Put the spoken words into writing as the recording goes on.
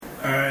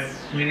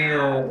We need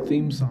a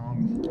theme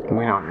song.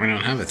 We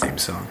don't have a theme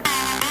song.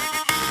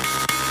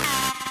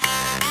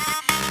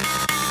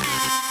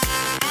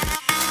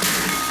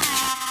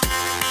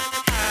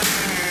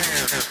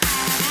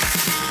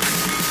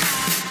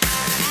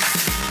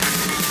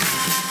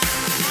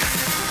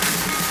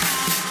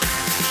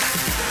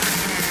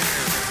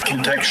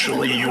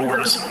 Contextually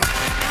yours.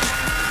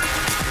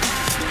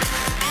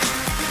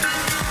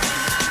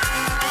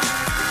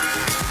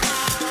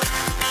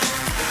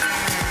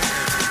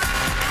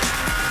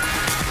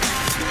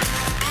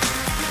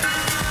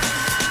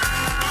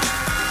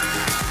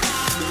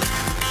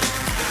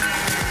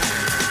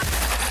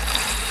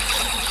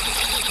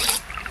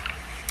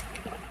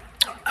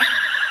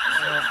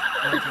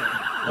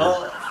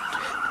 Well,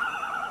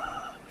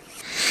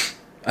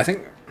 I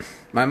think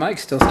my mic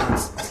still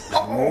sounds.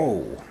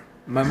 Whoa.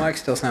 My mic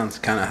still sounds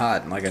kind of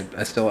hot. Like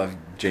I still have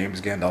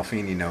James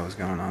Gandolfini nose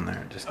going on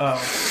there. Just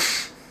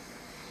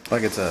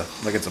like it's a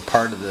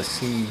part of the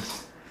scene.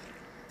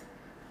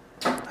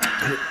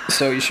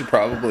 So you should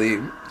probably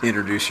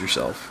introduce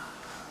yourself.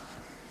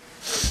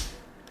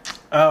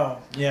 oh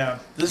yeah,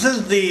 this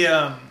is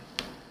the.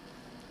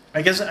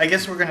 I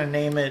guess we're gonna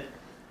name it.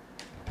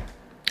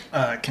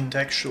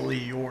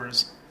 Contextually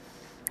yours,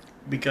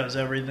 because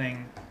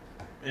everything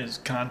is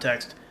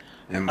context.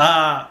 And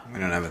we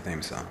don't have a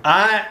theme song.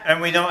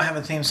 And we don't have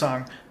a theme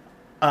song.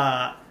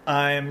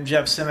 I'm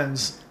Jeff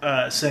Simmons,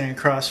 sitting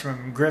across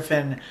from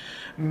Griffin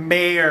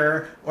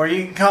Mayer, or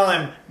you can call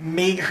him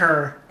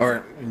Meagher,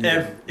 Or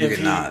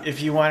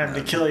if you want him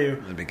to kill you.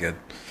 That'd be good.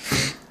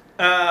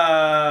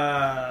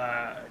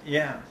 Yeah.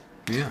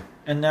 Yeah.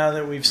 And now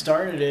that we've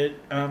started it,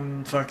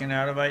 I'm fucking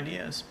out of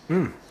ideas.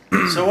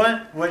 So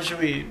what should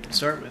we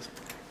start with?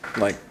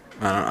 Like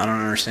I don't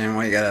understand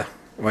why you gotta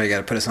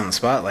put us on the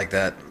spot like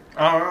that.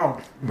 I don't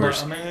know.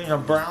 But I'm eating a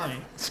brownie.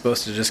 It's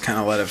supposed to just kind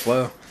of let it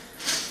flow.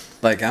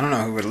 Like, I don't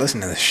know who would listen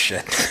to this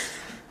shit.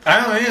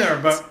 I don't either,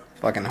 but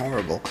Fucking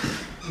horrible.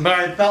 But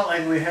I felt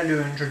like we had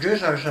to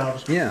introduce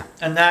ourselves. Yeah.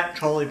 And that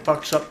totally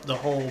fucks up the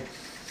whole...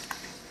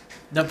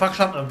 That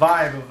fucks up the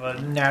vibe of a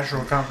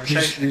natural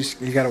conversation.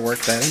 You got to work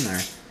that in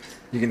there.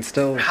 You can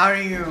still... How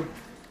do you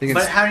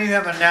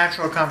have a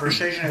natural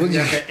conversation if you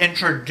have to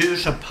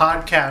introduce a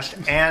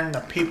podcast and the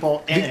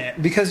people in it?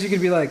 Because you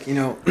could be like,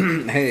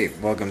 hey,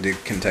 welcome to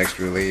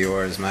Contextually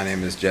Yours. My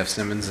name is Jeff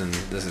Simmons, and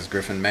this is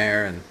Griffin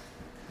Mayer, and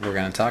we're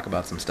going to talk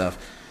about some stuff.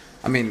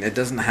 I mean, it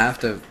doesn't have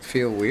to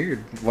feel weird.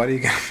 Why do you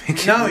got to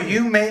make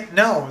it weird?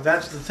 No,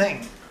 that's the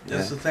thing.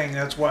 That's the thing.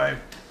 That's why...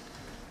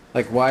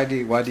 Like, why do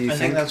you think... I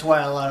think that's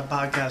why a lot of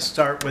podcasts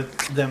start with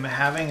them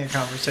having a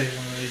conversation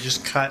and they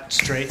just cut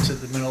straight to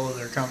the middle of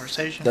their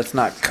conversation. That's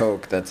not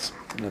Coke. That's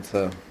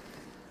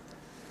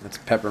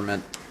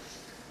peppermint.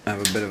 I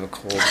have a bit of a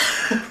cold.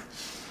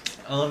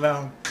 I love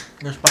how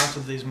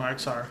responsive these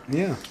mics are.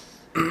 Yeah.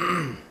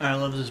 I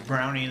love this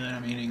brownie that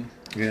I'm eating.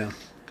 Yeah.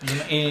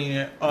 Because I'm eating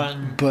it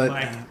on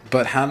mic.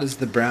 But how does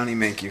the brownie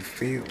make you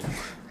feel?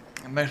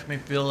 It makes me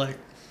feel like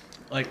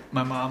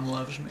my mom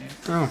loves me.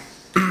 Oh.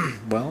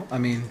 Well, I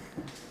mean,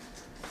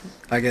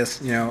 I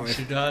guess,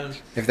 she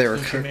does. If they were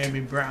so cooked, she made me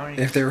brownie.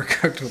 If they were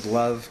cooked with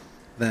love,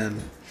 then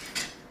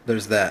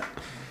there's that.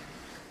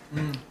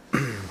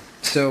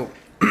 So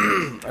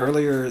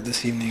earlier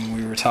this evening,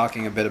 we were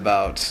talking a bit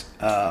about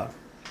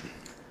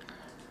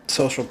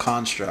social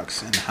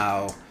constructs and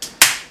how.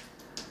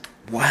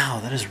 Wow,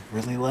 that is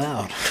really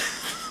loud.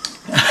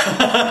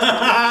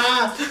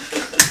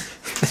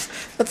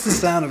 That's the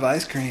sound of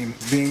ice cream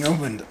being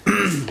opened.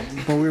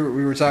 Well,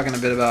 we were talking a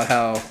bit about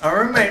how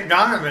our roommate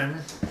Donovan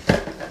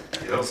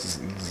is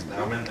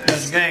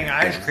getting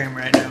ice cream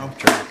right now.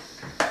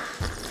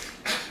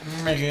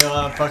 Making a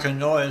lot of fucking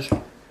noise.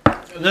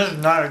 This is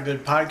not a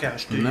good podcast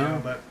studio,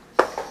 but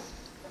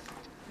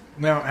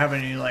we don't have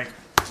any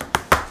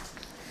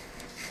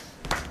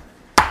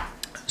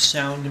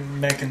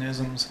sound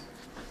mechanisms.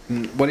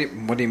 What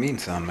do you mean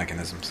sound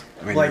mechanisms?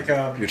 I mean,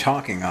 you're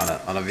talking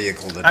on a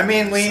vehicle that. I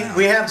mean,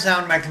 we have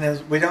sound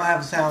mechanisms. We don't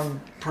have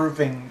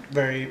soundproofing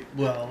very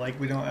well.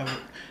 We don't have.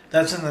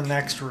 That's in the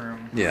next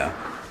room. Yeah,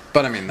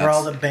 but I mean, that's where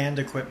all the band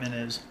equipment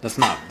is. It's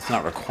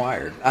not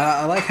required.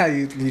 I like how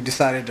you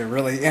decided to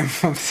really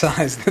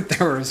emphasize that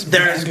there's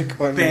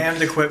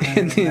band equipment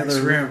in the next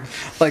room.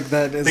 Like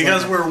that is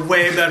because we're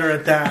way better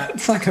at that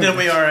than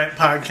we are at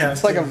podcasting.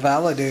 It's like a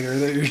validator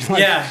that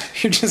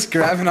you're just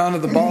grabbing onto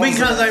the balls.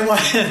 Because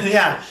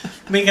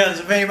because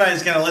if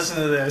anybody's gonna listen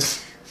to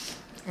this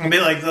and be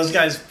like, those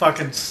guys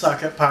fucking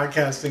suck at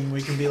podcasting,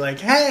 we can be like,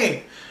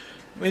 hey,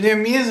 we do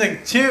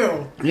music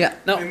too. Yeah,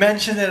 no, we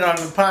mentioned it on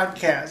the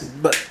podcast.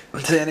 But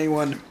to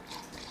anyone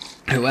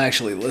who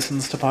actually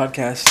listens to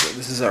podcasts,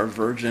 this is our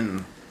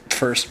virgin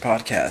first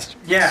podcast.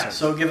 Yeah,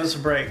 so give us a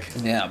break.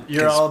 Yeah,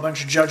 you're all a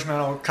bunch of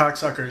judgmental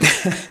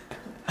cocksuckers.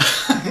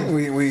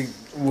 we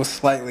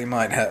slightly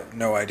might have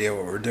no idea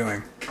what we're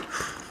doing.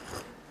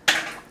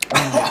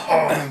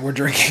 We're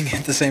drinking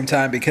at the same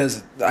time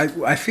because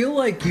I feel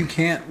like you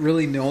can't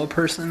really know a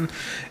person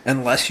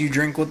unless you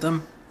drink with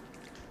them.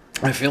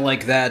 I feel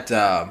like that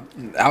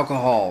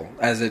alcohol,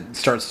 as it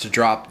starts to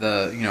drop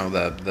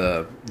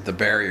the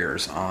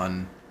barriers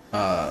on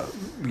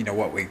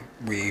what we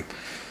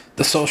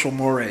the social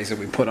mores that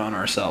we put on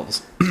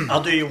ourselves.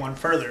 I'll do you one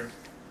further.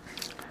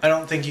 I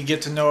don't think you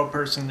get to know a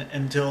person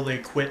until they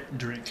quit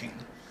drinking.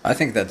 I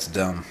think that's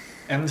dumb.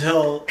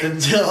 Until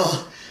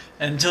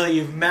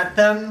you've met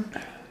them,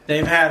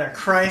 they've had a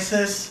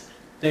crisis,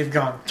 they've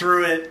gone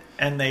through it,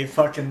 and they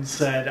fucking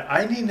said,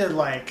 I need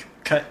to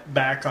cut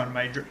back on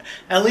my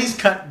at least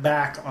cut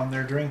back on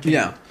their drinking.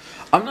 Yeah.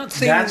 I'm not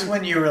saying that's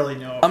when you really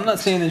know. I'm not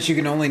saying that you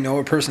can only know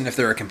a person if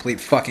they're a complete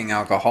fucking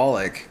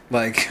alcoholic.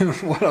 Like,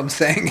 what I'm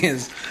saying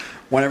is,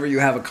 whenever you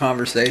have a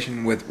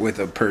conversation with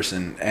a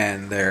person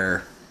and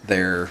their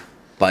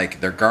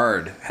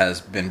guard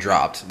has been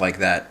dropped, like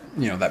that,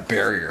 that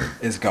barrier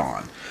is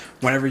gone.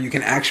 Whenever you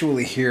can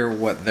actually hear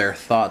what their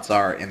thoughts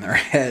are in their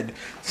head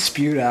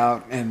spewed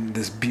out in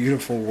this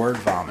beautiful word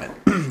vomit,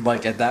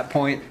 like at that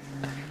point,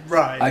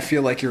 right? I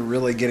feel like you're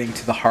really getting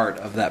to the heart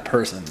of that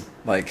person.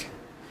 Like,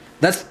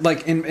 that's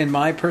like in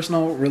my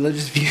personal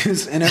religious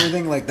views and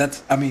everything. Like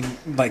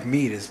like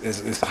meat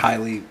is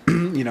highly,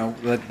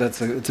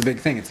 it's a big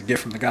thing. It's a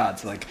gift from the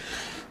gods. Like,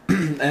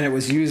 and it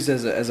was used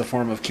as a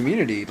form of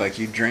community. Like,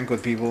 you drink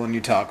with people and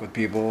you talk with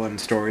people and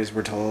stories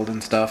were told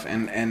and stuff.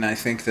 And I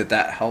think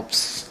that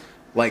helps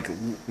like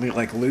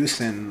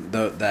loosen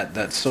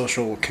that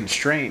social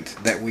constraint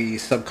that we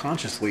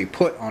subconsciously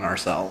put on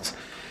ourselves.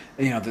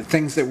 The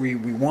things that we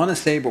want to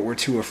say but we're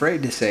too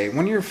afraid to say.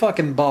 When you're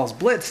fucking balls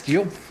blitzed,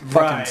 you'll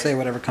fucking say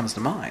whatever comes to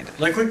mind.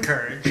 Liquid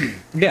courage.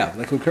 Yeah,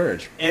 liquid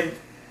courage. But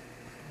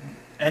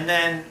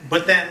then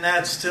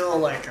that's still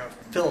like a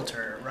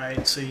filter,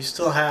 right? So you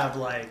still have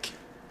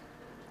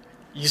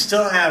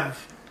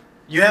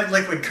you have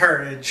liquid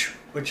courage,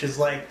 which is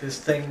like this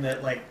thing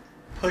that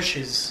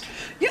pushes.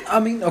 Yeah, I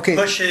mean, okay.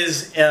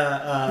 Pushes your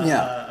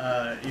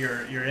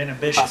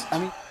inhibitions.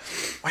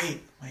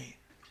 Wait.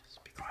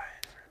 Just be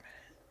quiet for a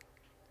minute.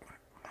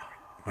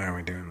 Why are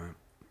we doing that?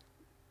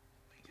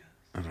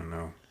 I don't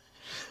know.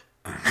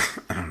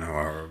 I don't know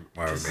why we're being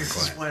quiet.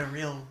 This is what a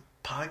real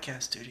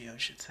podcast studio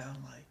should sound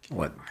like.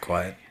 What?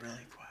 Quiet?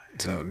 Really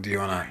quiet. So, do you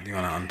wanna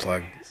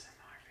unplug?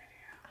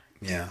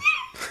 Yeah.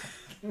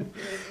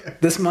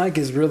 This mic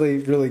is really,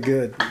 really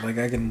good. Like,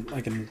 I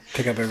can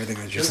pick up everything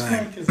that you're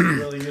saying. This mic is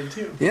really good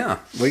too. Yeah,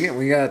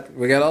 we got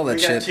all that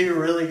shit. We got two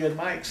really good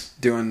mics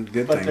doing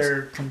good things. But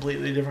they're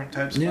completely different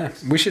types of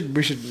mics. We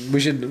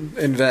should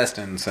invest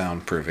in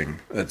soundproofing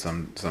at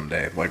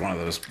someday, like one of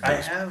those I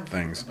have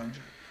things. A bunch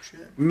of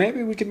shit.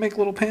 Maybe we could make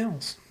little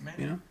panels.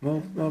 Maybe.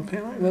 Little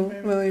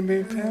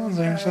panels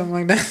or something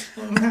like that.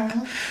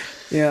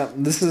 Yeah,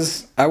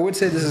 I would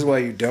say this is why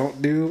you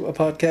don't do a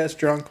podcast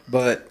drunk,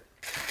 but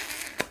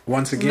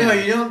once again, no,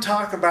 you don't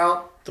talk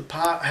about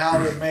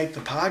how to make the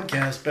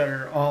podcast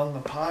better on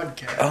the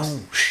podcast. Oh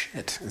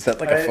shit! Is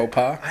that like a faux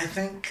pas?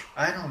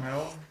 I don't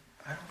know.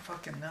 I don't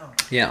fucking know.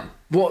 Yeah.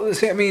 Well,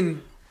 see, I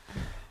mean,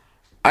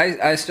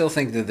 I still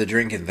think that the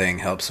drinking thing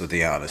helps with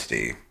the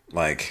honesty.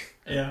 Like,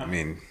 yeah. I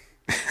mean,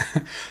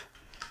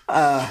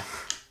 I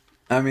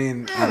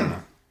don't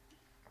know.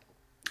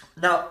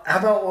 Now, how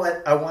about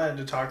what I wanted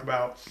to talk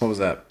about? What was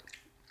that?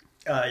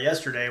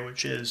 Yesterday,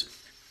 which is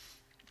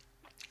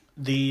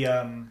the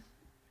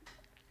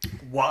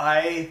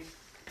why,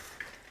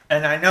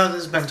 and I know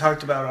this has been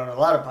talked about on a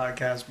lot of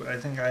podcasts, but I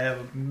think I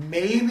have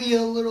maybe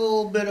a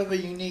little bit of a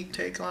unique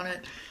take on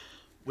it,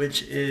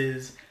 which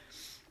is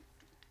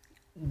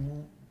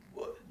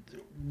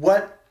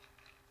what,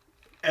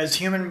 as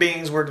human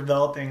beings, we're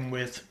developing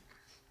with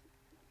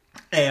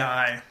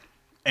AI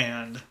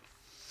and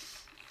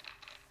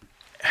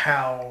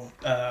how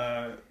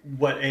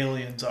what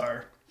aliens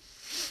are.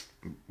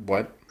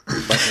 What?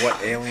 Like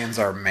what aliens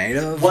are made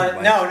of?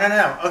 What?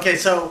 No. Okay,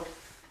 so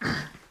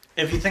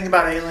if you think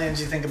about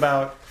aliens, you think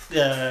about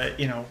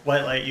white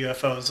light,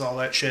 UFOs, all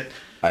that shit.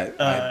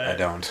 I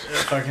don't.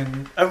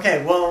 Fucking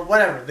okay. Well,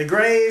 whatever. The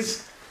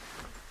Greys.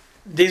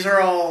 These are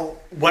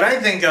all. What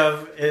I think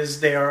of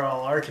is they are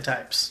all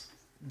archetypes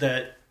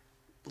that,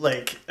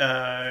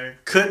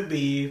 could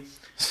be.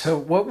 So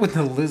what would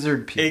the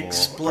lizard people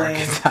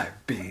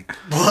archetype be?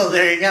 Well,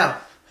 there you go.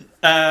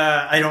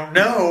 I don't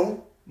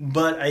know,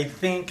 but I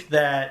think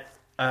that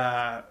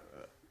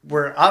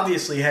we're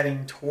obviously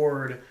heading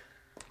toward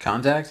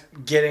contact.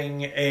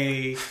 Getting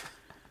a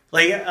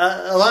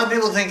lot of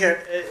people think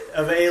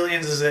of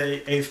aliens as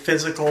a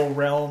physical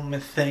realm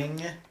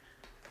thing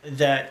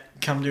that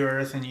come to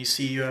Earth and you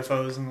see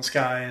UFOs in the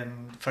sky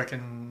and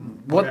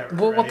fucking whatever.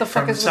 What? Well, what the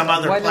fuck is some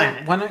other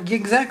planet? Why not?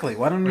 Exactly.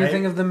 Why don't you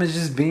think of them as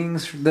just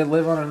beings that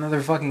live on another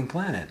fucking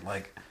planet?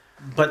 Like,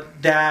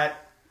 but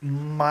that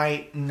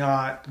might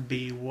not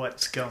be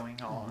what's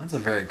going on. That's a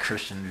very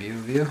Christian view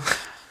of you.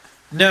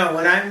 No,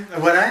 what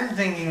I'm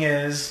thinking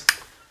is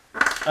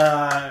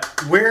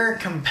we're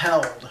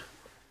compelled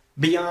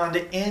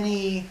beyond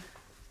any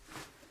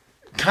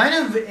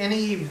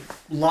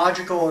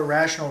logical or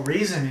rational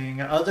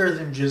reasoning other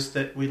than just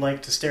that we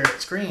like to stare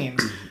at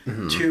screens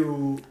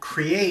to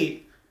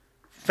create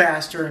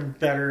faster and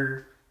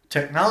better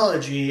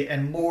technology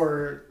and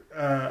more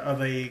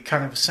of a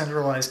kind of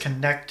centralized,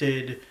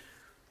 connected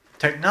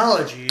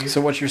technology. So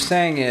what you're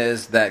saying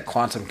is that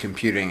quantum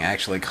computing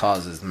actually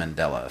causes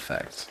Mandela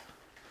effects.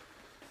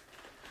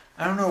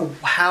 I don't know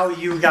how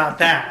you got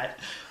that,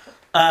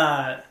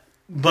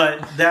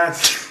 but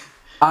that's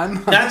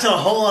a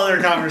whole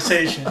other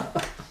conversation.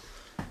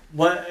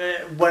 What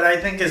I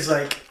think is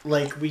like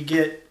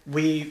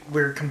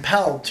we're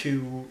compelled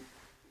to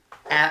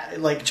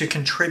to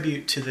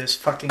contribute to this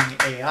fucking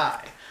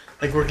AI.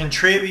 Like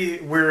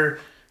we're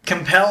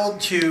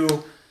compelled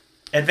to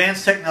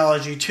advance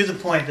technology to the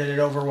point that it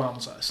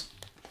overwhelms us,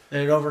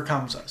 that it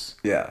overcomes us.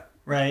 Yeah.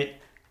 Right?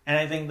 And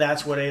I think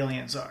that's what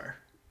aliens are.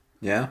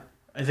 Yeah.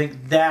 I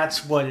think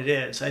that's what it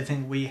is. I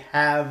think we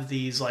have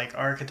these like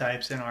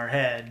archetypes in our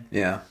head.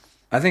 Yeah.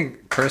 I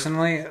think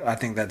personally,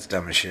 that's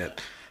dumb as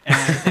shit. And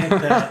I think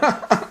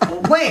that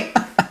well,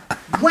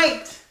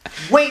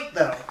 wait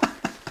though.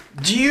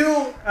 Do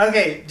you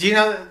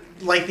know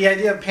like the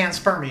idea of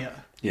panspermia?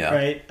 Yeah.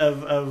 Right?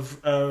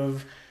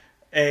 Of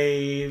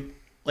a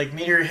like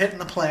meteor hitting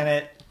the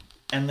planet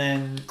and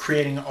then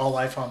creating all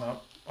life on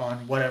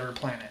whatever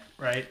planet,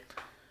 right?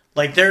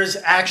 Like there's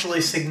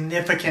actually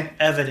significant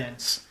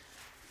evidence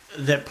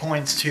that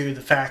points to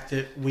the fact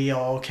that we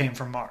all came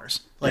from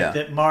Mars. Like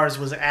that Mars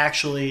was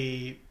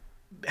actually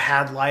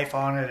had life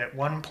on it at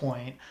one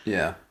point.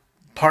 Yeah.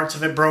 Parts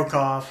of it broke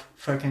off,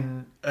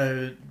 fucking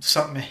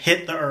something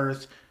hit the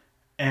Earth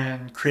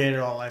and created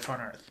all life on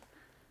Earth.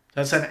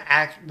 That's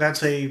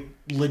a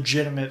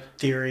legitimate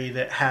theory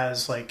that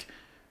has like,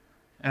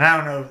 and I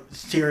don't know,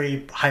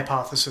 theory,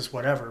 hypothesis,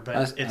 whatever, but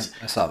I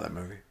saw that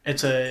movie.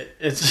 It's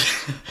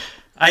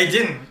I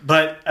didn't,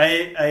 but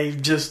I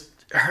just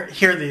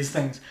hear these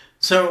things.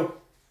 So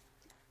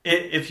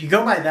if you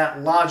go by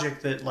that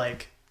logic that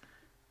like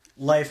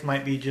life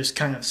might be just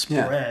kind of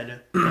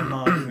spread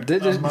among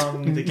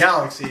the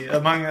galaxy,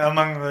 among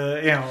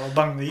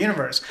the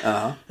universe,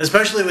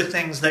 especially with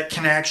things that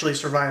can actually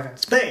survive in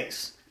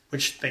space,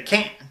 which they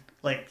can.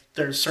 Like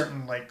there's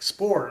certain like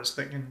spores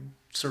that can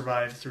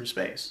survive through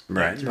space,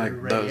 right? through like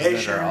radiation.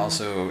 Those that are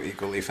also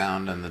equally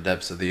found in the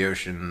depths of the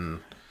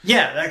ocean.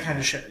 Yeah, that kind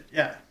of shit.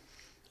 Yeah.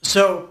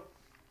 So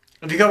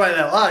if you go by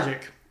that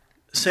logic,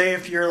 say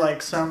if you're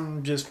like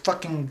some just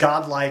fucking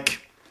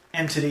godlike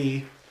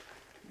entity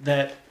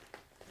that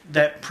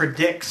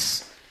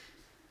predicts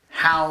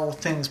how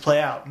things play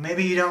out.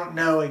 Maybe you don't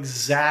know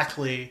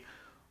exactly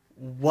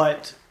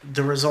what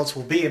the results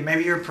will be. And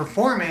maybe you're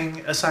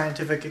performing a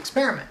scientific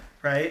experiment,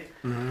 right?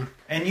 Mm-hmm.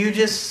 And you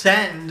just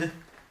send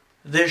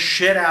this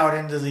shit out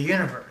into the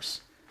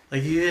universe.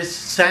 Like you just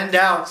send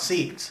out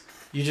seeds.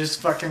 You just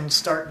fucking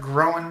start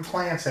growing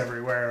plants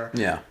everywhere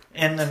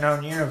in the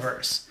known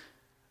universe.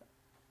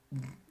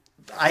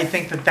 I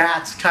think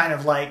that's kind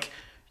of like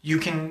you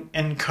can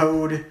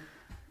encode...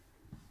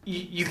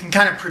 You can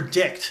kind of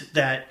predict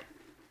that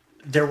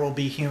there will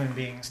be human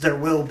beings, there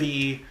will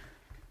be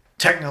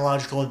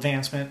technological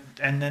advancement,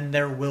 and then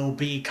there will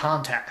be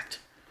contact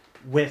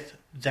with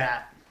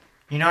that.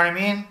 You know what I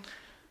mean?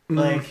 Mm.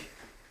 Like,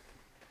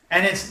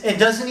 and it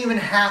doesn't even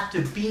have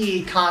to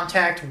be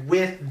contact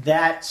with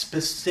that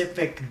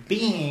specific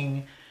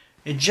being.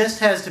 It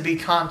just has to be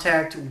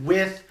contact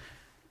with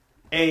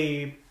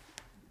a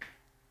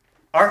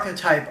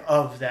archetype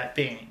of that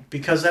being,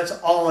 because that's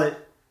all it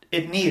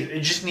needs.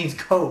 It just needs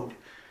code.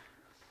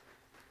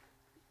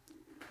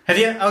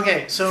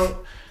 Okay,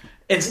 so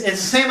it's the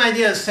same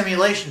idea as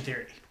simulation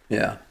theory.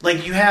 Yeah.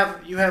 Like you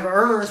have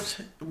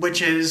Earth,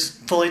 which is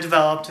fully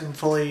developed and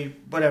fully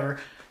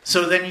whatever.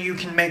 So then you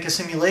can make a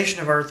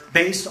simulation of Earth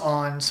based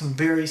on some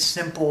very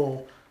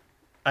simple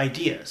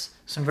ideas,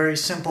 some very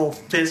simple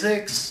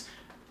physics,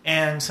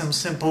 and some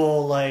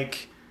simple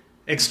like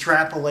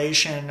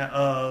extrapolation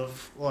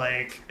of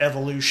like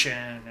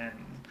evolution and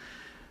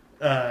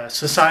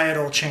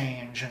societal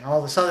change and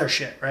all this other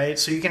shit, right?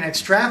 So you can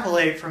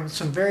extrapolate from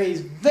some very,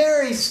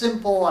 very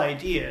simple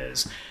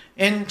ideas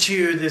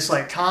into this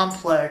like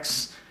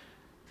complex,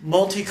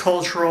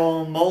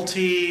 multicultural,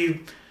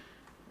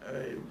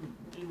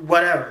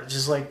 whatever,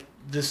 just like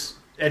these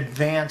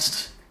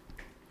advanced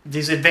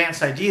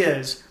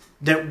ideas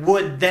that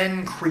would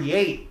then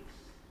create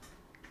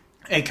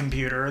a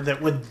computer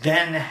that would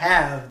then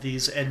have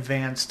these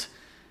advanced,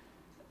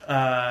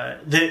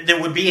 that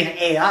would be an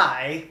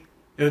AI.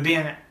 It would be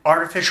an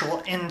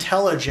artificial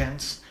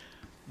intelligence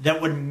that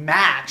would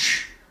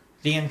match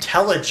the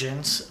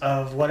intelligence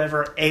of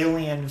whatever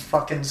alien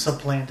fucking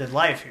supplanted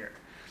life here.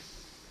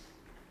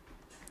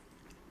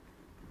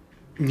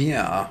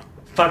 Yeah.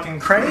 Fucking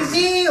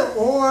crazy,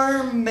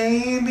 or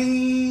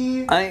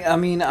maybe...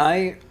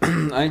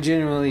 I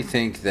genuinely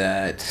think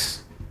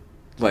that,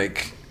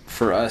 like,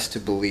 for us to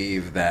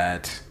believe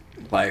that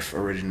life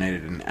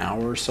originated in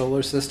our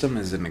solar system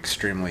is an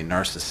extremely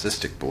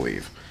narcissistic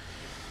belief.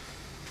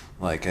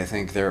 Like, I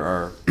think there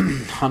are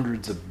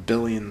hundreds of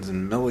billions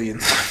and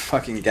millions of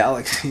fucking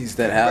galaxies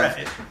that have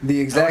the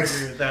exact... I would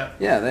agree with that.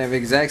 Yeah, they have the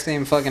exact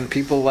same fucking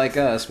people like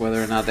us,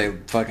 whether or not they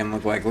fucking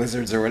look like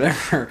lizards or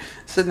whatever,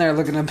 sitting there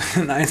looking up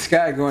in the night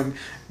sky going,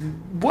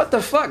 what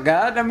the fuck,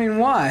 God? I mean,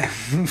 why?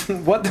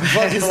 What the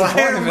fuck is the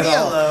point of it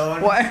all?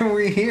 Alone? Why are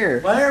we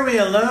here? Why are we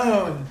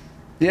alone?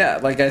 Yeah,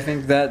 like, I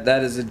think that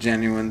is a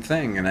genuine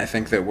thing, and I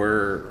think that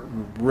we're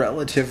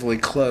relatively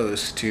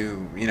close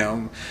to, you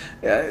know,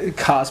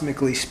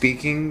 cosmically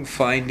speaking,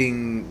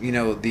 finding, you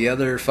know, the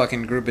other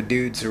fucking group of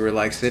dudes who are,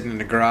 like, sitting in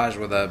the garage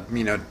with a,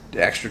 you know,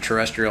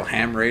 extraterrestrial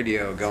ham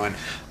radio going,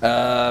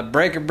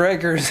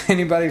 breakers,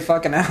 anybody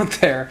fucking out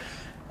there?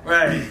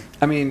 Right.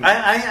 I mean...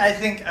 I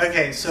think,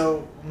 okay,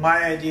 so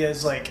my idea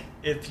is, like,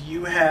 if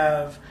you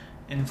have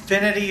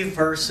infinity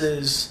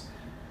versus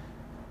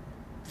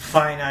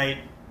finite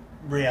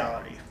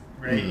reality,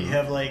 right? You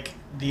have like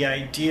the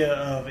idea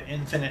of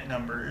infinite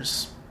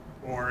numbers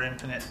or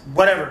infinite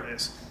whatever it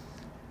is.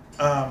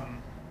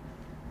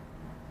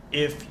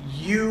 If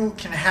you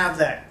can have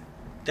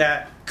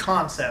that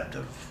concept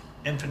of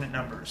infinite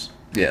numbers,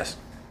 yes,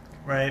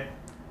 right,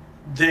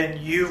 then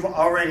you've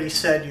already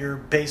said you're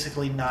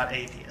basically not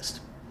atheist.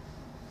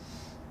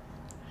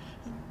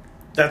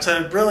 That's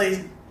a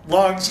really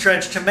long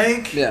stretch to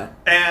make. Yeah.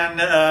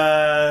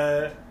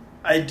 And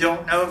I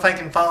don't know if I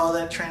can follow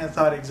that train of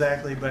thought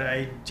exactly, but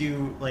I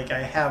do, like,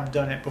 I have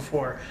done it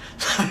before.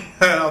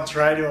 I'll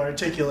try to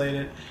articulate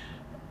it.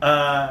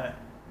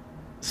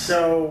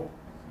 So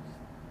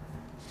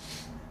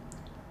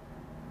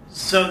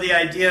the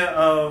idea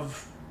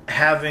of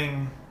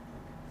having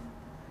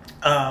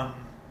all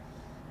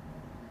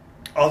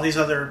these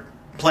other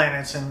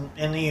planets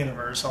in the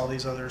universe, all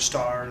these other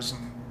stars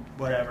and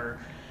whatever,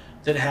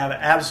 that have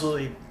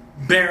absolutely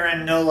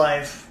barren, no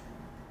life,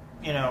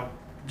 you know,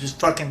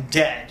 just fucking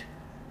dead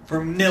for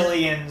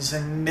millions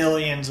and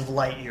millions of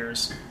light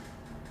years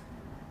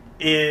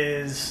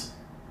is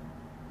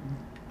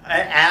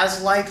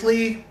as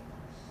likely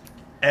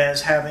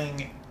as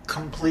having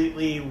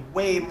completely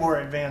way more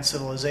advanced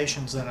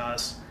civilizations than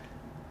us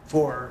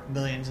for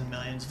millions and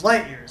millions of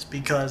light years,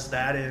 because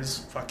that is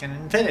fucking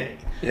infinity.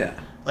 Yeah.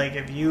 Like,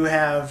 if you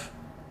have,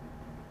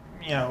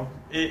 you know,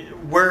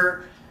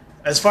 we're,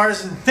 as far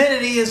as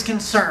infinity is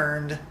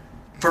concerned,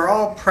 for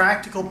all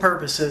practical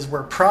purposes,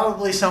 we're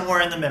probably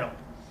somewhere in the middle.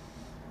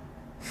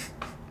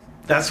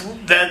 That's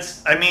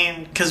I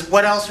mean, because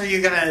what else are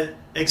you going to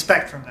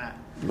expect from that?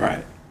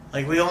 Right.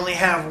 Like, we only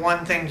have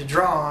one thing to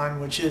draw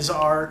on, which is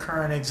our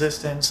current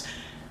existence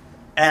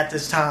at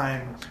this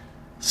time.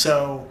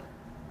 So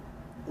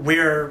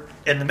we're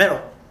in the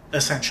middle,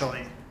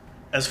 essentially,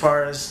 as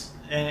far as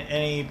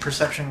any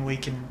perception we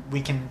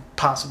can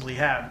possibly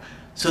have.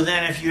 So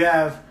then if you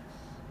have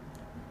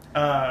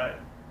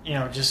you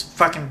know, just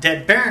fucking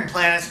dead barren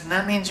planets, and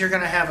that means you're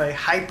going to have a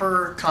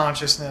hyper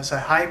consciousness, a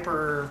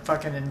hyper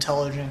fucking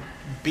intelligent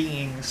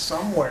being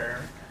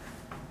somewhere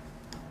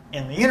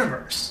in the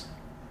universe.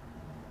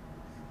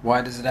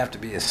 Why does it have to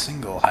be a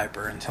single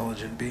hyper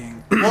intelligent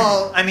being?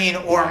 Well, I mean,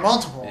 or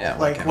multiple, yeah,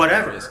 like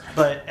whatever,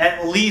 but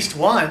at least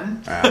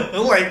one.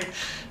 Like,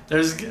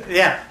 there's,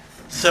 yeah.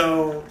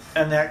 So,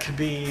 and that could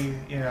be,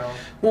 you know.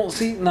 Well,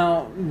 see,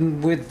 now,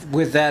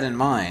 with that in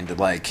mind,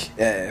 like,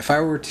 if I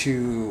were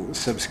to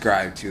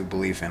subscribe to a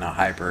belief in a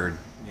hyper,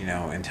 you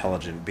know,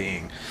 intelligent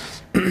being,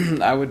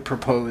 I would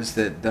propose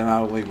that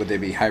not only would they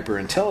be hyper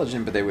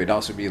intelligent, but they would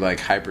also be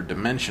like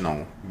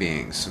hyper-dimensional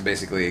beings, so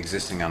basically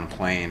existing on a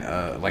plane,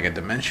 like a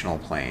dimensional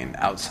plane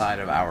outside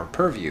of our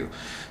purview,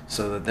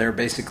 so that they're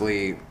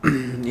basically,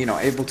 you know,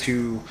 able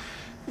to,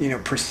 you know,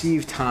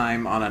 perceive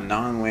time on a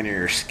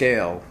non-linear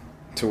scale,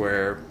 to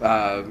where,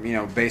 you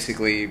know,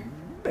 basically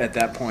at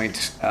that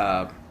point,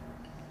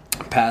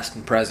 past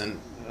and present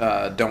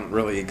don't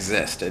really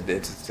exist.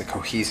 It's a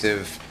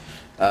cohesive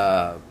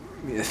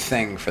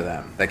thing for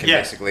them. They can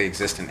basically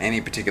exist in any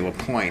particular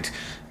point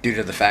due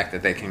to the fact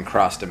that they can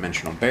cross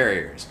dimensional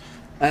barriers.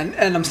 And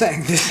I'm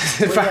saying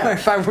this is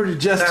if I were to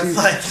just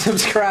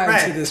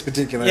subscribe to this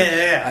particular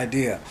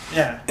idea.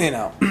 Yeah. You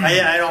know.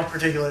 I don't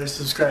particularly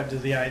subscribe to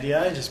the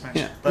idea I just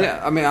mentioned. Yeah, but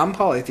I mean, I'm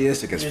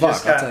polytheistic as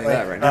fuck, I'll tell you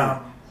that right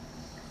now.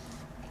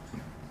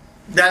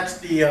 That's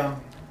the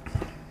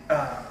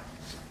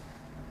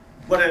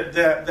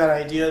that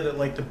idea that,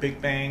 like, the Big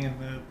Bang and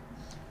the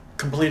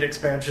complete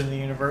expansion of the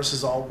universe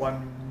is all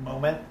one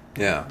moment.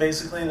 Yeah.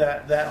 Basically,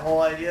 that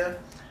whole idea,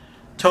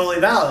 totally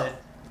valid,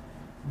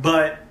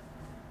 but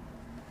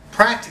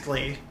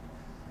practically,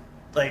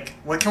 like,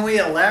 what can we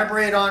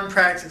elaborate on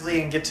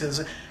practically and get to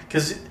this?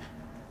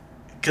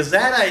 Because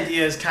that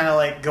idea is kind of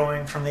like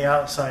going from the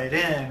outside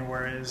in,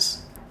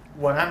 whereas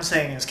what I'm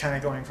saying is kind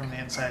of going from the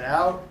inside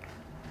out.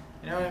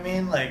 You know what I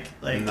mean? Like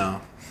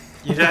no.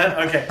 You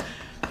don't? Okay.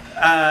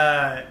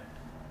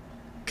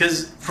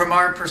 Because from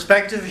our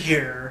perspective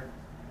here,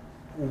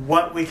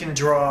 what we can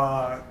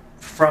draw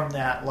from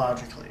that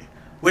logically,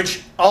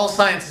 which all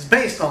science is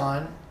based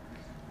on,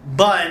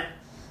 but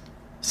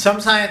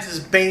some science is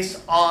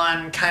based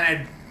on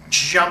kind of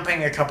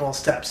jumping a couple of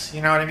steps.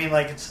 You know what I mean?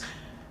 Like,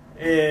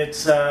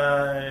 it's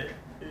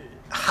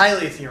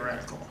highly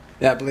theoretical.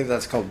 Yeah, I believe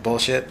that's called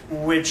bullshit.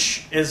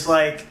 Which is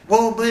like,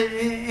 well, but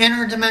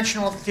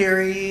interdimensional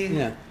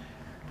theory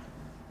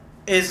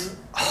is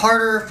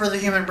harder for the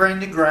human brain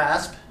to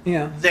grasp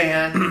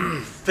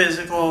than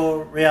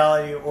physical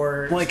reality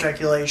or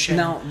speculation.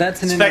 Now,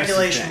 that's an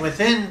speculation thing.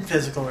 Within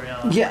physical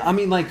reality. Yeah, I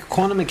mean, like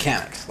quantum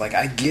mechanics. Like,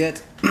 I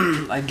get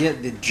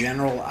the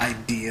general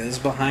ideas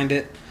behind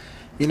it.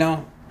 You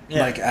know,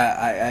 like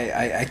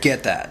I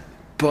get that.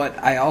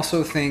 But I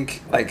also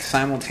think, like,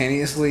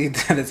 simultaneously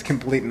that it's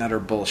complete and utter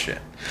bullshit.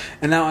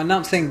 And now, I'm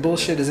not saying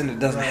bullshit as in it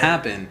doesn't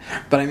happen,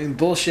 but I mean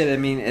bullshit,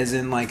 as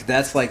in, like,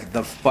 that's, like,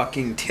 the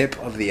fucking tip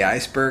of the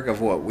iceberg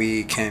of what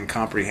we can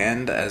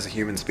comprehend as a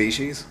human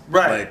species.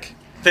 Right. Like,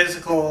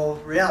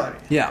 physical reality.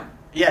 Yeah.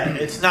 Yeah,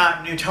 it's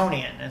not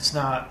Newtonian. It's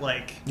not,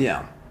 like...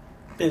 Yeah.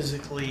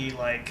 Physically,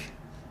 like...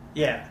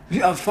 Yeah.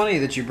 Funny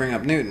that you bring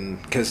up Newton,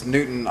 because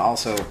Newton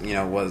also,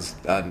 was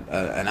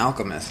an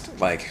alchemist,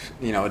 like,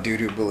 a dude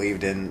who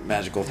believed in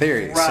magical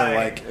theories. Right. So,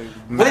 like,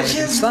 which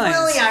is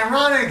really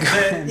ironic.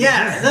 That,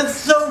 that's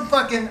so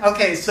fucking...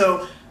 Okay,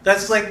 so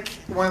that's, like,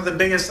 one of the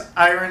biggest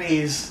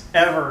ironies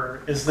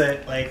ever, is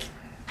that, like,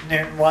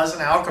 Newton was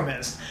an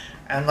alchemist,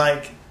 and,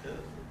 like,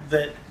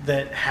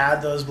 that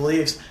had those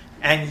beliefs,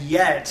 and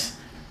yet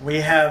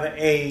we have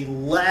a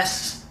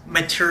less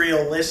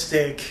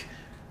materialistic...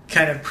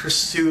 kind of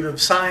pursuit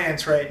of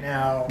science right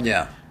now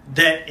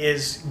that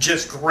is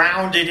just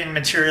grounded in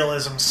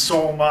materialism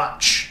so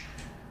much,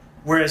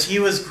 whereas it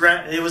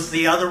was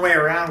the other way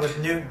around with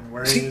Newton,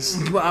 where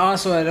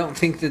also I don't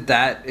think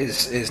that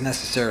is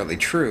necessarily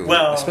true,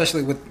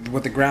 especially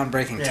with the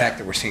groundbreaking tech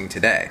that we're seeing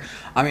today.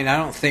 I mean, I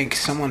don't think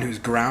someone who's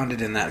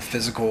grounded in that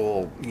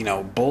physical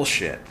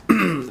bullshit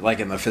like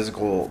in the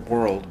physical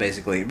world,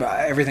 basically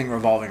everything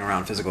revolving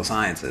around physical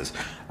sciences,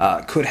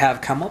 could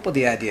have come up with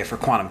the idea for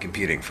quantum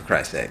computing, for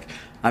Christ's sake.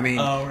 I mean,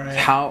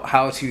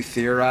 how to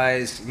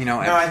theorize, No,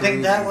 I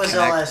think that was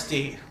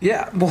LSD.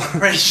 Yeah, well, I'm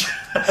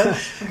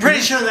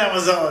pretty sure that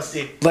was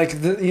LSD. Like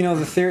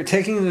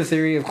taking the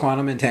theory of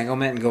quantum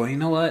entanglement and going, you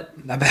know what,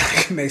 I bet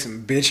I can make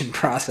some bitchin'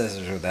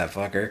 processors with that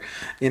fucker,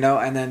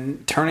 and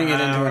then turning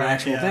it into an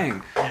actual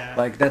thing. Yeah.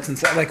 Like that's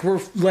insane. Like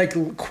we're like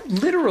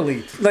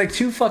literally like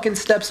 2 fucking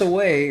steps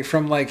away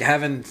from like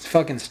having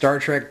fucking Star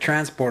Trek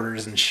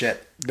transporters and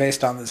shit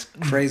based on this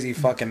crazy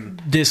fucking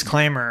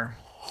disclaimer.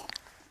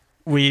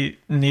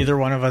 Neither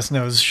one of us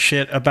knows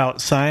shit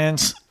about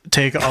science.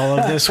 Take all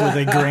of this with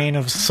a grain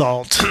of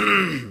salt.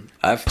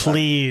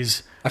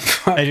 Please.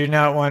 I do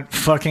not want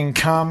fucking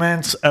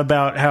comments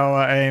about how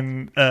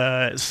I'm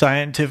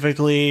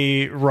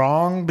scientifically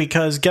wrong,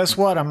 because guess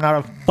what? I'm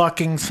not a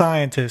fucking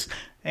scientist.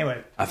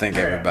 Anyway. I think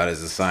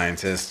everybody's a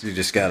scientist. You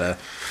just gotta...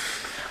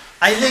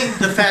 I think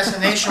the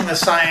fascination with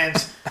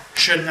science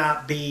should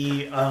not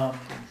be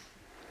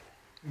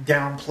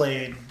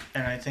downplayed,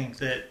 and I think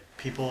that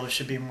people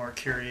should be more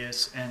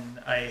curious, and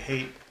I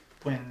hate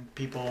when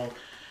people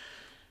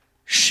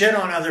shit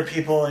on other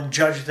people and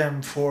judge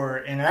them for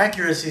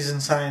inaccuracies in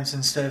science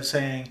instead of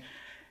saying,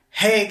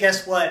 hey,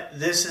 guess what?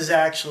 This is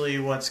actually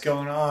what's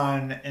going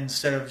on,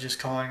 instead of just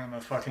calling them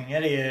a fucking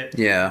idiot.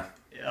 Yeah.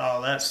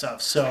 All that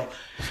stuff. So,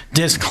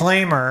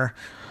 disclaimer,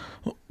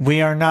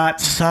 we are not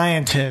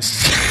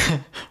scientists.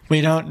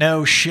 We don't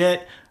know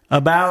shit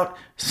about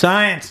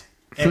science.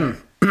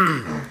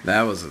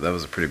 That was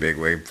a pretty big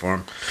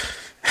waveform.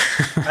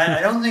 I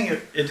don't think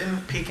it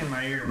didn't peak in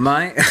my ear.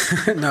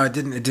 No, it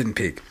didn't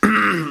peak.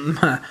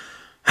 I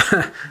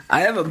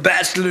have a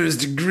bachelor's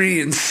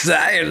degree in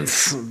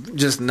science,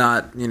 just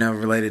not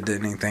related to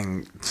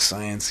anything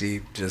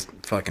sciencey, just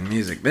fucking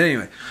music. But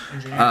anyway,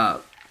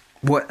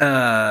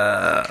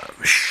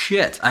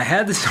 shit, I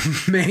had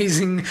this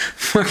amazing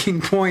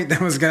fucking point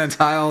that was gonna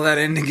tie all that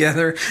in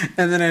together,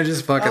 and then I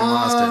just fucking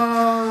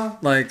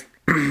lost it. Like,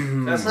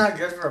 that's not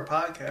good for a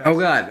podcast. Oh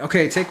god.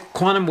 Okay, take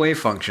quantum wave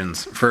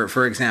functions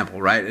for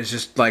example, right? It's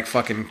just like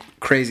fucking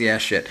crazy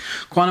ass shit.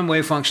 Quantum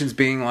wave functions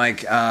being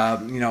like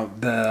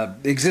the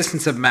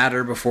existence of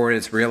matter before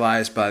it's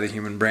realized by the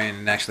human brain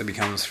and actually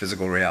becomes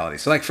physical reality.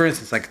 So like for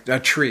instance, like a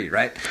tree,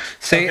 right?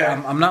 Say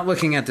I'm not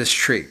looking at this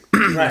tree.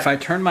 Right. If I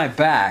turn my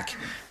back,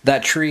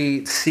 that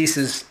tree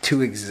ceases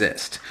to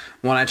exist.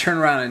 When I turn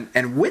around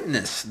and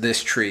witness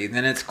this tree,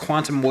 then its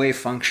quantum wave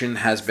function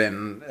has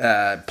been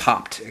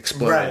popped,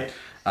 exploded. Right.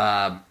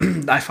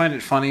 I find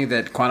it funny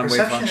that quantum wave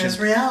function... Perception is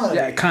reality.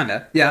 Yeah, kind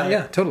of.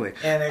 Yeah, totally.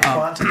 And a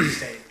quantum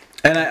state.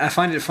 And I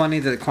find it funny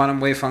that quantum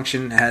wave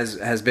function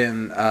has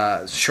been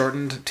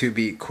shortened to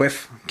be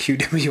QWIF,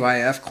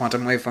 QWIF,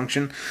 quantum wave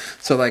function.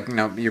 So, like,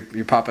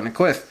 you're popping a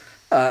quiff.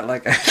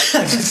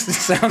 It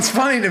sounds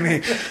funny to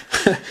me.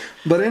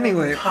 But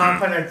anyway.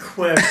 Popping a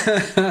quiff.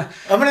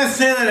 I'm going to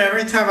say that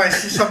every time I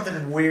see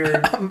something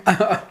weird. I'm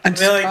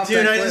like,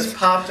 dude, I just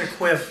popped a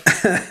quiff.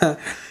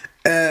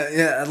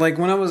 Yeah, like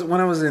when I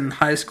was in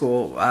high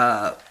school,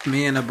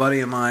 me and a buddy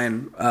of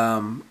mine,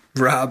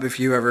 Rob, if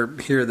you ever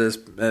hear this,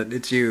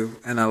 it's you,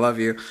 and I love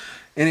you.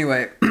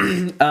 Anyway,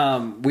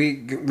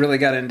 we really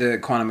got into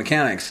quantum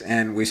mechanics,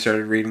 and we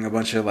started reading a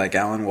bunch of like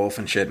Alan Wolf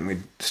and shit, and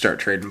we'd start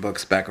trading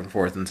books back and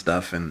forth and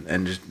stuff,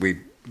 and just we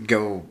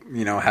go,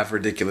 have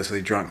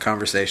ridiculously drunk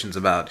conversations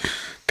about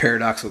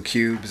paradoxical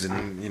cubes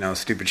and,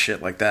 stupid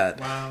shit like that.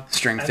 Wow.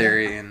 String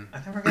theory I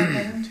never got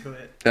that into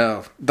it.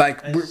 Oh,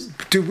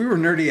 dude, we were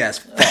nerdy as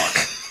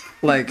fuck.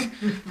 Like,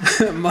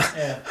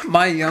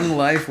 my young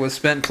life was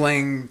spent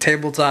playing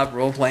tabletop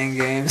role-playing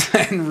games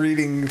and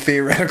reading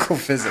theoretical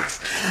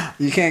physics.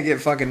 You can't get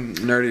fucking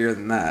nerdier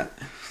than that.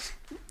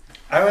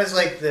 I always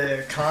like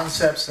the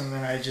concepts, and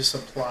then I just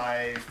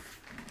apply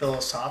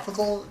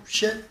philosophical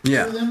shit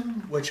to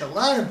them, which a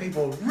lot of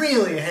people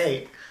really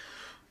hate.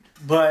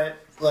 But,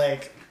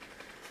 like,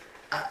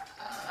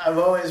 I've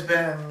always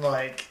been,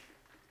 like,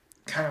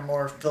 kind of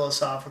more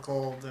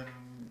philosophical than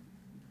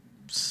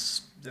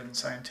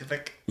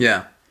scientific.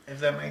 Yeah. If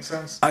that makes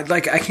sense. I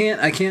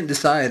can't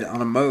decide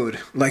on a mode.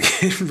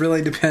 Like, it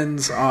really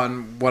depends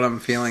on what I'm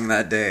feeling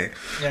that day.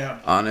 Yeah.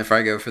 On if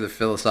I go for the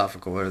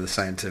philosophical or the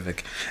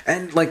scientific.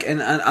 And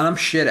I'm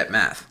shit at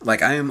math.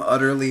 Like, I am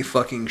utterly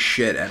fucking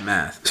shit at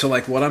math. So,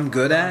 like, what I'm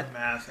good at...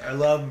 I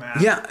love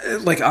math. Yeah,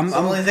 like, it's the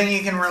only thing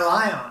you can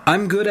rely on.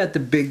 I'm good at the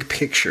big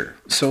picture.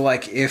 So,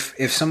 like,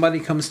 if somebody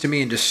comes to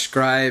me and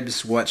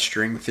describes what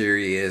string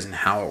theory is and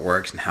how it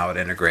works and how it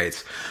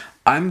integrates,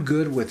 I'm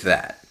good with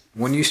that.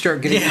 When you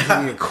start getting into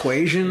the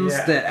equations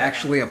that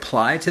actually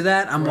apply to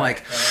that, I'm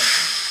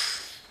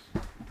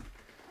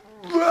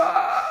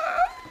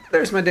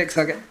there's my dick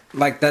sucking.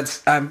 Like,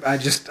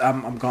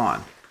 I'm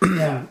gone.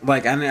 Yeah.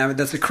 Like, I mean,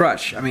 that's a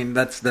crutch. I mean,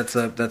 that's a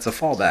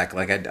fallback.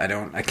 Like,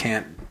 I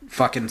can't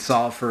fucking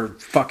solve for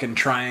fucking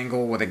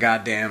triangle with a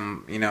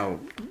goddamn,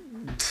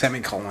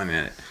 semicolon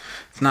in it.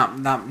 It's not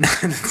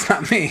it's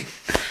not me.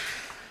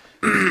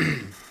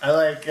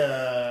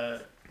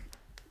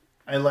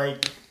 I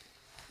like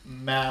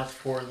math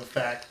for the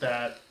fact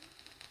that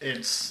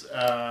it's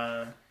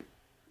I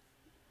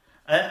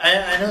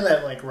know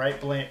that like right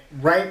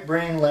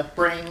brain left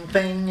brain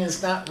thing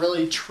is not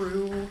really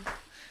true.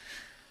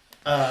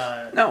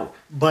 No,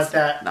 but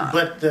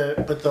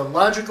the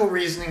logical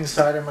reasoning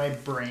side of my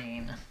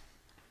brain,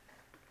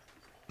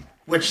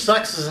 which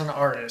sucks as an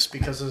artist,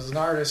 because as an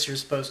artist you're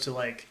supposed to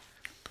like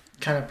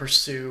kind of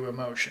pursue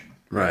emotion,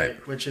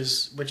 right? Which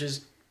is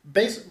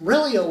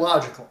really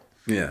illogical.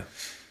 Yeah.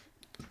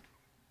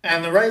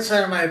 And the right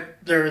side of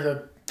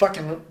the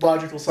fucking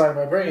logical side of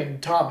my brain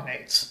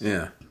dominates.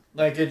 Yeah.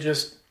 Like, it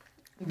just,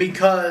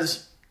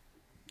 because,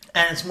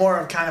 and it's more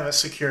of kind of a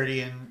security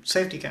and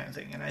safety kind of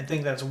thing. And I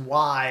think that's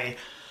why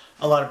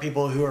a lot of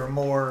people who are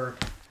more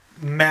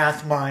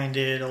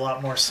math-minded, a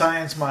lot more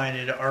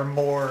science-minded, are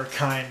more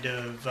kind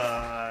of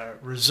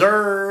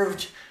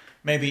reserved,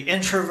 maybe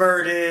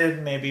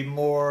introverted, maybe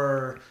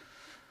more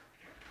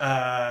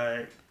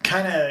kind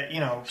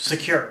of,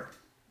 secure.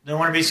 They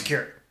want to be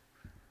secure.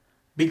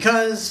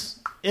 Because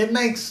it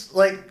makes,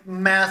 like,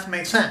 math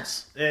makes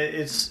sense.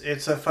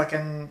 It's a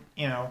fucking,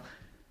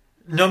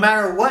 no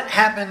matter what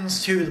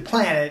happens to the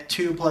planet,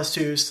 2 plus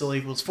 2 still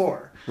equals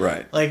 4.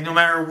 Right. Like, no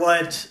matter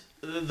what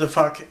the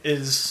fuck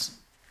is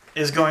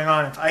going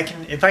on,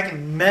 if I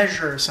can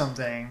measure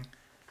something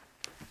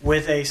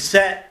with a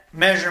set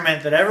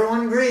measurement that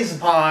everyone agrees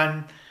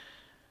upon,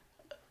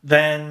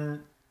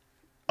 then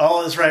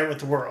all is right with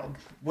the world.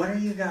 What are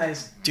you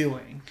guys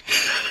doing?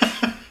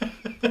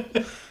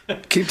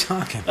 Keep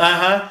talking.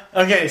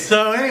 Okay,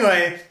 so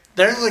anyway,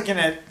 they're looking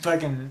at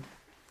fucking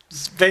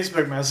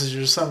Facebook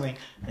messages or something.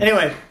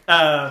 Anyway,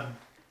 but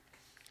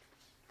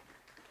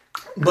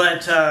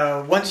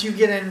once you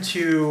get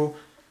into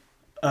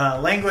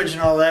language and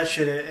all that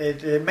shit,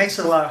 it makes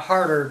it a lot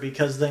harder,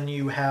 because then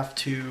you have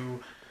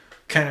to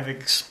kind of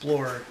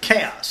explore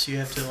chaos. You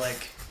have to,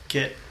 like,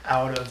 get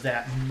out of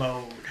that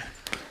mode.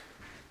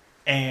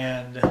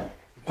 And...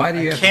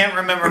 I can't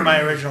remember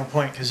my original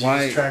point, because you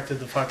distracted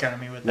the fuck out of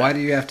me with that. Why do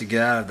you have to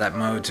get out of that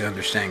mode to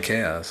understand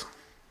chaos?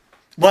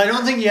 Well, I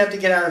don't think you have to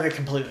get out of it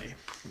completely.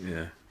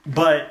 Yeah.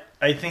 But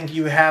I think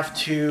you have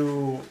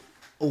to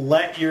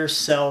let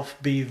yourself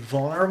be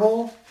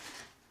vulnerable,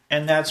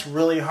 and that's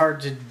really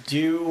hard to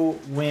do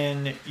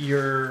when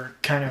your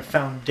kind of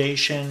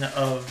foundation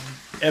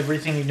of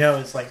everything you know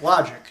is like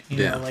logic. You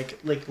know,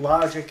 like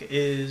logic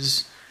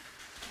is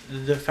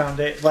the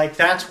foundation. Like,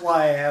 that's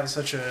why I have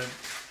such a...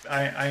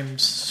 I'm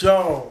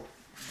so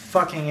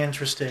fucking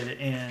interested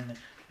in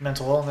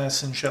mental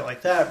illness and shit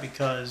like that,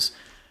 because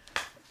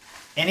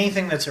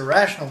anything that's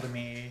irrational to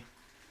me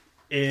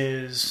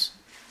is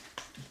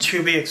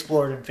to be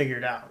explored and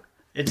figured out.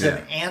 It's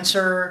an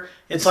answer.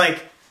 It's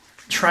like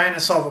trying to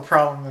solve a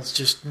problem that's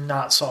just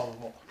not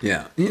solvable.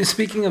 Yeah.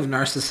 Speaking of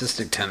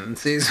narcissistic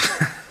tendencies,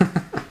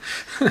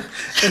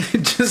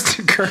 it just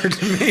occurred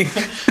to me,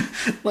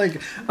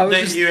 like, I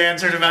was you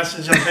answered a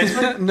message on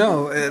Facebook?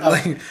 No,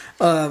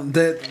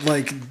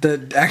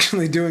 that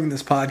actually doing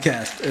this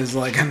podcast is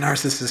like a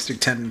narcissistic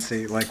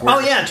tendency. Like,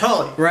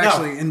 totally. We're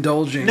actually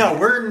indulging. No,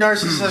 we're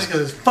narcissistic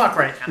as fuck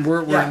right now.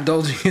 We're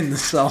indulging in the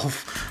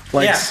self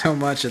so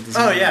much at this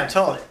moment. Oh yeah,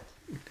 totally.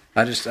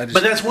 I just. But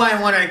that's why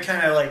I want to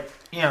kind of like,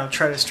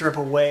 try to strip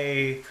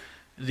away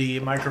the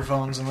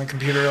microphones and the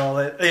computer, all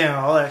that,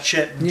 all that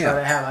shit, and try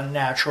to have a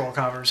natural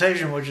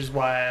conversation, which is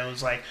why I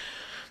was like,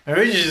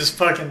 Maybe we should just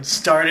fucking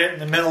start it in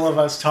the middle of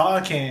us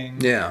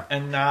talking. Yeah.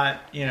 And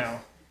not,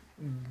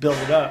 build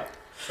it up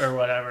or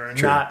whatever. And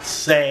True. not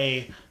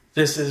say,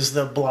 this is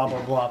the blah,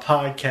 blah, blah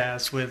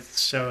podcast with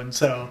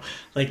so-and-so.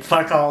 Like,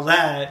 fuck all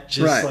that.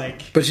 Just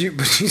But you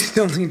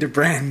still need to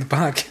brand the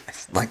podcast.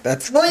 Like,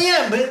 that's... Well,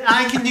 yeah, but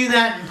I can do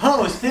that in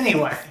post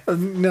anyway.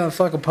 No,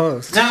 fuck a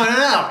post. No.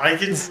 I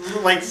can,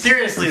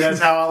 seriously, that's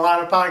how a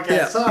lot of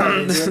podcasts are.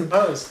 They do it in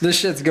post. This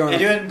shit's going They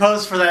do it in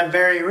post for that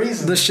very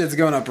reason. This shit's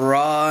going up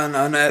raw and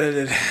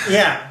unedited.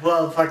 Yeah,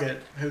 well, fuck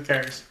it. Who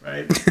cares,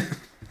 right?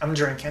 I'm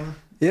drinking.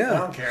 Yeah. I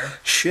don't care.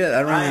 Shit,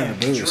 I don't I have am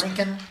a booze.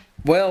 drinking.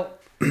 Well,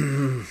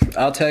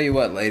 I'll tell you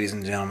what, ladies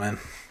and gentlemen,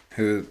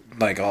 who,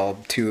 like all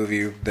two of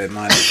you that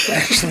might have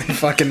actually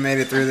fucking made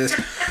it through this,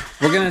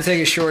 we're going to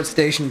take a short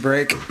station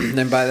break.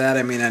 And by that,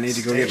 I mean I need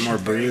to go get more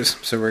booze.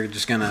 So we're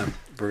going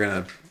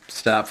to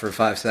stop for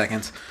 5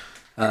 seconds.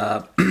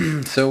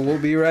 So we'll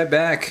be right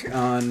back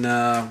on,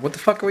 what the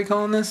fuck are we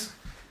calling this?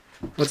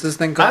 What's this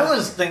thing called? I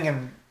was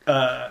thinking,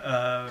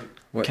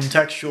 What?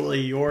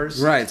 Contextually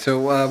yours. Right,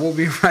 so we'll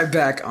be right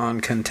back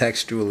on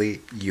Contextually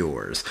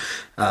Yours.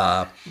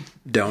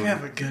 Don't You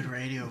have a good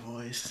radio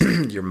voice.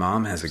 Your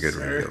mom has a good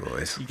radio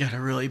voice. You got a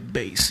really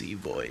bassy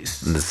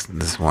voice.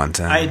 This one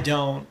time. I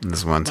don't.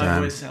 This one My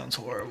time. voice sounds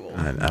horrible.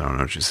 I don't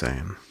know what you're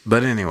saying.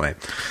 But anyway.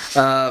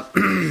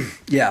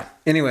 Yeah.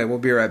 Anyway, we'll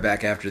be right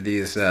back after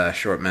these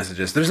short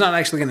messages. There's not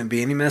actually going to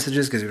be any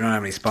messages because we don't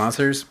have any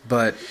sponsors.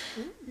 But,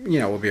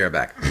 we'll be right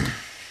back.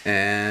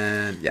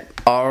 And, yeah.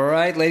 All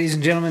right, ladies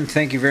and gentlemen,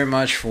 thank you very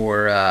much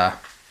for,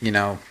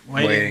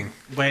 waiting.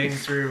 Waiting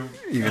through.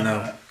 Even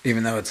though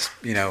it's,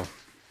 you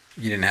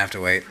didn't have to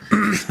wait.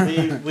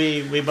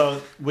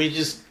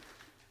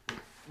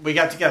 we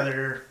got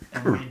together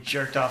and we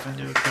jerked off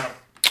into a cup.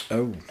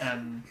 Oh.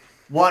 And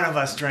one of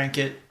us drank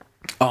it.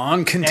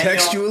 On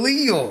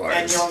Contextually Yours.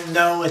 And you'll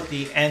know at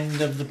the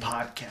end of the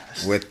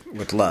podcast.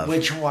 With love.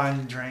 Which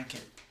one drank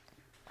it.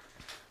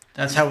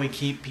 That's how we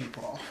keep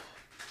people.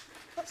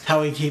 That's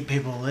how we keep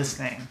people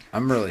listening.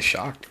 I'm really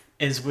shocked.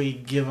 Is we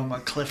give them a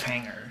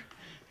cliffhanger.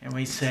 And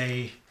we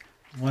say,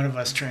 one of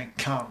us drank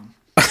cum.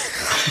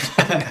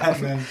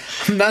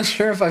 I'm not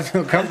sure if I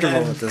feel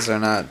comfortable with this or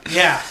not.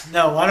 Yeah,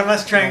 no, one of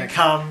us drank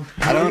cum.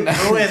 I don't know.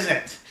 Who is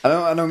it?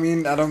 I don't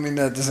mean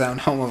that to sound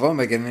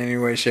homophobic in any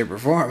way, shape, or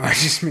form. I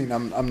just mean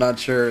I'm not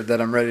sure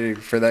that I'm ready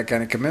for that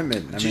kind of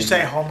commitment. Did you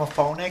say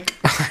homophonic?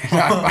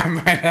 I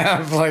might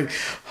have like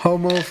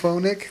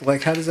homophonic.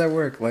 Like how does that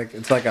work? Like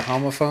it's like a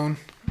homophone.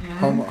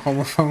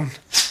 Homophone.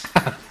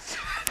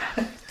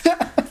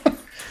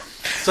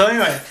 So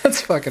anyway,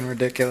 that's fucking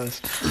ridiculous.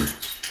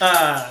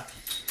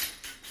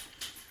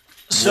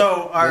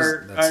 So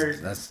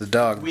that's the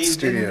dog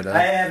studio dog.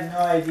 I have no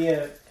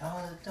idea.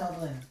 Oh,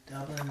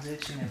 Dublin's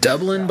itching.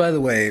 Dublin, by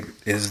the way,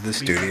 is the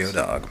studio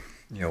dog.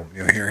 You'll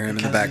hear him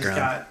in the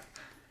background.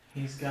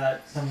 He's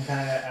got some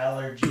kind of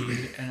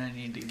allergy, and I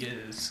need to get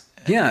his.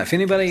 Yeah, if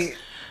anybody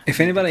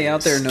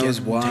out there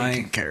knows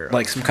why,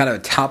 like some kind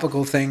of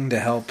topical thing to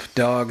help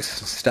dogs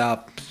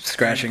stop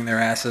scratching their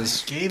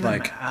asses. I gave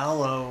him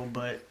aloe,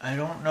 but I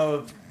don't know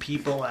if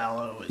people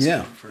aloe is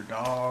good for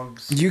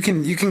dogs. You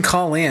can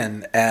call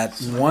in at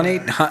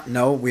 1-800.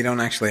 No, we don't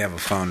actually have a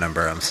phone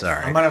number. I'm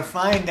sorry. I'm gonna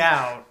find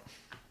out.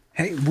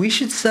 Hey, we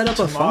should set up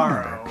a phone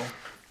number.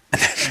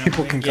 And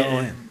people can call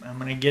in. I'm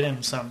gonna get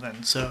him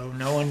something, so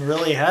no one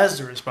really has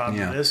to respond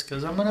to this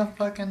because I'm gonna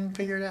fucking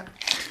figure it out.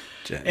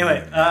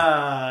 Anyway,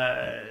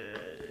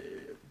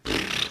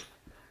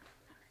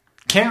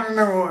 can't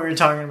remember what we were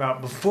talking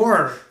about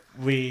before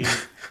we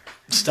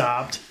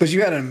stopped. But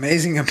you had an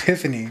amazing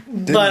epiphany.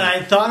 But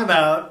I thought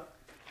about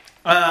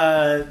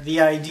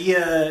the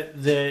idea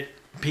that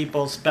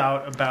people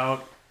spout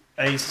about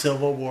a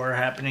civil war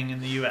happening in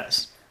the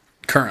U.S.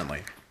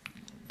 Currently.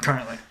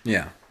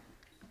 Yeah.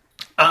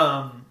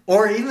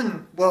 Or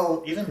even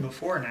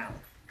before now.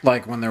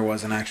 Like when there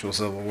was an actual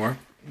civil war?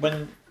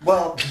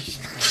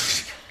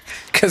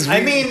 Because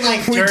we did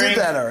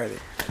that already.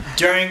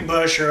 During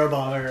Bush or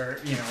Obama or,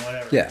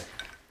 whatever. Yeah.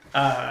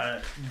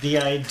 The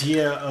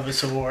idea of a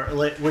civil war,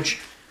 which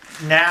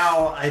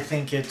now I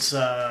think it's,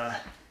 I'm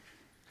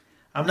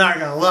not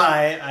going to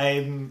lie,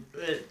 I'm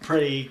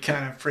pretty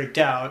kind of freaked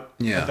out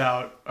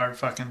about our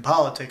fucking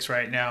politics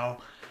right now.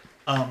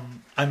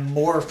 I'm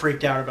more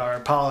freaked out about our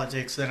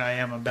politics than I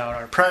am about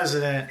our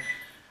president,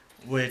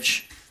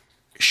 which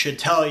should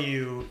tell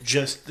you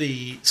just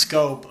the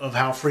scope of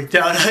how freaked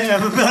out I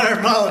am about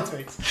our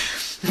politics.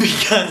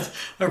 Because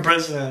our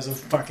president is a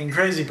fucking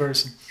crazy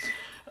person.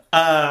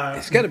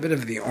 He's got a bit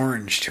of the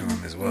orange to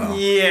him as well.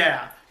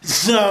 Yeah.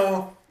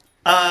 So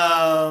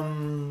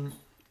the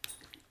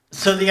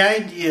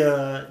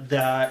idea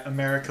that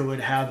America would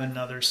have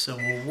another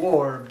civil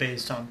war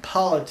based on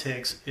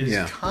politics is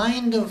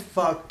kind of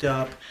fucked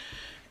up,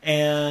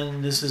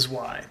 and this is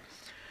why.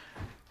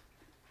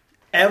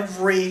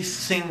 Every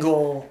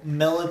single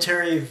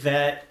military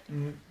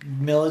person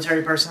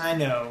I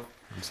know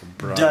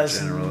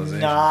does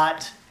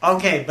not.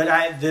 Okay,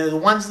 but the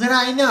ones that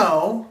I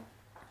know,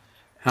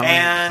 how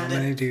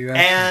many do you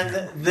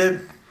have?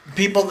 And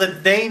people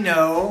that they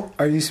know.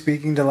 Are you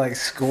speaking to like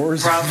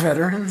scores of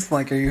veterans?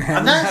 Like, are you?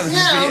 I'm not.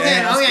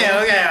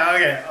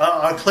 Okay.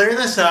 I'll clear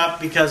this up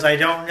because I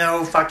don't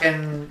know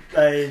fucking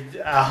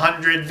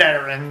 100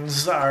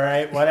 veterans. All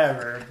right,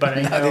 whatever. But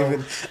I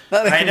know.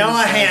 I know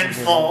a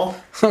handful.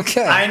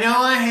 Okay. I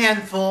know a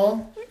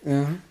handful.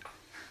 Mm-hmm.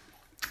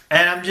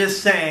 And I'm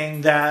just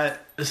saying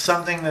that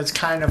something that's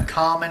kind of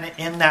common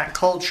in that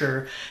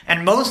culture,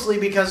 and mostly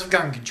because of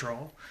gun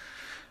control.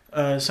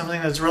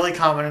 Something that's really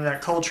common in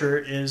that culture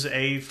is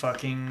they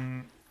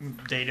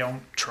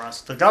don't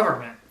trust the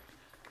government.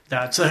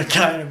 That's a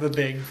kind of a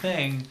big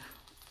thing,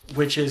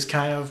 which is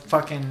kind of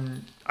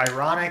fucking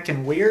ironic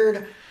and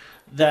weird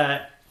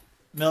that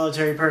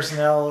military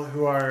personnel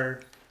who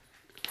are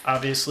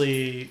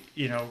obviously,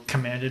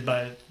 commanded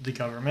by the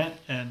government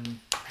and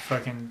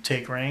fucking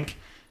take rank,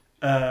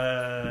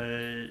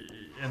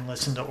 and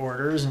listen to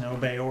orders and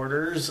obey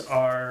orders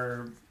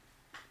are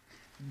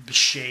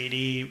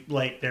shady.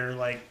 Like, they're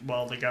like,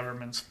 well, the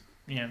government's,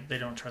 they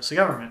don't trust the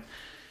government.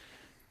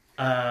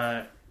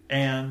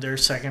 And their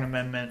Second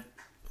Amendment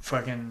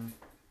fucking...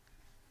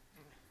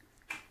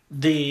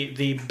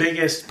 The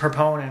biggest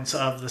proponents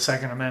of the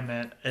Second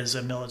Amendment is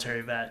a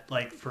military vet,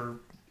 like, for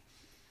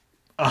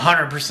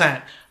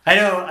 100%.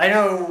 I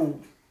know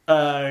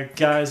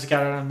guys that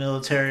got out of the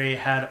military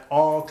had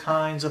all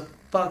kinds of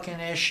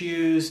fucking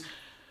issues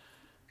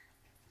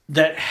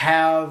that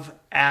have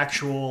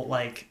actual,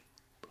 like,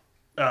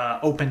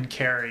 open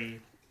carry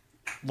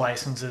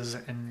licenses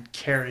and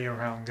carry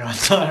around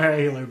guns on a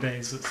regular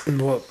basis.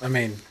 Well, I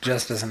mean,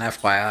 just as an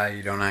FYI,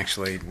 you don't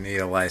actually need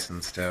a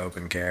license to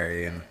open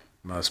carry in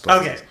most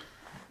places. Okay.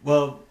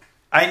 Well,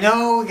 I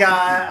know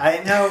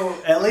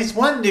at least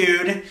one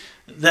dude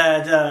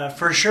that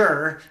for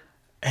sure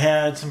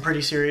had some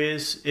pretty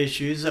serious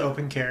issues,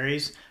 open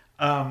carries.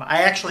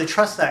 I actually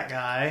trust that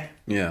guy.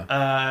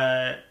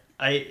 Yeah.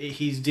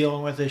 He's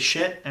dealing with his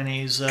shit, and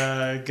he's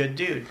a good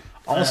dude.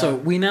 Also,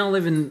 we now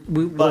live in...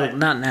 well,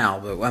 not now,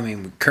 but I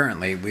mean,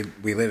 currently,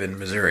 we live in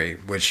Missouri,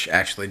 which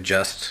actually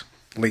just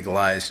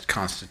legalized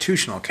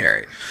constitutional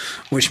carry,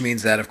 which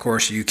means that, of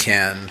course, you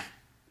can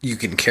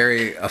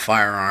carry a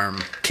firearm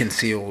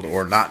concealed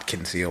or not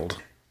concealed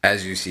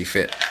as you see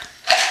fit.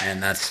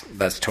 And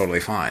that's totally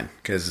fine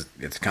because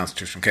it's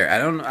constitutional carry.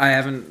 I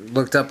haven't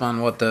looked up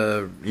on what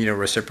the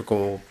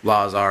reciprocal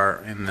laws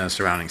are in the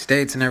surrounding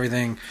states and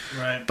everything.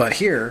 Right. But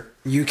here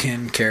you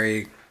can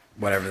carry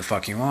whatever the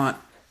fuck you want,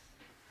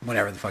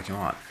 whenever the fuck you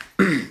want.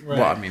 Right.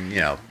 Well, I mean,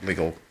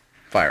 legal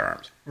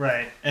firearms.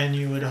 Right. And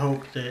you would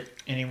hope that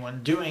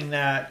anyone doing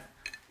that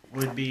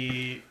would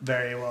be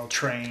very well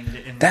trained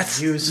in the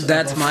use of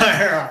a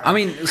firearm. I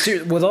mean,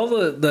 with all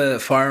the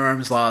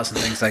firearms laws and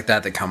things like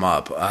that come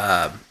up,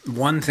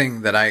 one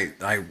thing that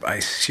I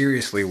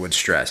seriously would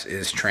stress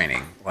is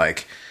training.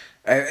 Like,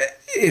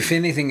 if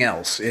anything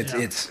else,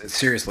 it's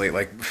seriously,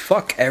 like,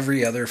 fuck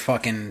every other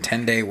fucking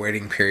 10-day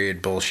waiting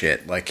period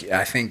bullshit. Like,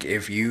 I think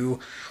if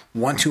you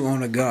want to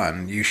own a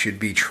gun, you should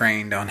be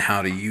trained on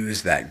how to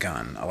use that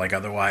gun. Like,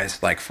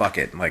 otherwise, like, fuck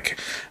it. Like,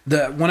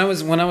 when I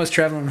was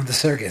traveling with the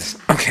circus,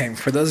 okay,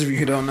 for those of you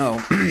who don't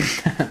know,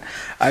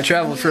 I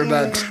traveled for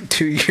about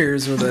 2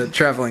 years with a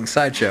traveling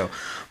sideshow,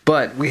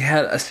 but we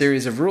had a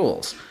series of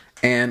rules.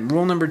 And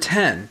rule number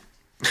 10,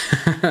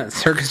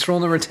 circus rule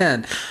number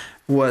 10,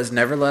 was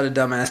never let a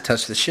dumbass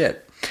touch the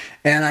shit.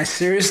 And I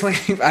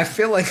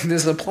feel like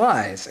this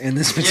applies in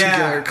this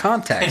particular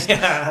context.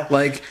 Yeah.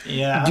 Like,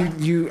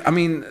 I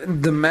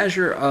mean, the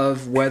measure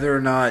of whether or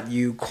not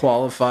you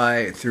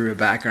qualify through a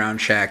background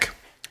check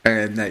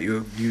and that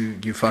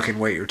you fucking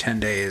wait your 10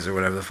 days or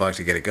whatever the fuck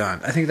to get a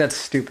gun, I think that's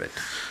stupid.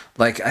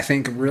 Like, I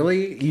think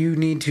really you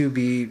need to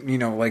be,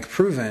 like,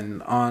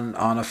 proven on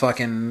a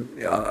fucking,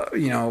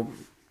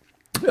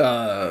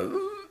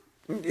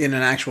 in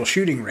an actual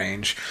shooting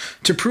range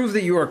to prove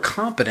that you are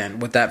competent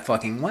with that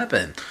fucking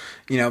weapon,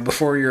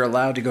 before you're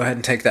allowed to go ahead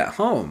and take that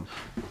home.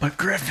 But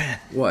Griffin,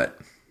 what?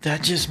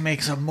 That just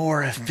makes a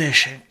more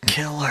efficient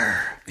killer.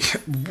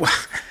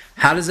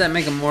 How does that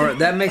make a more?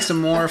 That makes a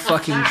more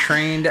fucking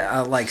trained,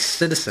 like,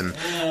 citizen.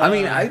 I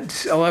mean,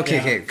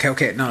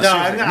 okay. No,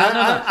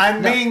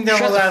 I'm being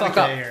double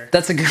advocate here.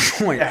 That's a good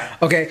point. Yeah.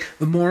 Okay,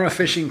 the more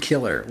efficient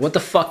killer. What the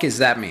fuck does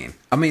that mean?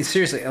 I mean,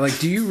 seriously, like,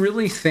 do you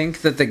really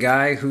think that the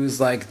guy who's,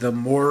 like, the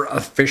more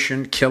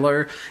efficient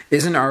killer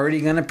isn't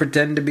already going to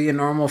pretend to be a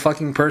normal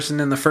fucking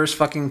person in the first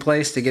fucking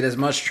place to get as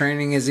much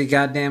training as he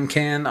goddamn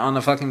can on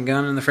a fucking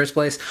gun in the first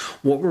place?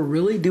 What we're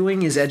really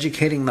doing is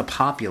educating the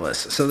populace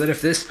so that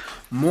if this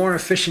more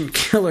efficient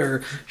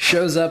killer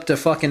shows up to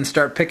fucking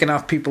start picking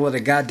off people at a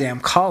goddamn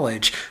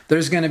college,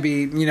 there's going to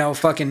be,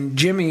 fucking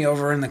Jimmy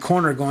over in the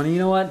corner going, you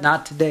know what?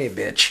 Not today,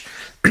 bitch.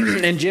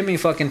 And Jimmy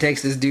fucking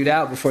takes this dude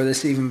out before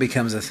this even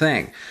becomes a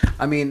thing.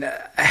 I mean,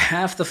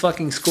 half the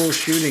fucking school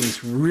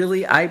shootings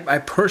really, I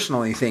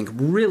personally think,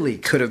 really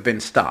could have been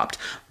stopped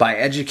by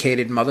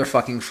educated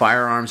motherfucking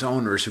firearms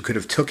owners who could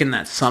have taken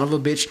that son of a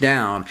bitch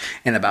down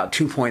in about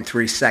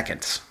 2.3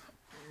 seconds.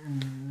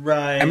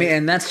 Right. I mean,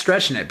 and that's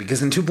stretching it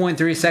because in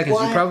 2.3 seconds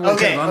you probably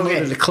could have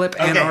unloaded a clip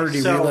and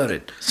already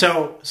reloaded.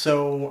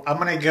 So I'm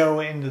going to go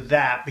into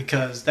that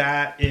because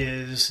that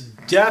is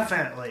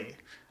definitely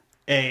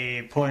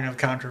a point of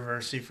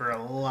controversy for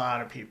a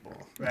lot of people,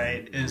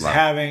 right? Is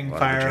having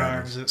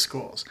firearms at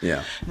schools.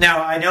 Yeah.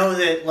 Now, I know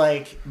that,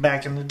 like,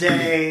 back in the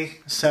day,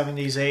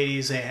 70s,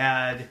 80s, they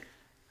had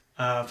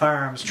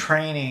firearms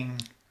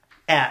training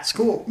at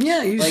school.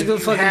 Yeah, you used to go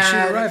fucking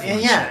shoot a rifle.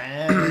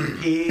 And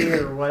PE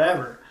or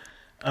whatever.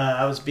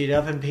 I was beat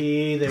up in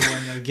PE. They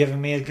wouldn't have given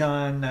me a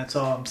gun. That's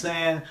all I'm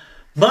saying.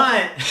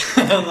 But,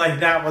 like,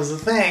 that was the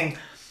thing.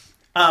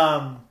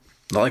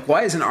 Like,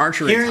 why isn't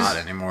archery taught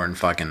anymore in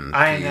fucking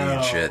PE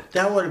and shit?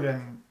 That would have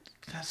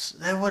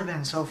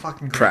been so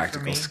fucking great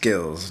Practical for me.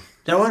 skills.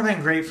 That would have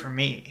been great for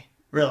me,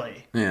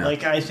 really. Yeah.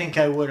 Like, I think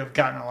I would have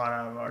gotten a lot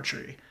out of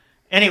archery.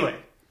 Anyway.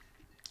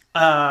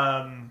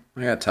 I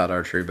got taught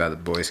archery by the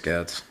Boy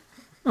Scouts.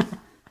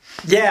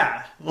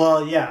 Yeah.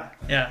 Well, yeah.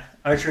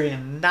 Archery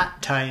and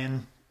knot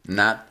tying.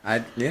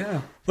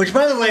 Yeah. Which,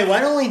 by the way,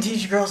 why don't we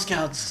teach Girl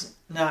Scouts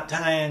knot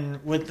tying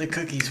with the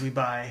cookies we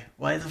buy?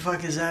 Why the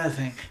fuck is that a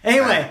thing?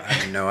 Anyway. I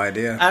have no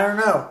idea. I don't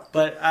know,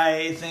 but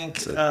I think...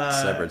 It's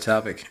a separate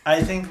topic.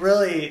 I think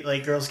really,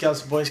 like, Girl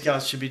Scouts and Boy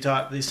Scouts should be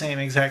taught the same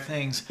exact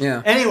things.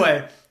 Yeah.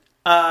 Anyway,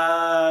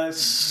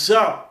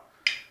 so...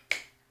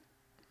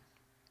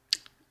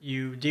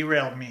 You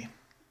derailed me.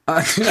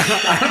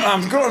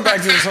 I'm going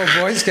back to this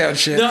whole Boy Scout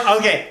shit. No,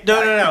 okay.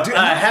 No.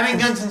 Having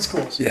guns in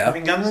schools. Yeah.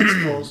 Having guns in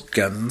schools.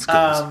 Guns in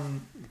schools.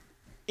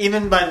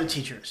 Even by the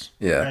teachers.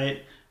 Yeah.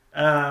 Right?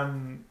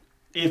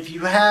 If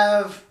you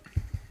have...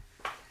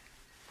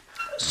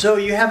 So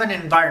you have an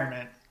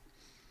environment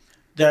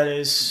that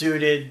is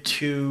suited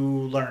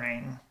to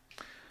learning.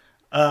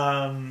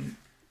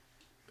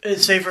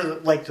 Say for,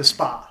 like, the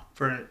spa,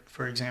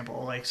 for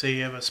example. Like, say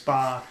you have a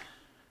spa...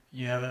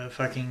 You have a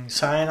fucking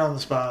sign on the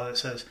spa that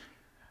says,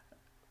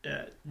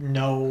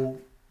 no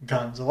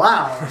guns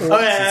allowed.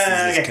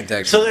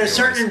 Okay. So there's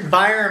certain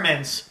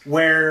environments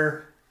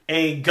where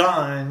a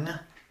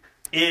gun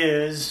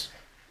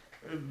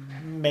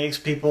makes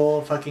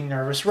people a fucking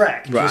nervous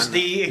wreck. Right. Just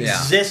the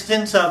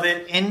existence of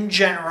it in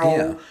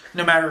general,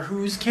 no matter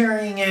who's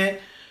carrying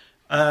it,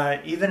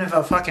 even if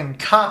a fucking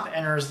cop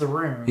enters the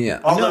room. Yeah.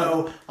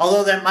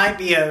 Although that might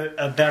be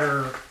a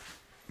better,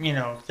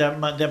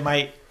 that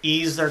might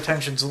ease their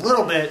tensions a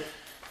little bit.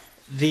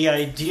 The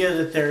idea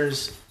that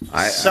there's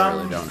some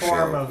really don't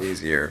form feel of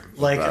easier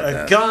like a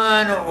that.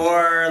 gun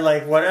or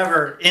like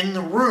whatever in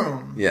the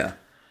room,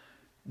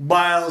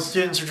 while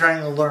students are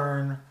trying to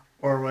learn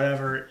or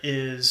whatever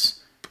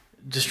is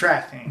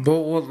distracting. But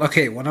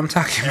okay, when I'm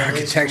talking about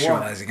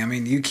contextualizing, I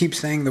mean, you keep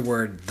saying the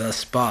word "the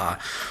spa."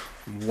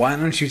 Why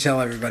don't you tell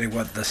everybody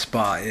what the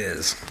spa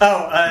is?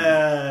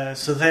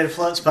 So they had a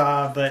float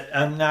spa, but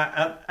I'm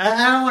not. I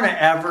don't want to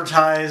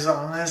advertise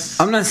on this.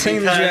 I'm not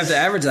saying that you have to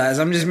advertise.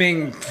 I'm just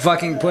being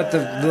fucking put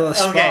the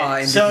spa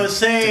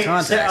into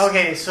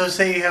context. So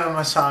say you have a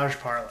massage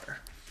parlor,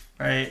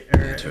 right,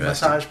 or a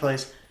massage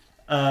place,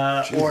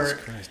 or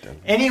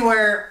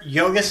anywhere,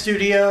 yoga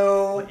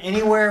studio,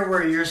 anywhere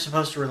where you're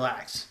supposed to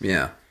relax.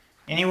 Yeah.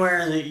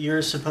 Anywhere that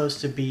you're supposed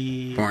to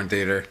be. Porn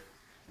theater.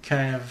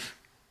 Kind of.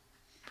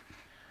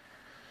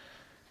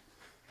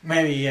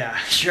 Maybe, yeah,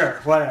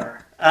 sure,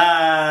 whatever.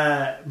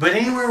 But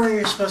anywhere where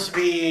you're supposed to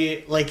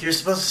be, like, you're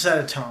supposed to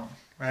set a tone,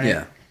 right?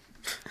 Yeah.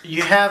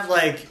 You have,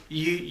 like,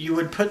 you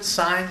would put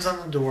signs on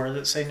the door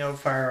that say no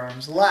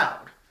firearms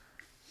allowed.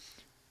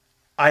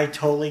 I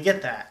totally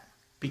get that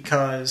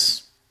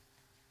because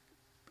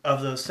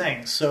of those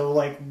things. So,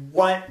 like,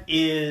 what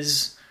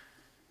is...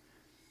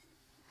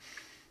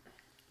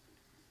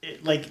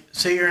 Like,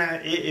 say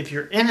if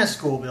you're in a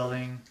school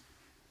building...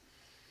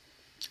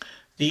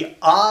 The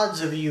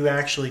odds of you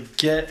actually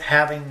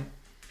having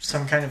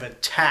some kind of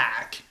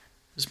attack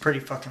is pretty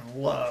fucking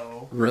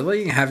low.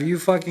 Really? Have you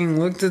fucking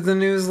looked at the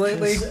news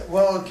lately?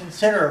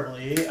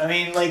 Considerably. I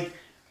mean, like,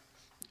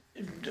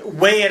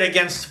 weigh it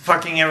against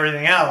fucking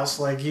everything else.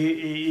 Like,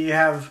 you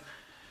have...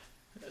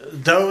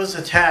 Those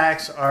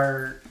attacks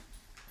are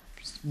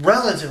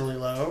relatively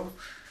low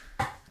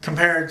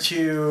compared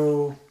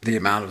to... The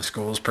amount of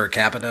schools per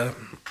capita?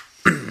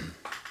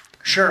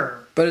 Sure.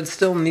 But it's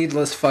still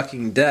needless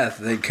fucking death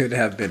that could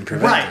have been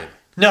prevented. Right.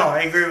 No,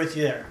 I agree with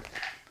you there.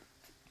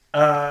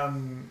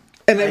 And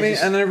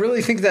I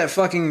really think that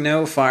fucking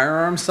no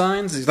firearm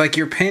signs is like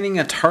you're painting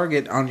a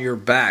target on your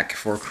back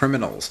for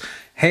criminals.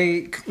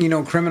 Hey,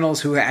 criminals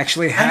who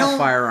actually have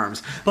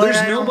firearms.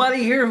 There's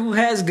nobody here who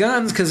has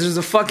guns because there's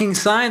a fucking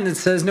sign that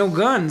says no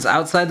guns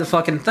outside the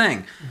fucking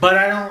thing. But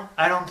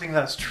I don't think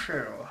that's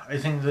true. I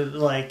think that,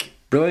 like...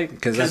 Really?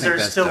 Because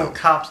there's still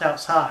cops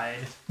outside.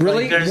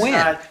 Really? Like,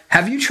 when?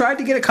 Have you tried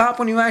to get a cop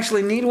when you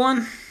actually need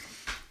one?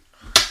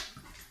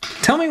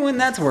 Tell me when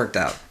that's worked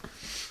out.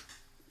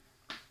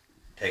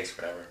 Takes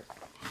forever.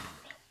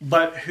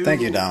 But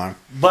Thank you, Donald.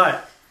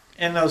 But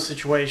in those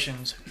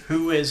situations,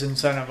 who is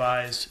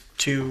incentivized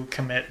to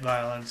commit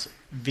violence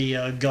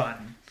via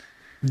gun?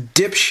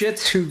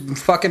 dipshits who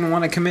fucking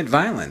want to commit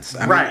violence.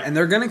 I mean, and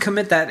they're going to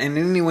commit that in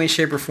any way,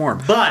 shape, or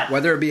form. But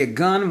whether it be a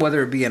gun,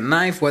 whether it be a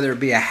knife, whether it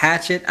be a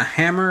hatchet, a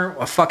hammer,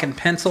 a fucking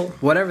pencil,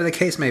 whatever the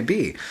case may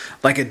be.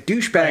 Like a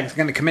douchebag is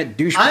going to commit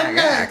douchebag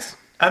acts.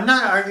 I'm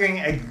not arguing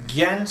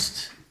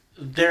against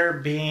there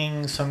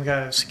being some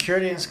kind of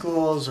security in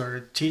schools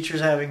or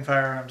teachers having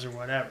firearms or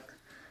whatever.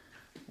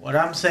 What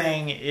I'm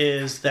saying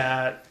is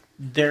that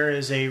there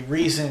is a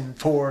reason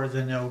for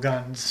the no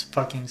guns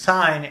fucking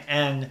sign,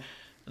 and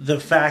the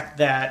fact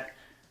that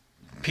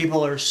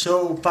people are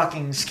so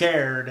fucking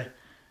scared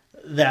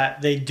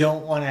that they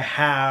don't want to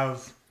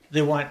have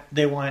they don't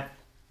want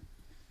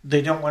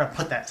to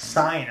put that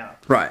sign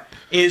up. Right.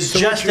 Is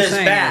just as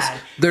bad.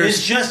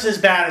 Is just as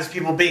bad as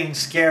people being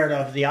scared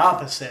of the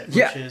opposite,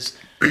 which is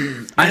you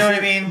know what I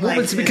mean? Well,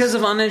 it's because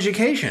of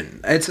uneducation.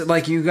 It's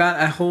like you got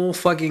a whole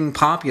fucking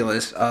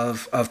populace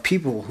of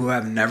people who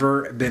have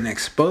never been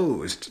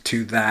exposed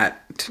to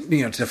that,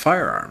 to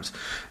firearms.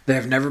 They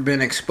have never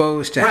been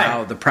exposed to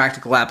how the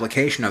practical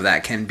application of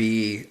that can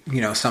be,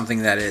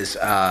 something that is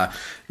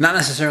not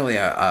necessarily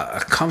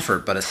a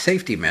comfort, but a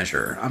safety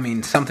measure. I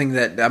mean, something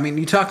that,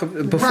 you talk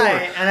before.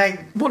 Right, and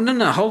Well,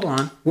 no, hold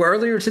on. Well,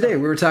 earlier today,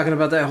 we were talking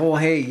about that whole,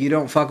 hey, you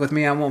don't fuck with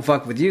me, I won't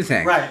fuck with you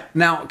thing. Right.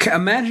 Now,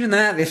 imagine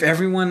that if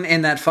everyone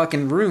in that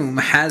fucking room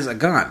has a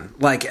gun.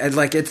 Like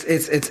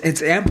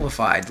it's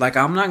amplified. Like,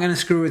 I'm not going to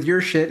screw with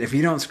your shit if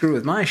you don't screw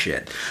with my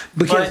shit.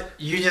 But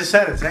you just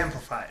said it's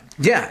amplified.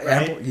 Yeah,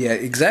 right? Yeah,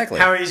 exactly.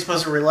 How are you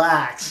supposed to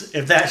relax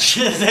if that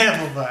shit is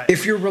amplified?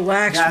 If you're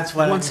relaxed,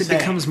 once it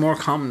becomes more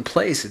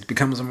commonplace, it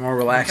becomes a more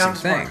relaxing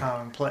thing. More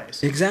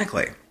commonplace.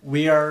 Exactly.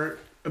 We are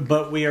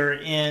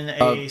in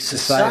a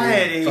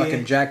society of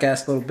fucking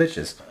jackass little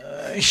bitches.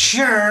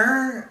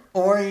 Sure,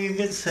 or you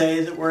could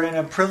say that we're in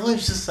a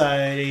privileged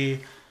society,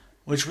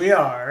 which we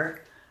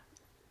are,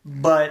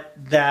 but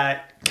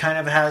that kind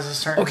of has a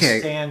certain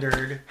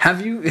standard.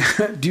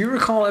 Do you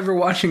recall ever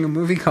watching a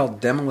movie called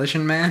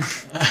Demolition Man?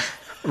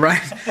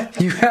 Right?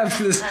 You have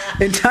this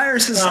entire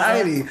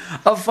society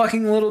of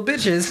fucking little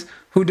bitches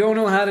who don't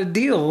know how to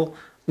deal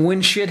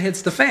when shit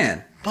hits the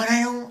fan. But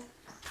I don't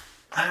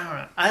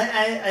know.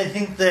 I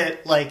think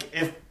that,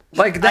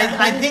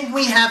 I think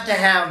we have to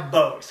have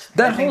both.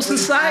 That whole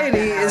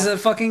society is a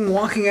fucking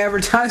walking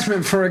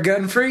advertisement for a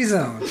gun-free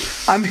zone.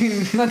 I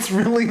mean, that's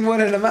really what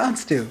it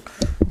amounts to.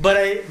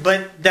 But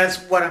that's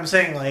what I'm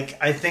saying. Like,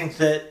 I think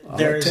that all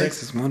it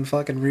takes is one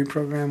fucking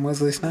reprogram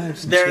Wesley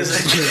Snipes.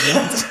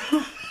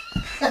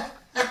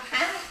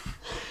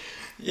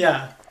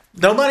 Yeah.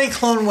 Nobody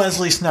clone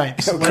Wesley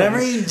Snipes.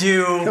 Whatever you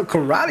do, he'll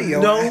karate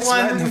your ass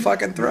right in the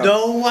fucking throat.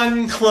 No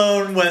one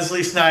clone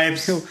Wesley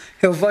Snipes.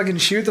 He'll fucking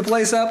shoot the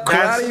place up,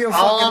 karate your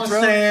fucking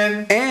throat,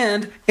 saying.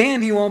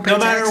 And he won't pay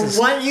taxes.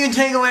 No matter what you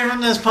take away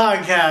from this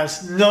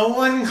podcast, no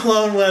one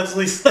clone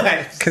Wesley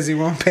Snipes because he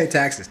won't pay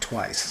taxes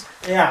twice.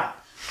 Yeah.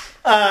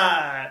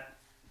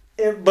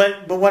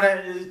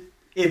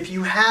 If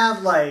you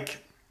have like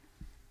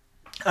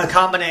a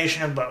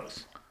combination of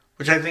both,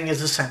 which I think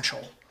is essential.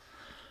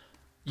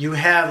 You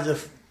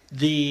have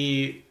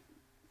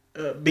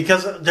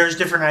because there's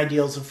different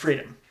ideals of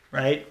freedom,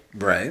 right?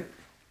 Right.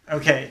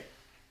 Okay.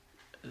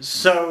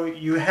 So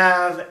you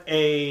have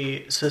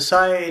a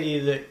society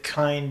that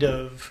kind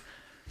of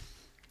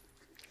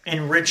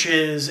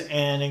enriches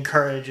and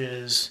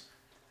encourages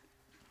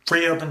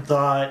free open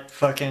thought,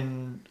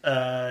 fucking,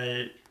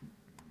 and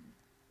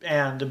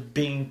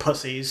being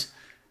pussies.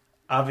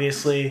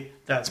 Obviously,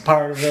 that's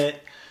part of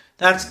it.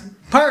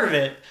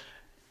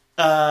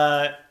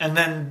 And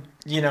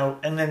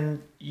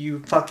then you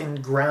fucking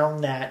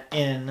ground that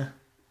in,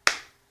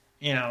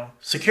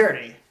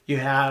 security. You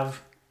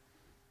have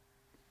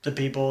the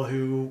people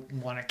who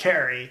want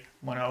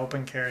to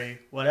open carry,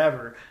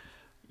 whatever.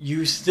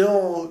 You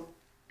still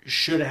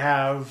should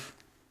have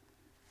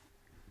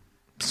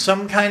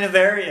some kind of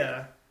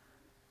area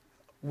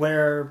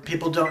where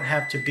people don't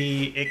have to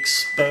be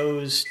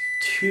exposed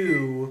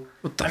to.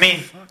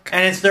 Fuck?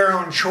 And it's their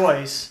own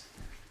choice.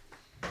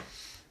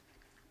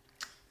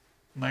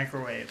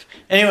 Microwave.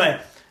 Anyway,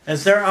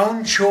 it's their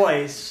own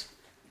choice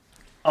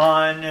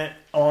on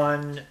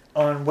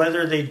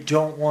whether they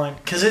don't want,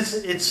 because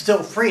it's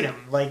still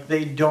freedom. Like,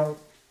 they don't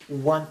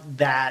want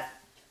that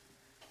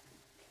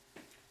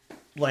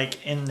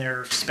in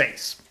their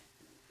space.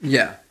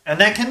 Yeah.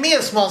 And that can be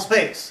a small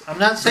space. I'm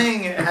not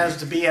saying it has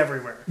to be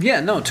everywhere.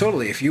 Yeah, no,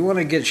 totally. If you want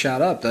to get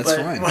shot up, that's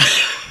fine.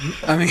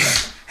 I mean,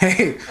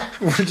 hey,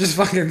 we're just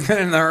fucking in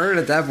the herd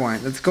at that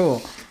point. That's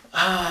cool.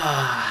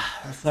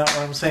 That's not what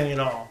I'm saying at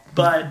all.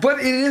 But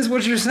it is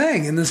what you're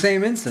saying in the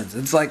same instance.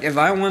 It's like, if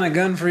I want a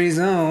gun-free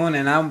zone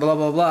and I'm blah,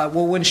 blah, blah,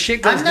 well, when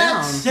shit goes down...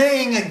 I'm not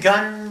saying a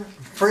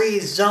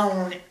gun-free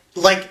zone,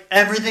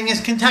 everything is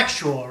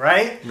contextual,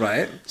 right?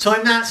 Right. So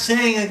I'm not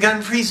saying a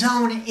gun-free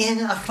zone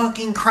in a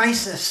fucking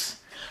crisis.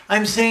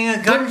 I'm saying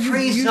a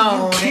gun-free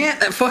zone... You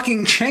can't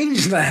fucking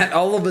change that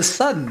all of a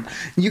sudden.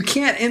 You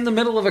can't, in the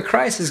middle of a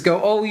crisis,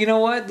 go, oh, you know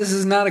what? This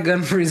is not a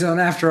gun-free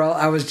zone after all.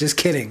 I was just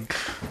kidding.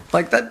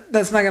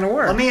 That's not going to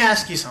work. Let me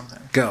ask you something.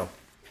 Go.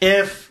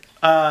 If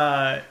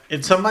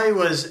if somebody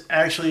was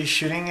actually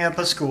shooting up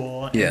a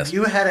school, and Yes.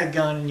 you had a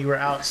gun and you were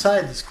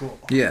outside the school,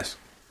 Yes.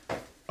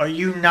 are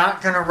you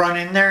not going to run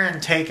in there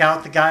and take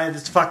out the guy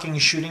that's fucking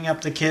shooting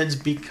up the kids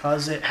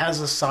because it has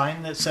a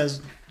sign that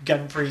says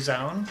gun-free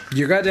zone?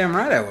 You're goddamn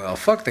right I will.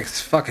 Fuck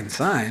this fucking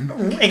sign.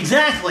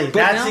 Exactly.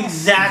 That's now-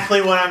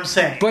 exactly what I'm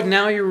saying. But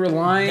now you're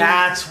relying...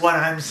 That's what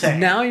I'm saying.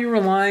 Now you're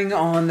relying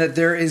on that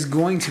there is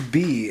going to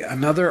be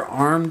another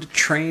armed,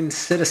 trained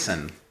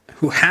citizen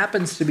who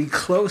happens to be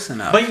close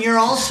enough. But you're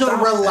also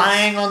Stop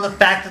relying on the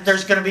fact that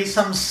there's going to be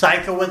some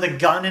psycho with a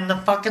gun in the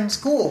fucking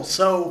school.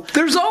 So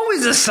There's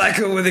always a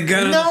psycho with a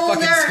gun in the no,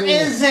 fucking there school.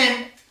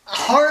 isn't.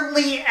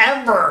 Hardly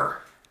ever.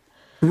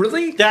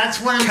 Really?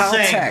 That's what I'm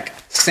saying. Caltech,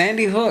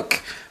 Sandy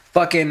Hook,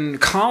 fucking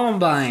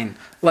Columbine.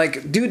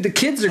 Like, dude, the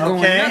kids are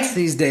going Okay. nuts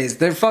these days.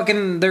 They're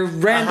fucking, they're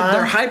random,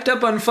 they're hyped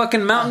up on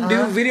fucking Mountain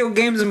Dew, video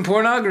games, and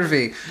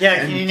pornography. Yeah,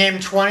 can you name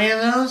 20 of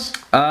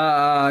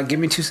those? Give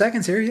me 2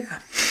 seconds here, yeah.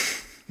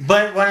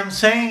 But what I'm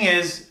saying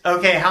is,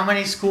 okay, how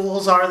many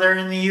schools are there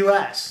in the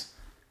U.S.?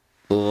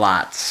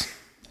 Lots.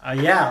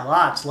 Yeah,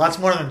 lots. Lots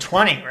more than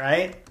 20,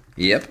 right?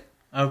 Yep.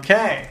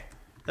 Okay.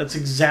 That's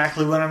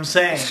exactly what I'm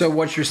saying. So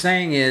what you're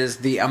saying is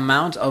the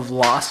amount of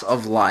loss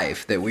of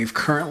life that we've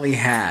currently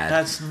had.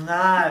 That's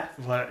not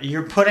what...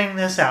 You're putting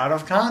this out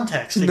of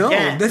context again.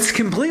 No, that's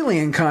completely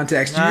in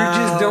context. You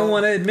just don't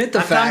want to admit the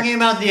I'm fact. talking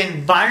about the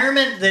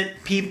environment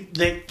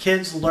that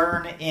kids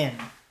learn in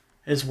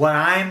is what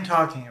I'm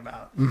talking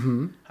about.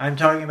 Mm-hmm. I'm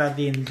talking about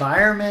the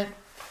environment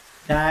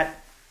that...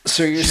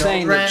 So you're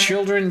saying that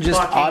children just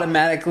fucking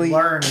automatically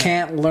learn.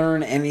 can't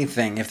learn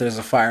anything if there's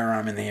a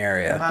firearm in the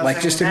area? I'm not Like,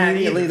 saying just that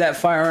immediately either. that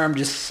firearm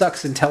just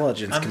sucks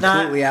intelligence I'm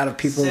completely not out of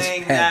people's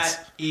saying heads.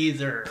 that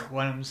either.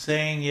 What I'm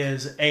saying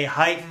is a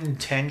heightened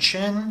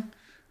tension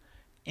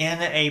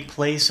in a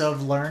place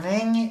of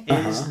learning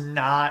is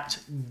not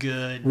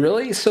good.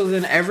 Really? So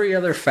then every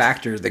other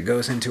factor that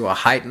goes into a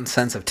heightened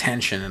sense of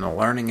tension in a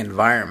learning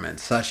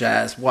environment, such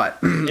as what?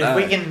 If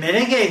we can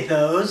mitigate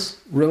those,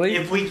 Really?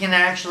 if we can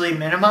actually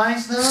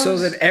minimize those, So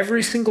that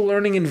every single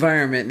learning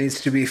environment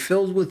needs to be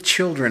filled with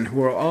children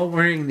who are all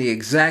wearing the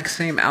exact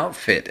same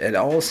outfit at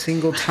all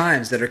single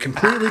times that are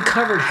completely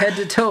covered head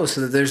to toe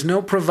so that there's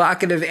no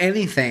provocative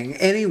anything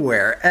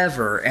anywhere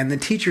ever and the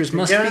teachers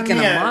must speak in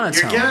a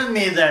monotone. You're giving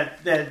me that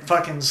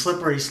fucking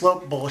slippery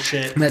slope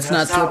bullshit. That's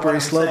not what slippery I'm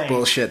slope saying.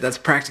 bullshit. That's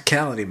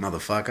practicality,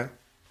 motherfucker.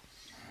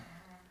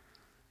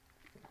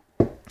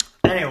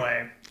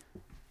 Anyway,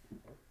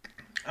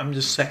 I'm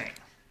just saying.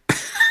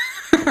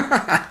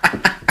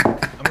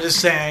 I'm just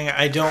saying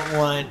I don't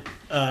want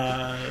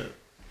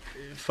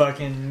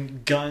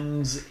fucking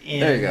guns in...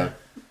 There you go.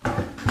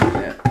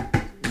 Yeah,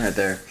 right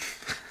there.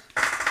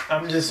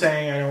 I'm just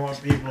saying I don't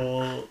want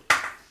people...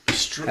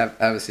 Have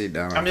a seat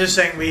down. I'm just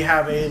saying we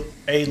have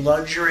a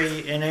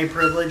luxury in a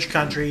privileged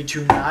country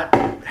to not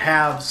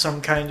have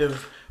some kind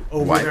of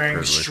overbearing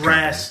privileged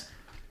stress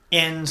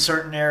in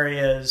certain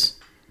areas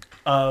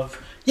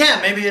of... Yeah,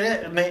 maybe it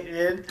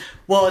is.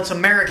 Well, it's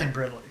American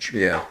privilege.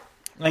 Yeah.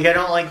 Like, I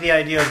don't like the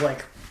idea of,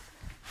 like,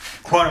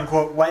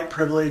 quote-unquote white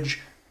privilege,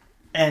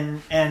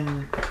 and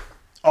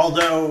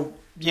although,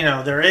 you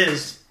know, there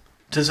is,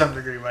 to some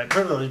degree, white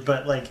privilege,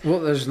 but, like... Well,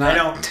 there's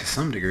not, to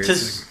some degree.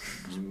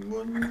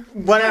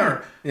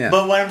 Whatever. Yeah.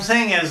 But what I'm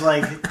saying is,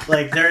 like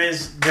there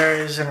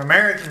is an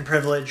American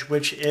privilege,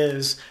 which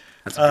is,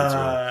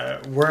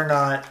 we're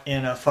not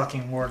in a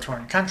fucking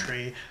war-torn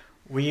country.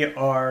 We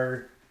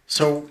are...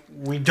 So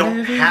we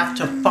don't have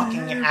to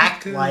fucking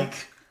act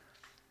like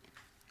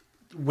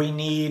we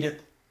need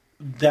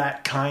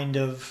that kind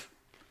of...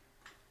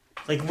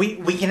 Like, we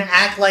can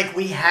act like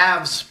we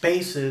have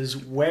spaces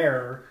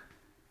where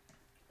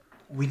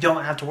we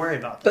don't have to worry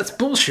about that. That's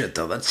bullshit,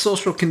 though. That's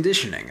social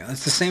conditioning.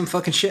 That's the same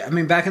fucking shit. I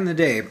mean, back in the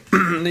day,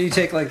 you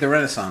take, like, the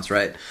Renaissance,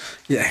 right?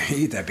 Yeah,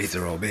 eat that pizza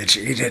roll, bitch.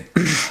 Eat it.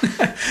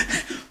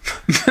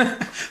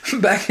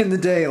 Back in the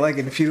day, like,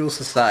 in feudal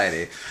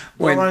society.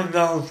 When,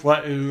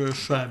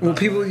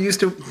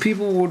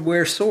 people would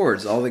wear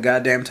swords all the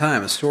goddamn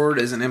time. A sword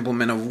is an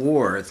implement of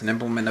war. It's an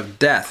implement of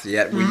death.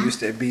 Yet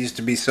it used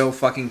to be so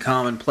fucking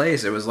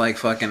commonplace. It was like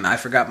fucking, I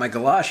forgot my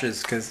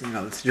galoshes because, you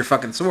know, it's your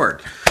fucking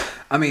sword.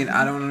 I mean,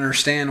 I don't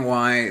understand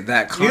why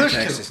that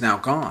context is now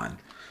gone.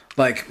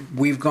 Like,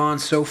 we've gone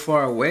so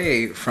far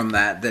away from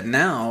that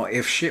now,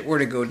 if shit were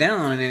to go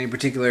down in any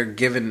particular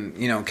given,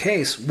 you know,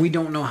 case, we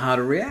don't know how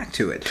to react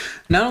to it.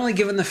 Not only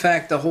given the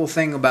fact, the whole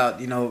thing about,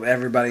 you know,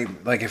 everybody,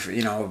 like if,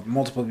 you know,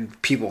 multiple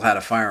people had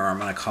a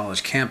firearm on a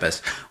college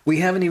campus, we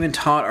haven't even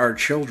taught our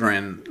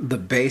children the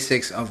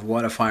basics of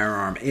what a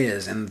firearm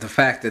is. And the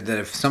fact that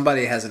if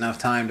somebody has enough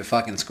time to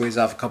fucking squeeze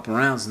off a couple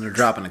rounds and they're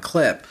dropping a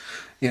clip,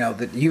 you know,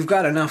 that you've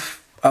got enough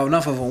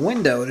of a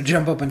window to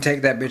jump up and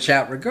take that bitch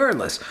out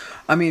regardless.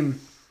 I mean,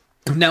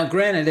 Now,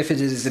 granted, if it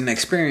is an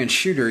experienced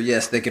shooter,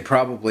 yes, they could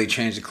probably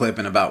change the clip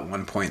in about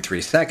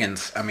 1.3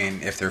 seconds. I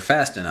mean, if they're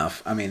fast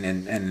enough. I mean,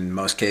 and in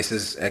most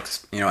cases,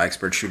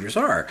 expert shooters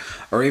are.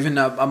 Or even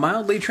a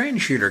mildly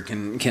trained shooter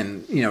can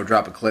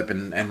drop a clip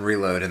and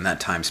reload in that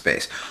time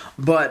space.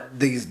 But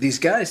these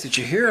guys that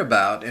you hear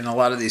about in a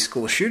lot of these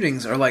school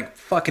shootings are like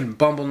fucking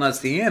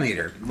Bumblenuts the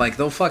Anteater. Like,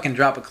 they'll fucking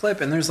drop a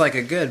clip and there's like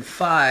a good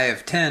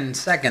 5-10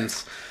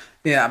 seconds.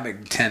 Yeah, I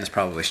mean, 10 is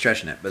probably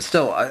stretching it, but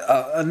still,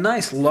 a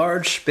nice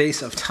large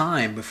space of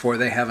time before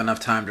they have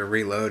enough time to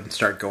reload and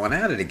start going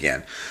at it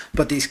again.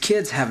 But these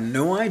kids have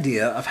no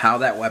idea of how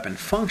that weapon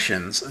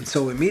functions, and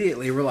so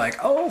immediately we're like,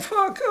 oh,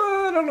 fuck,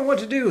 I don't know what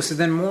to do. So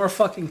then more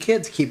fucking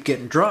kids keep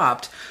getting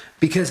dropped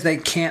because they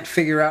can't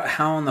figure out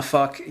how in the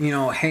fuck,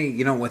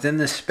 hey, within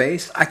this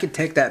space, I could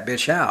take that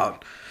bitch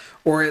out.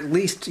 Or at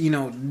least,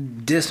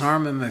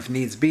 disarm him if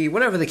needs be,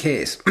 whatever the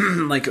case.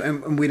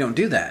 And we don't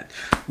do that.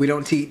 We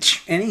don't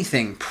teach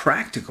anything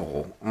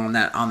practical on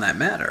that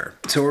matter.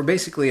 So we're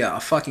basically a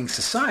fucking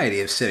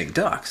society of sitting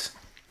ducks.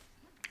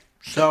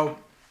 So,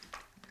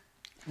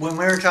 when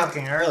we were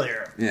talking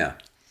earlier,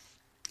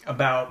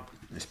 about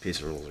this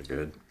piece of rules are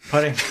good.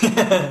 Putting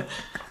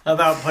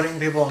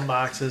people in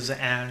boxes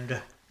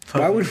and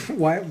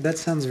why that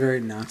sounds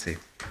very Nazi.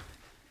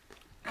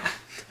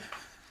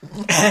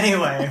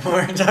 Anyway, we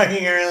were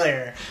talking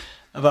earlier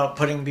about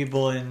putting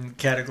people in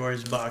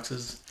categories,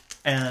 boxes,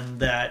 and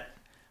that,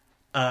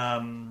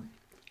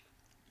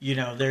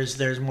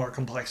 there's more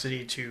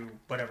complexity to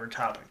whatever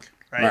topic,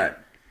 right?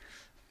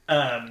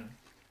 Right.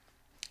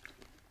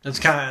 That's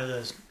kind of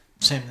the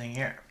same thing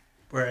here.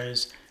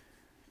 Whereas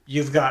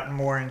you've gotten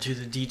more into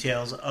the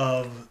details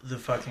of the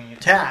fucking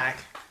attack,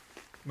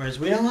 whereas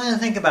we don't want to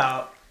think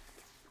about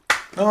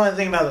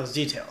those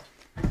details.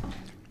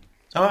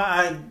 So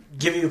I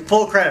give you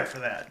full credit for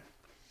that.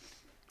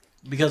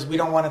 Because we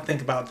don't want to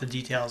think about the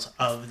details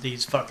of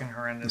these fucking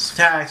horrendous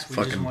attacks. We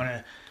just want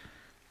to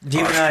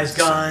demonize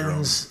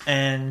guns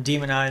and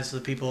demonize the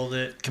people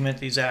that commit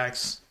these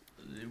acts,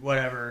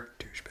 whatever.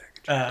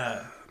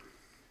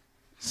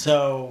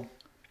 So,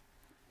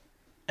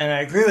 and I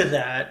agree with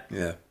that.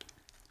 Yeah.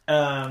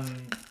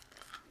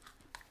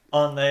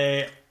 On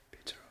the...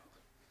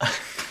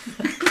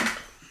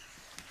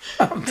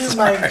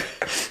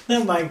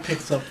 That mic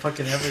picks up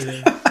fucking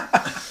everything.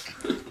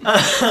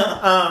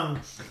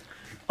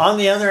 On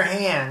the other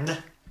hand,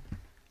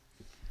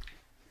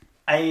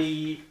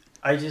 I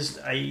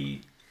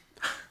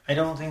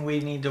don't think we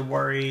need to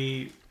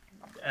worry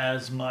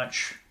as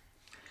much.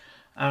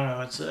 I don't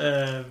know. It's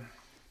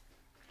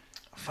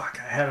fuck.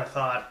 I had a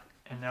thought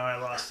and now I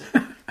lost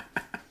it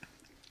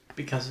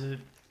because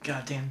of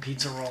goddamn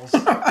pizza rolls.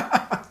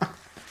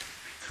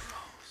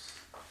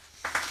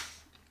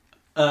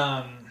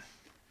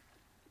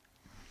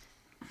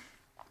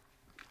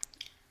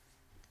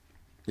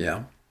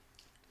 Yeah.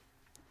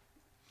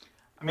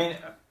 I mean,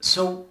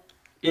 so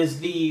is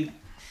the...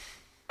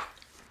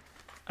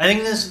 I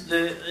think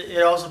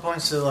it also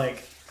points to,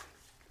 like,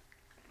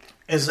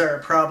 is there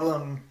a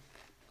problem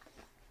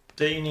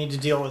that you need to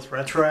deal with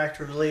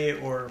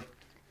retroactively or,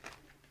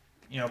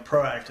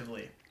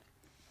 proactively?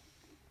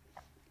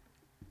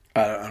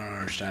 I don't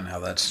understand how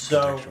that's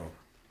contextual.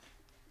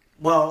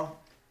 Well,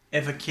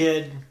 if a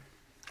kid...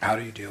 How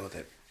do you deal with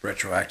it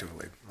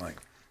retroactively? Like...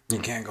 You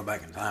can't go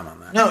back in time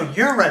on that. No,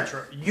 you're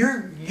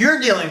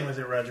dealing with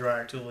it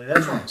retroactively.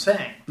 That's what I'm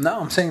saying. No,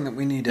 I'm saying that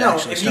we need to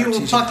actually start teaching our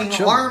children. If you fucking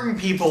harm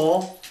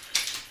people,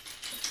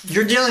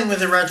 you're dealing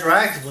with it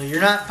retroactively. You're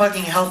not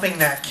fucking helping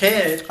that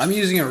kid. I'm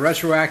using a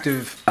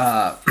retroactive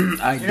idea.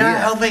 You're not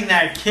helping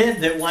that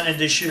kid that wanted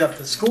to shoot up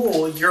the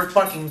school. You're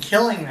fucking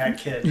killing that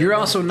kid. You're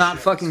also not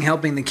fucking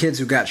helping the kids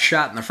who got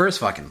shot in the first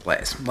fucking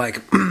place.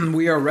 Like,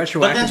 we are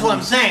retroactively... But that's what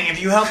I'm saying. If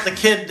you help the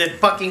kid that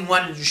fucking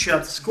wanted to shoot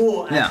up the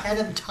school ahead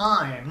of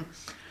time...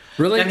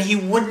 Really? Then he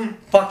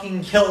wouldn't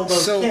fucking kill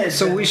those kids.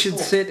 So we should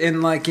sit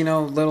in, like,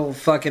 little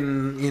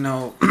fucking,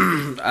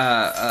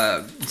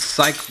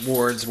 psych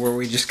wards where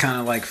we just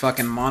kind of, like,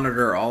 fucking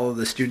monitor all of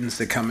the students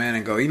that come in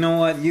and go, you know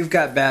what, you've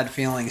got bad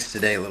feelings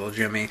today, little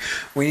Jimmy.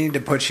 We need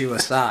to put you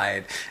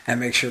aside and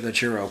make sure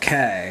that you're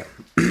okay.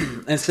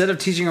 Instead of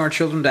teaching our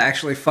children to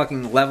actually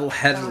fucking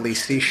level-headedly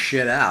see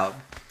shit out,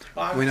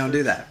 we don't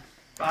do that.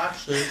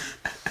 Boxes.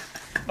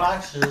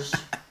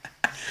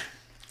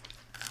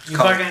 You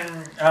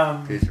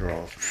fucking... Pizza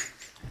rolls.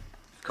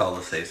 Call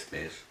the safe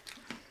space.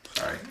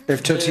 Sorry.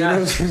 If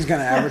Totino's was going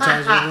to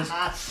advertise with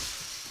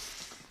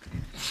this.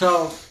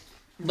 So,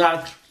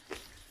 that's...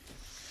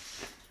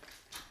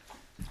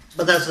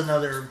 But that's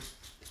another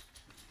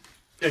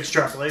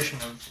extrapolation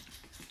of...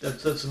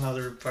 That's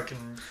another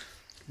fucking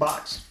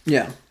box.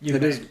 Yeah.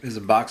 It is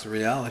a box of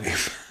reality.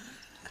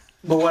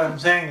 But what I'm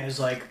saying is,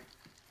 like...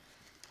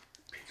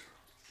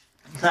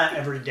 It's not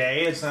every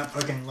day. It's not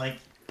fucking, like...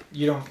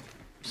 You don't...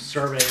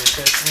 survey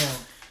that,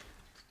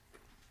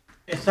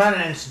 it's not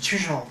an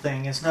institutional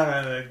thing, it's not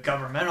a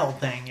governmental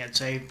thing,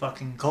 it's a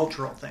fucking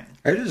cultural thing.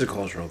 It is a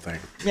cultural thing.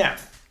 Yeah.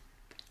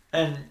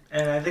 And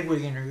I think we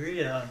can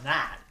agree on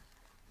that.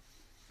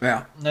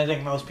 Yeah. And I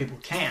think most people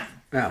can.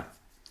 Yeah.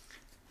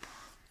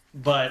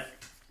 But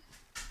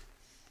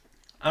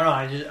I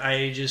don't know.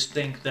 I just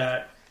think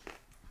that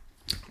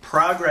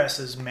progress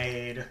is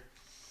made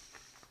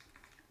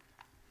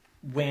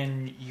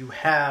when you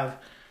have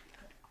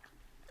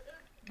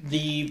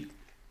the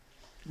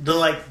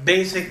like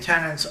basic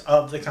tenets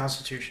of the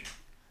Constitution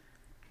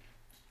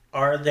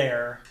are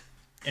there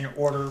in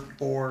order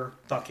for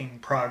fucking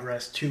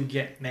progress to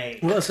get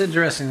made. Well, it's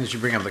interesting that you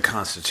bring up the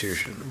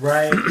Constitution.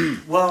 Right.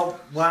 Well,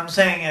 what I'm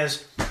saying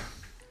is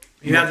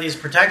you have these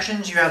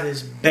protections, you have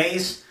this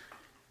base,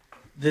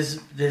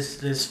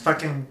 this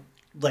fucking,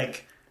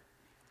 like,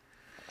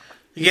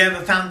 you have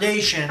a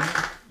foundation,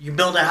 you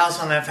build a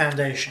house on that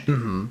foundation.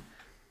 Mm-hmm.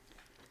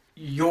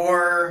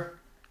 Your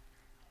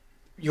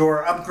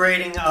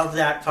upgrading of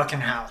that fucking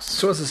house.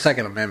 So what's the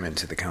Second Amendment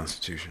to the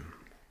Constitution?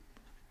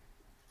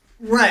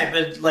 Right,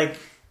 but, like,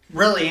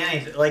 really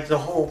anything, like the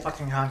whole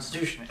fucking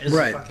Constitution is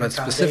right, a fucking but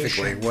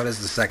specifically, foundation. what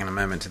is the Second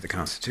Amendment to the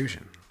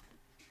Constitution?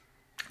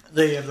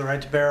 They have the right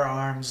to bear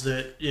arms,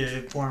 that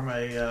form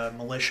a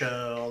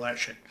militia, all that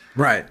shit.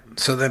 Right.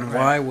 So then,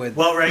 why would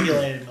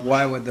well-regulated militia.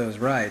 Why would those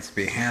rights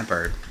be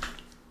hampered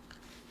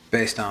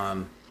based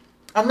on?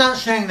 I'm not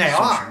saying they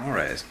are,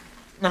 mores?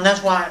 and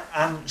that's why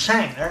I'm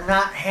saying they're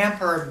not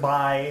hampered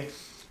by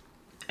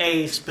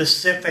a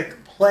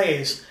specific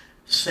place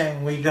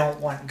saying we don't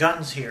want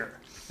guns here.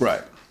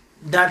 Right.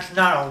 That's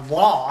not a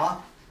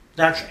law.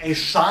 That's a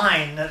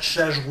sign that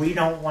says we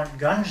don't want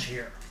guns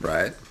here.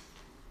 Right.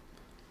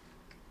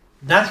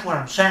 That's what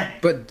I'm saying.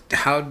 But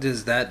how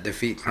does that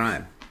defeat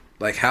crime?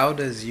 Like, how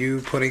does you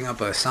putting up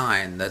a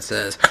sign that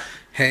says,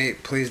 hey,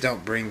 please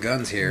don't bring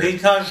guns here?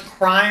 Because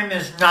crime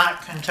is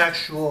not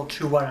contextual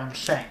to what I'm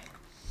saying.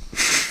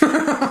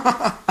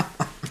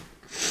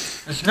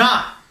 It's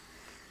not.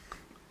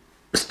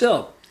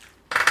 Still,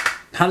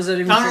 how does that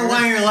even... I don't know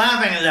why you're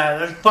laughing at that.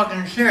 That's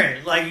fucking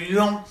serious. Like, you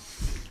don't...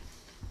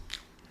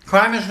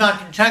 Crime is not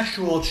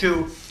contextual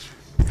to...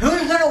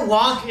 Who's gonna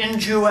walk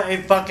into a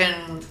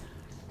fucking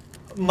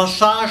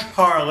massage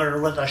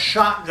parlor with a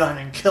shotgun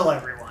and kill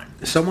everyone?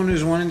 Someone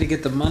who's wanting to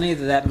get the money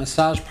that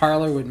massage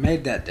parlor would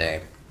make that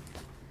day.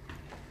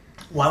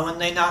 Why wouldn't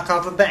they knock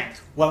off a bank?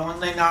 Why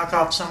wouldn't they knock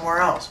off somewhere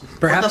else?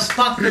 Perhaps. What the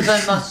fuck does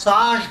a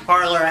massage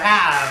parlor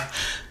have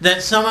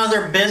that some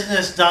other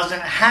business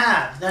doesn't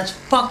have? That's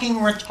fucking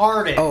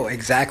retarded. Oh,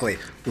 exactly.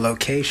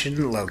 Location.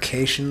 Dude.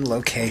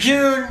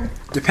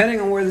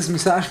 Depending on where this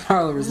massage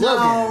parlor is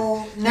located.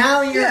 No,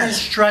 now you're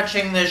just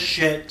stretching this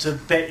shit to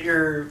fit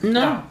your...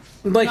 No.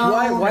 Like, No,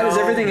 why does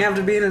no. everything have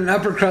to be in an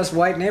upper crust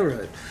white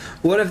neighborhood?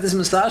 What if this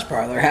massage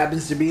parlor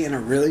happens to be in a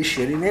really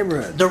shitty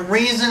neighborhood? The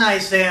reason I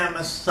say a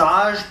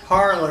massage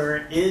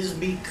parlor is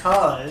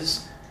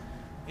because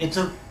it's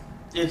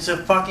a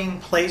fucking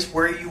place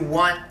where you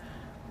want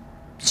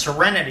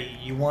serenity.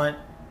 You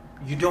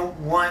don't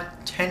want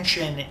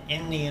tension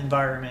in the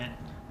environment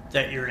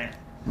that you're in.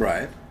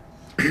 Right.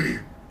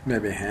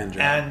 Maybe a hand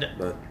job. And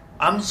but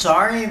I'm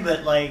sorry,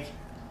 but like,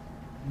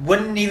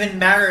 wouldn't even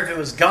matter if it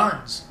was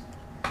guns,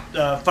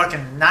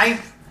 fucking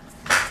knife,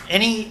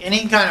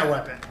 any kind of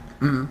weapon.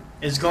 Mm-hmm.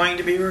 Is going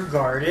to be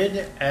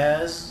regarded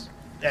as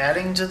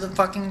adding to the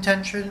fucking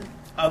tension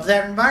of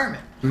that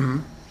environment. Mm-hmm.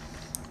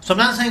 So I'm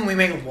not saying we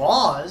make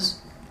laws.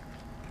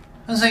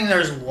 I'm saying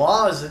there's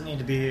laws that need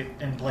to be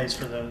in place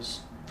for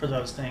those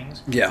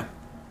things. Yeah.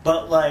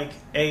 But like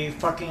a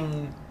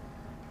fucking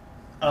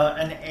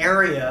an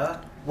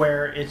area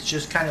where it's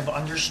just kind of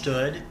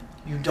understood,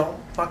 you don't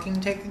fucking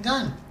take a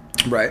gun.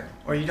 Right.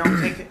 Or you don't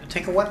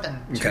take a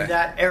weapon to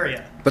that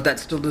area. But that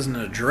still doesn't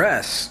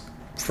address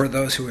for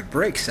those who would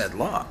break said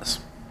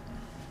laws.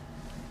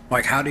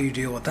 Like, how do you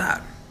deal with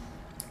that?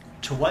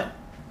 To what?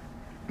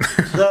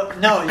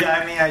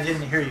 I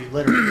didn't hear you,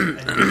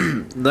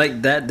 literally.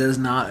 Like, that does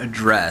not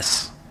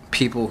address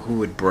people who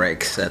would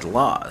break said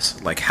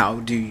laws. Like, how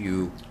do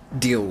you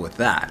deal with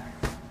that?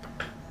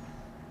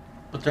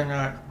 But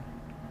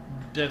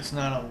that's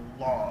not a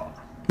law.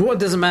 Well, it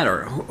doesn't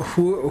matter.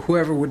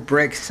 Whoever would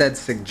break said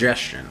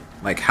suggestion.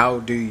 Like, how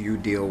do you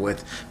deal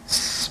with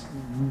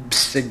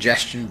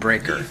suggestion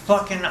breaker? The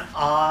fucking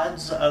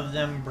odds of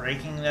them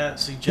breaking that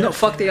suggestion. No,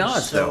 fuck the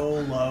odds, so though.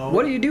 low.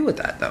 What do you do with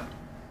that, though?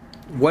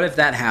 What if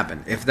that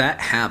happened? If that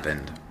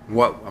happened,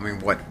 what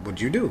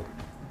would you do?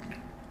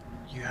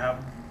 You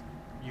have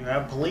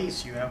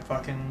police. You have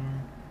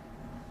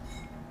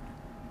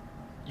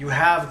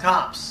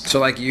cops. So,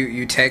 like,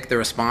 you take the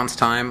response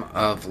time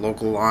of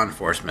local law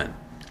enforcement.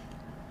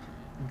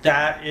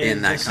 That is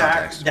in that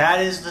context. That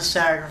is the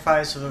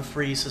sacrifice of a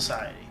free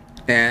society.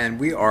 And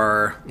we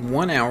are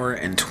 1 hour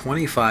and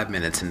 25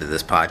 minutes into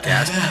this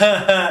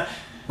podcast.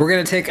 We're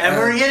gonna take, and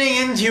we're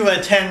getting into a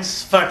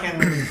tense fucking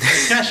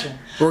discussion.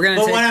 But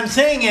what I'm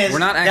saying is, we're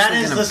not that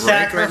is the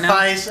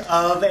sacrifice right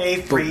of a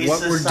free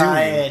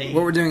society.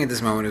 What we're doing at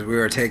this moment is we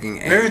are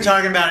taking. We were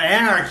talking about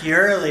anarchy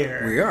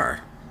earlier. We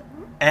are.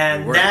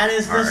 And that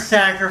is the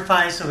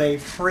sacrifice of a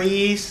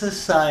free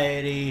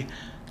society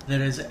that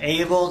is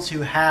able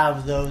to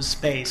have those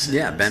spaces.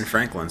 Yeah, Ben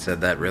Franklin said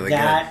that really good.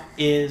 That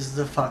is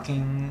the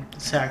fucking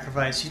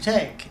sacrifice you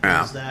take.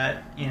 Yeah. Is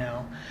that,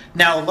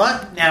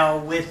 Now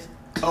with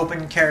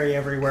open carry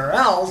everywhere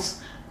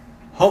else,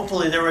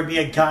 hopefully there would be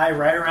a guy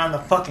right around the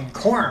fucking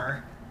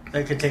corner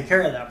that could take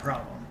care of that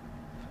problem.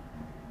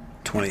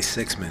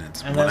 26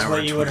 minutes. And that's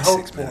what you would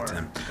hope for.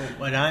 In. But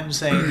what I'm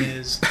saying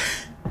is,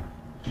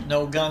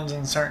 no guns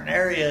in certain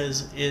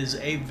areas is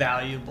a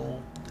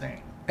valuable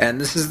thing. And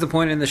this is the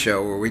point in the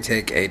show where we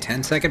take a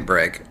 10-second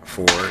break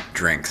for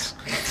drinks.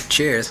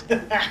 Cheers.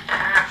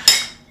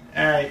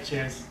 Alright,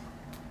 cheers.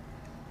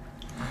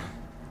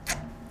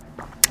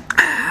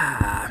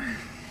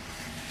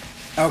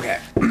 Okay.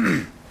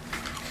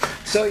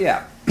 So,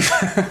 yeah.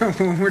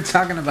 When we're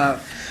talking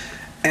about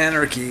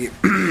anarchy,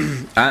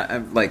 I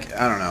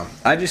don't know.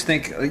 I just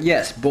think,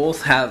 yes,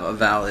 both have a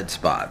valid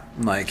spot.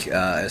 Like,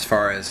 as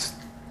far as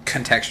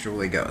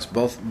contextually goes,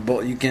 both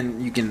you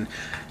can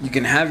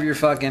have your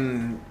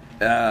fucking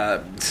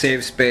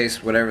save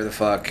space, whatever the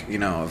fuck, you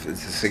know, if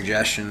it's a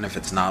suggestion, if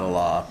it's not a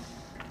law.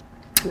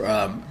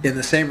 In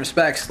the same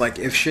respects, like,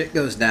 if shit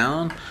goes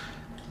down,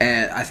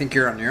 and I think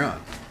you're on your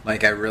own.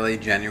 Like, I really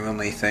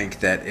genuinely think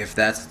that if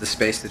that's the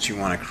space that you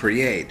want to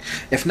create,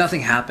 if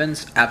nothing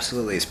happens,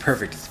 absolutely, it's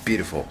perfect, it's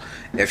beautiful.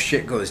 If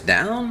shit goes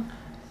down,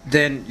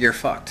 then you're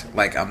fucked.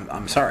 Like,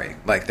 I'm sorry.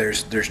 Like,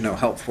 there's no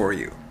help for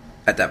you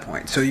at that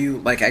point. So you,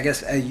 like, I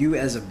guess you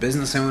as a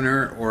business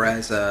owner or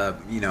as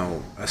a, you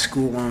know, a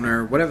school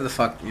owner, whatever the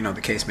fuck, you know, the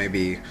case may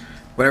be,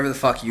 whatever the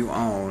fuck you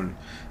own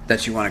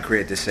that you want to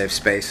create this safe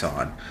space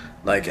on,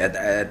 like,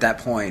 at that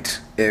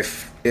point,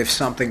 if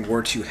something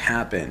were to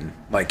happen,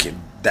 like,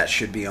 that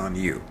should be on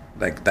you.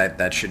 Like,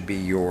 that should be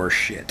your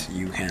shit.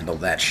 You handle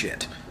that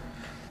shit.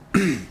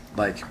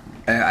 Like,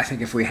 I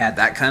think if we had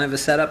that kind of a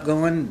setup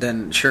going,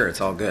 then sure,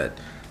 it's all good.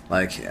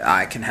 Like,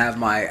 I can have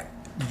my,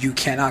 you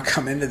cannot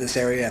come into this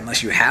area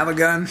unless you have a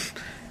gun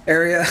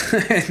area,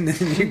 and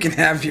then you can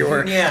have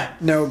your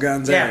no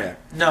guns area.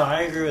 No,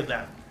 I agree with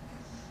that.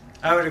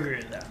 I would agree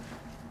with that.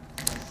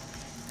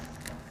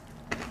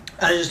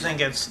 I just think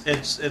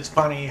it's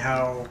funny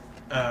how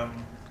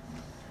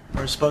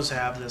we're supposed to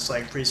have this,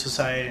 like, free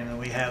society, and then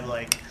we have,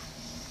 like,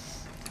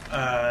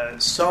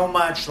 so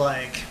much,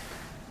 like,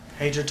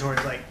 hatred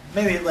towards, like,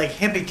 maybe, like,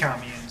 hippie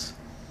communes.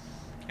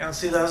 You don't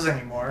see those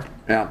anymore.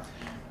 Yeah.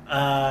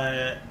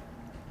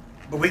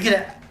 But we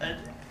could,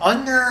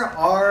 under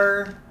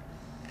our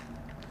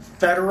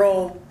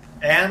federal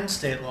and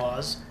state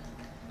laws,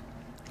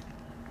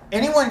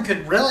 anyone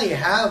could really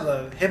have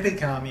a hippie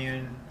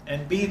commune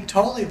and be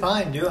totally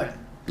fine doing it.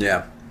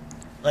 Yeah.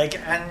 Like,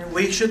 and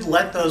we should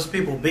let those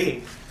people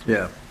be.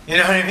 Yeah. You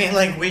know what I mean?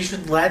 Like, we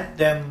should let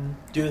them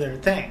do their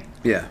thing.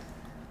 Yeah.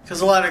 Because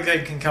a lot of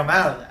good can come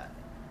out of that.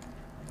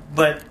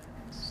 But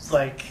it's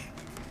like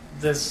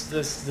this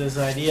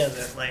idea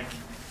that, like,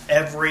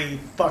 every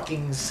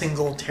fucking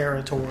single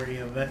territory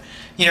of it,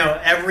 you know,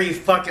 every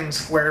fucking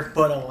square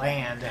foot of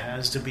land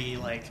has to be,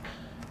 like,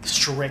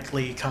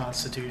 strictly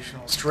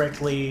constitutional,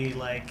 strictly,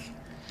 like,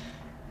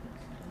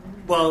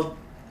 well,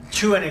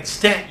 to an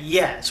extent,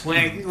 yes. When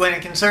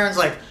it concerns,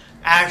 like,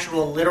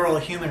 actual literal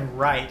human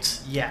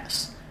rights,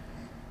 yes.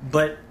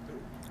 But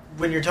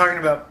when you're talking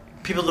about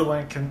people that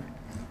want to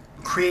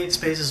create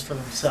spaces for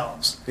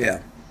themselves, yeah,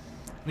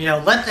 you know,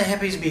 let the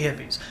hippies be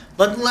hippies.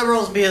 Let the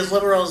liberals be as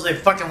liberal as they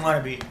fucking want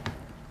to be.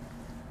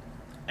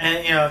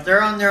 And, you know, if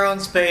they're on their own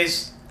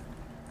space,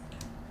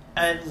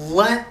 and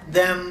let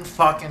them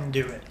fucking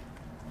do it.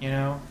 You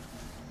know?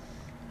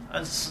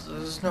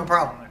 There's no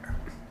problem there.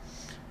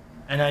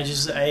 And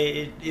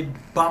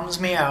it bums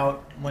me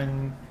out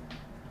when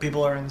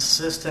people are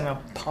insistent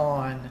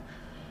upon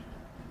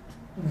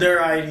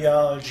their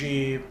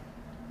ideology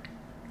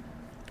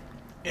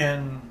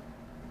in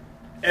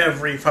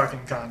every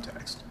fucking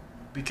context.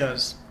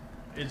 Because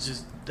it's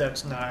just,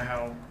 that's not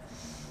how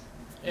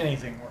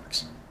anything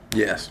works.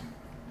 Yes.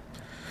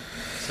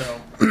 So.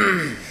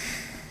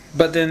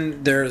 But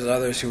then there's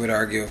others who would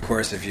argue, of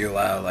course, if you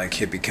allow, like,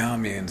 hippie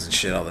communes and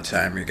shit all the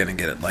time, you're going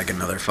to get, like,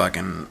 another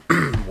fucking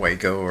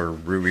Waco or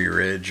Ruby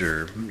Ridge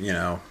or, you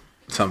know,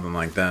 something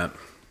like that.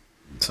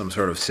 Some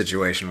sort of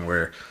situation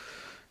where,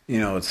 you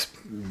know, it's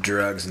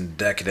drugs and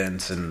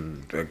decadence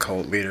and a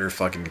cult leader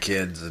fucking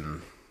kids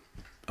and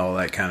all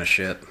that kind of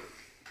shit.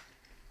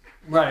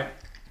 Right.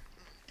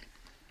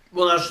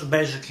 Well, that's the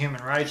basic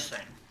human rights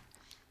thing.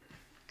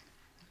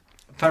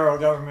 The federal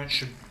government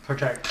should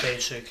protect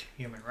basic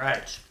human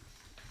rights.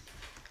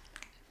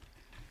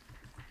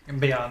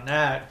 And beyond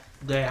that,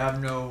 they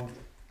have no...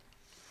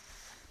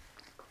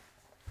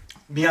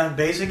 Beyond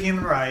basic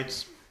human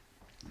rights,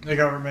 the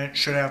government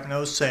should have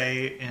no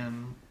say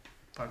in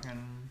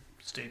fucking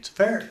states'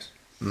 affairs.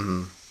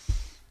 Mm-hmm.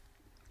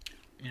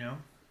 You know?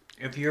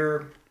 If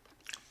you're...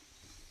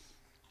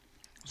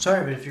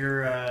 Sorry, but if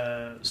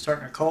you're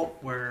starting a cult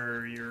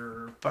where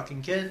you're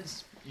fucking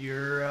kids,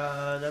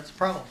 that's a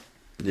problem.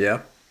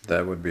 Yeah,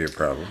 that would be a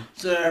problem.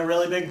 It's a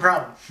really big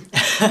problem.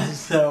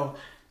 So,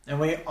 and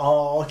we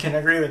all can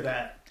agree with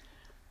that.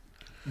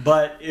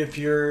 But if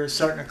you're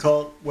starting a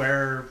cult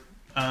where,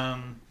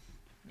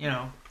 you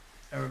know,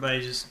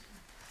 everybody just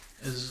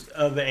is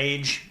of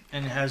age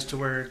and has to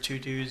wear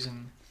tutus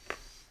and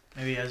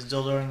maybe has a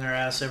dildo in their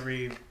ass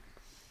every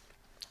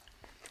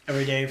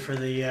every day for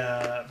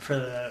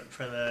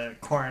the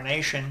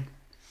coronation,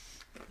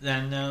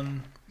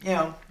 then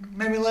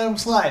maybe let them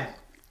slide.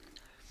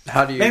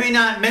 How do you? Maybe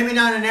not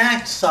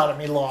enact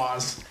sodomy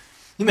laws.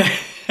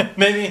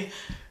 maybe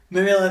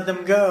let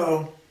them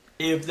go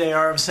if they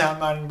are of sound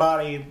mind and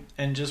body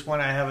and just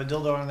want to have a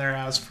dildo on their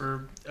ass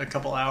for a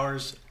couple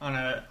hours on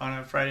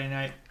a Friday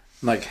night.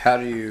 Like, how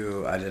do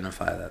you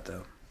identify that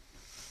though?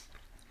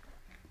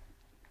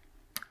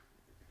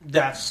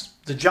 That's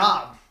the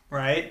job,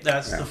 right?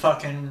 That's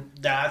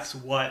that's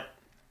what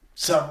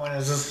someone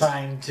is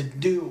assigned to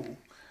do,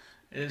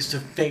 is to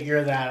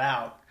figure that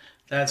out.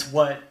 That's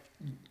what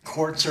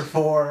courts are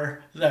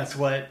for. That's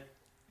what,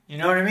 you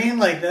know what I mean?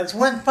 Like, that's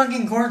what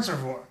fucking courts are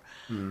for.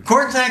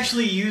 Courts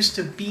actually used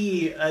to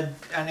be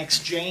an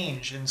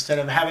exchange instead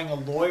of having a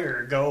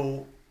lawyer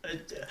go,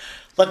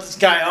 let this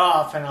guy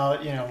off and I'll,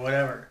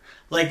 whatever.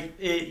 Like,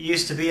 it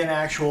used to be an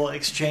actual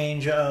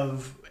exchange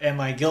of,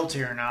 am I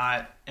guilty or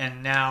not?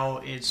 And now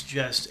it's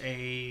just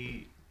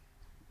it's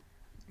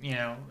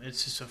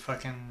just a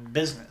fucking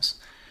business.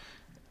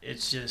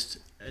 It's just,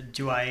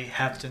 do I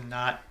have to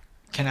not,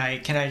 can I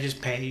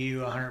just pay you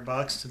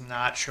 $100 to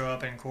not show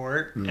up in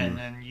court and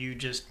then you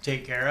just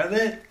take care of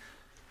it?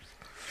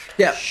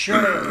 Yeah.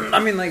 Sure. I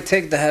mean, like,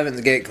 take the Heaven's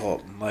Gate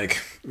cult.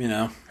 Like,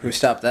 who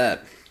stopped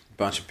that?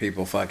 Bunch of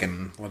people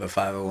fucking with a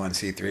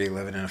 501c3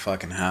 living in a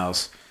fucking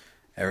house.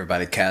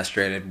 Everybody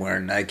castrated,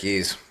 wearing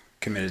Nikes,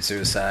 committed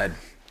suicide,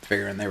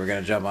 figuring they were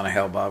going to jump on a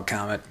Hale-Bopp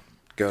comet,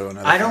 go to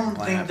another I don't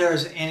planet. think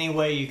there's any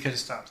way you could have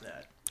stopped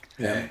that.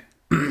 Yeah.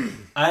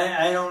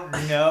 I don't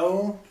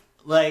know.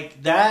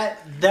 Like, that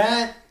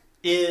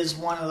is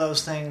one of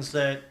those things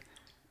that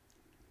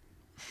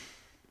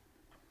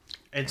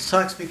it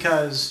sucks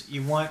because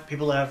you want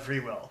people to have free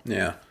will.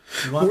 Yeah.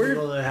 You want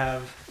people to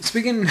have...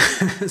 Speaking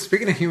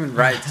of human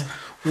rights,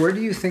 where do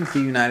you think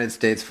the United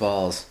States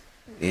falls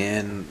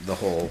in the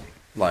whole,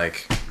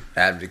 like,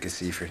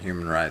 advocacy for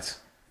human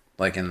rights?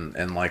 Like, in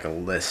like, a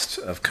list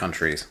of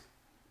countries?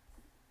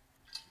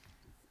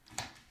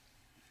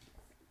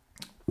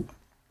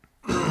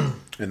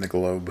 In the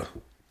globe.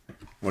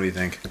 What do you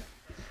think?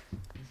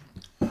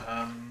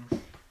 I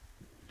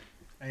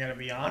gotta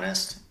be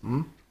honest.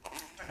 And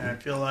I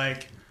feel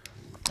like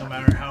no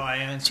matter how I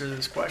answer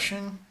this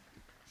question,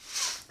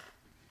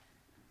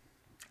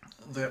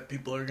 that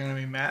people are gonna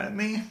be mad at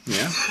me.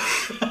 Yeah.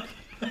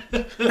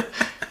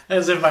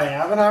 As if I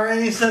haven't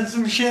already said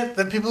some shit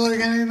that people are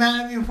gonna be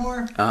mad at me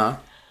for.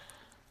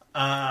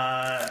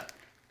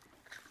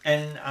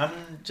 And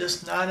I'm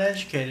just not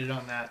educated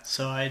on that,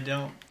 so I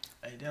don't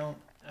know.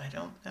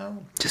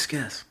 Just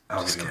guess.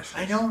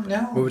 I don't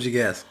know. What would you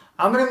guess?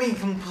 I'm gonna be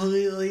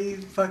completely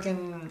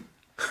fucking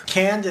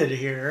candid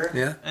here,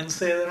 Yeah. and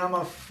say that I'm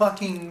a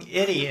fucking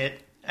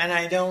idiot and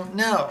I don't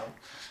know.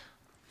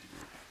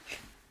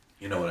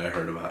 You know what I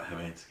heard about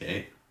Heaven's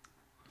Gate?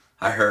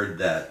 I heard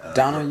that...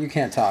 Dono, you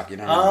can't talk. You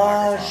don't have a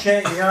Oh microphone.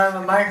 shit! You don't have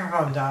a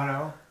microphone,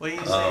 Dono. What are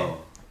you saying?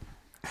 Oh.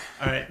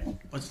 All right,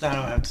 what's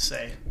Dono have to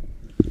say?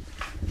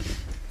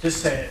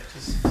 Just say it.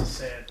 Just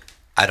say it.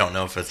 I don't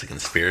know if it's a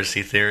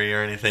conspiracy theory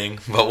or anything,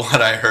 but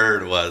what I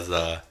heard was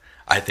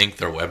I think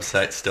their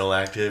website's still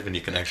active and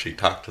you can actually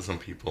talk to some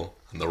people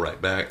and they'll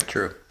write back.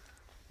 True.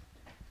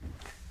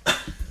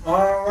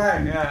 All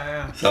right,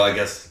 yeah. So I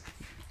guess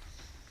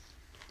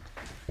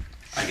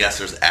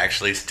there's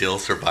actually still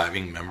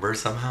surviving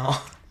members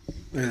somehow.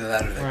 Either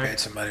that or they Right. paid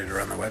somebody to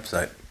run the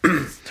website.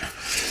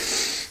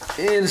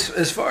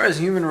 As far as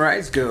human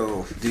rights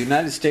go, the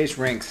United States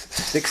ranks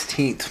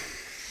 16th,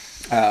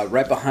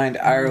 right behind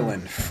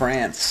Ireland,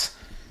 France,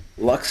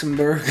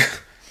 Luxembourg,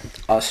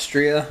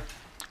 Austria,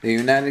 the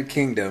United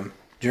Kingdom,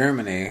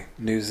 Germany,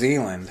 New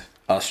Zealand,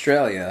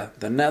 Australia,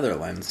 the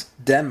Netherlands,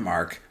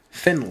 Denmark,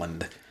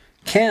 Finland,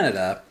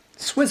 Canada,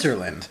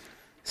 Switzerland,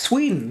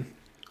 Sweden,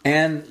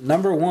 and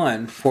number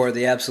one for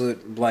the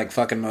absolute, like,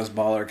 fucking most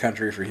baller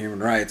country for human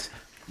rights,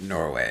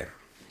 Norway.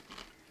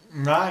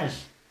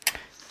 Nice.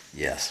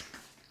 Yes.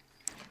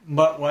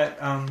 But what?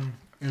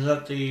 Is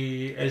that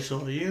the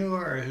ACLU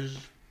or is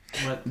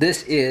what?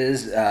 This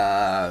is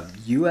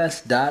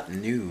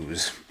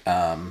US.news.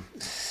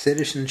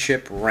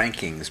 Citizenship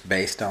rankings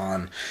based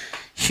on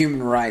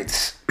human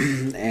rights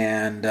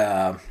and,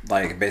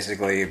 like,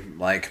 basically,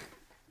 like,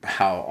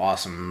 how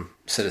awesome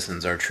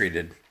citizens are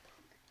treated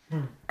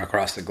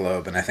across the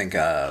globe. And I think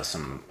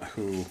some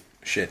WHO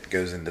shit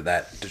goes into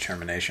that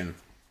determination.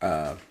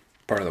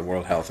 Part of the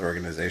World Health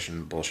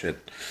Organization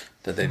bullshit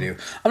that they do.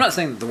 I'm not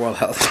saying that the World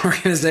Health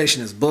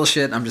Organization is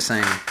bullshit. I'm just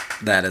saying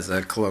that as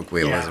a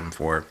colloquialism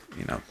for,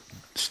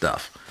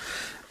 stuff.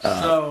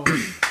 So,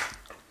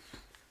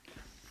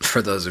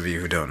 For those of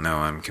you who don't know,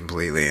 I'm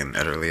completely and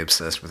utterly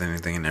obsessed with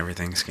anything and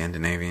everything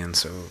Scandinavian,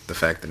 so the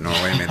fact that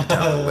Norway made the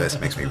top of the list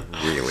makes me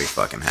really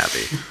fucking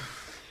happy.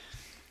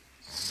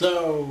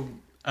 so,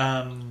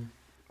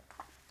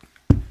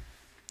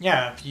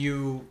 yeah, if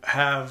you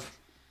have,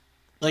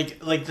 like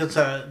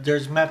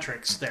there's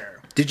metrics there.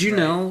 Did you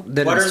know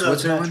that What in are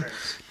those Switzerland?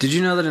 metrics? Did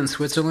you know that in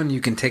Switzerland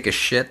you can take a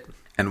shit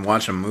and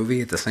watch a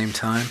movie at the same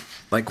time?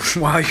 Like,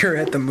 while you're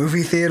at the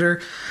movie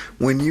theater,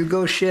 when you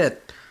go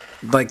shit,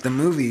 like, the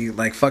movie,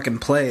 like, fucking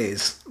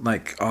plays,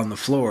 like, on the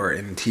floor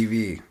in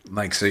TV.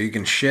 Like, so you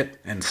can shit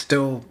and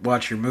still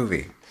watch your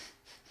movie.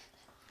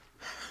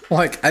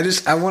 Like, I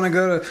want to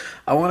go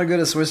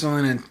to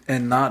Switzerland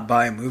and not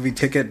buy a movie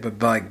ticket, but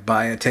like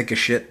buy a take a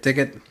shit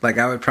ticket. Like,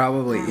 I would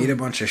probably eat a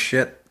bunch of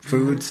shit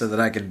food so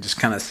that I could just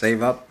kind of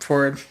save up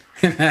for it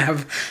and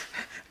have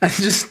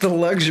just the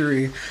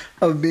luxury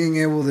of being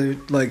able to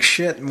like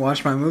shit and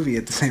watch my movie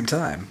at the same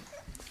time.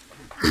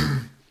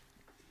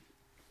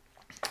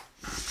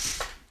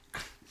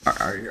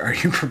 Are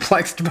you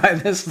perplexed by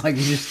this? Like,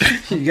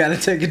 you got to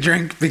take a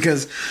drink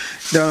because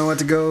you don't know what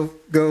to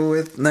go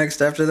with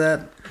next after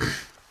that.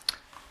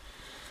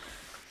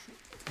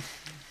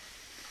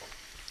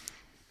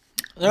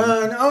 There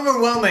are an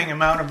overwhelming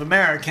amount of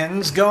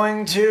Americans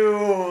going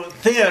to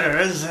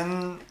theaters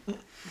in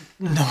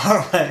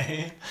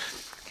Norway.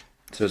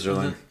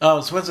 Switzerland.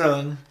 Oh,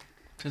 Switzerland.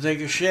 To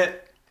take a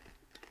shit.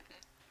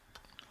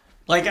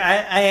 Like,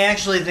 I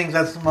actually think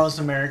that's the most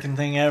American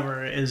thing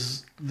ever,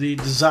 is the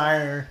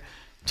desire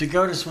to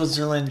go to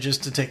Switzerland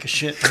just to take a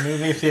shit in the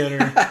movie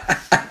theater.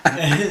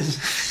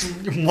 Is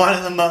one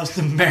of the most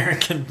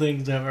American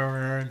things I've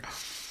ever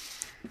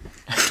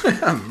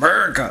heard.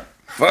 America.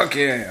 Fuck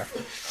yeah.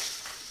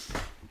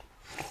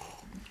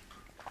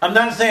 I'm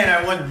not saying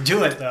I wouldn't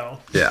do it, though.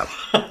 Yeah.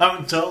 I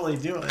would totally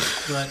do it,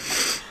 but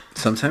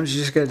sometimes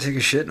you just gotta take a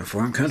shit in a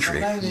foreign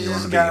country. sometimes you just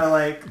wanna gotta, be,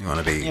 like... You want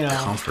to be you know,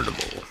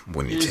 comfortable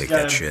when you just take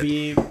gotta that shit.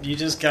 You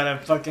just gotta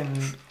fucking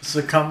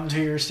succumb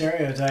to your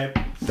stereotype.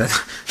 That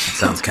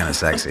sounds kind of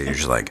sexy. You're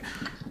just like,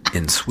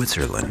 in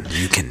Switzerland,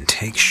 you can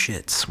take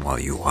shits while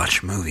you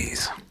watch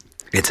movies.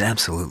 It's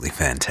absolutely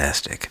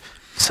fantastic.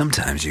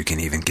 Sometimes you can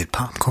even get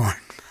popcorn.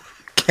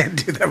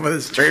 Can't do that with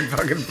a straight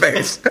fucking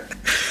face.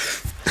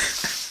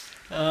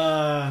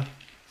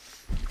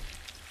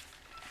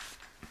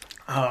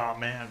 Oh,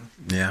 man.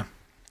 Yeah.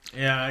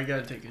 Yeah, I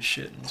gotta take a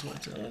shit in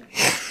Switzerland.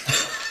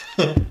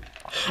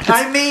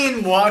 I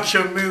mean, watch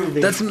a movie.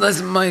 That's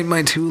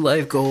my two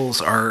life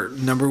goals are,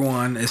 number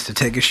one is to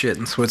take a shit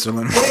in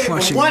Switzerland while Wait,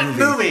 watching what a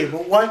movie?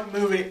 But what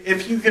movie?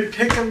 If you could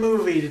pick a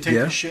movie to take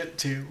Yeah. a shit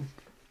to,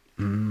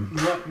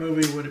 what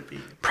movie would it be?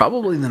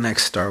 Probably the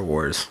next Star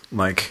Wars.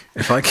 Like,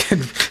 if I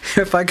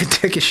could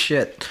take a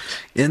shit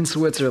in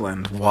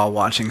Switzerland while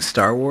watching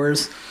Star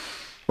Wars,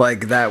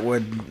 like that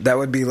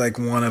would be like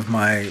one of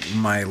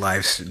my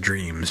life's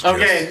dreams.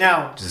 Okay,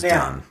 now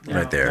done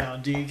right there. Now,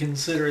 do you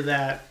consider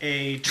that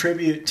a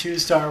tribute to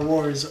Star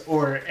Wars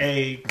or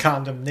a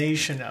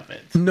condemnation of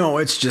it? No,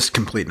 it's just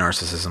complete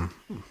narcissism.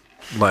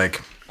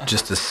 Like,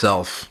 just a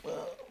self.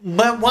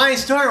 But why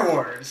Star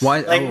Wars? Why?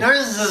 Like,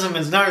 narcissism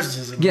is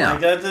narcissism. Yeah.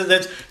 Like,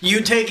 that's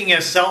you taking a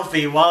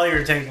selfie while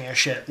you're taking a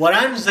shit. What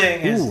I'm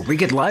saying is... Ooh, we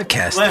could live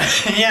cast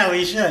that. Yeah,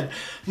 we should.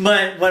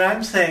 But what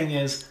I'm saying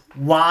is,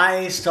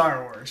 why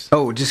Star Wars?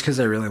 Oh, just because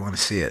I really want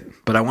to see it.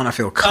 But I want to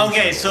feel comfortable.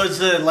 Okay, so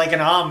it's like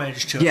an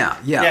homage to it. Yeah.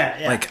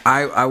 Like,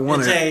 I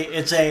want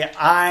to...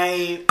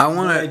 I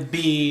would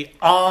be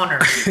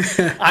honored.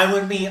 I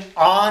would be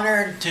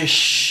honored to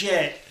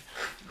shit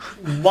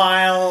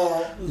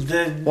while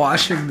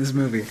watching this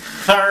movie.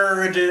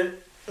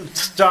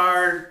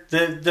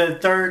 the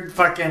third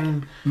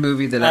fucking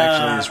movie that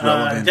actually is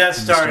relevant. Death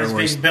in Star Star is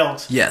Wars. being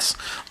built. Yes.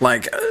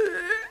 Like,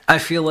 I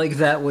feel like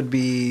that would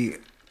be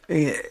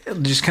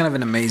just kind of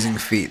an amazing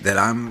feat that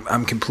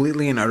I'm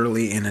completely and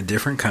utterly in a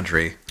different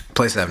country,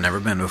 place I've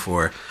never been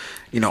before,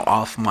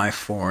 off my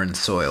foreign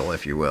soil,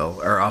 if you will,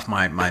 or off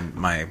my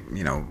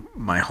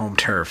home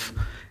turf,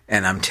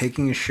 and I'm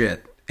taking a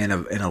shit in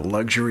a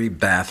luxury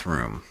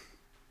bathroom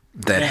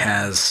that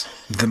has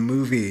the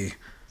movie,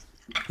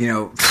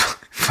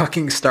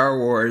 fucking Star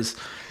Wars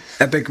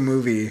epic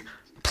movie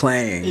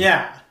playing.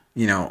 Yeah.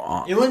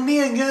 It would be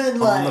a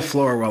good, on the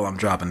floor while I'm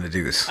dropping the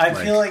deuce. I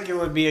feel like it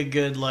would be a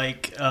good,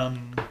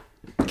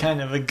 kind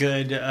of a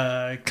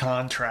good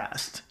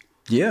contrast.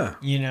 Yeah.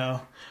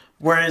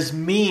 Whereas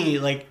me,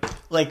 like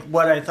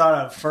what I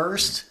thought of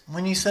first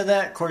when you said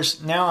that, of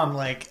course, now I'm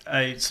like,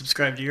 I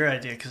subscribe to your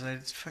idea because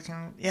it's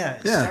fucking,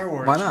 it's Star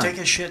Wars. Why not? Take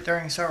a shit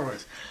during Star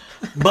Wars.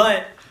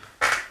 But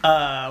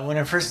when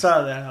I first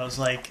thought of that, I was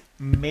like,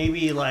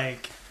 maybe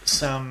like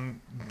some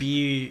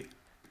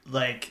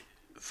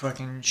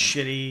fucking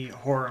shitty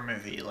horror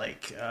movie,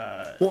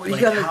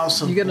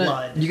 House of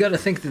Blood. You gotta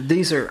think that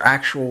these are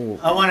actual.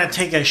 I want to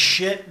take a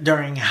shit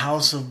during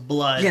House of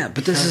Blood. Yeah,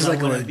 but this is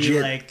like a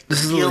legit.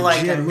 This is a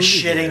legit I'm movie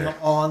shitting there.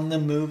 on the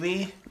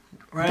movie,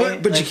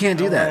 right? But you can't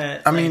do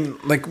that. I mean,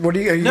 what do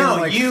you? Are you No,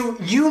 gonna,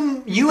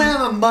 you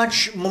have a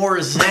much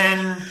more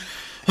zen.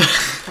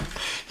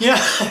 Yeah,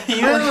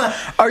 you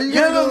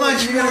have a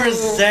much more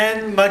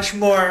zen, much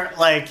more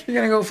like. You're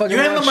gonna go fucking.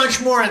 You have a much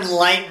more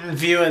enlightened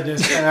view of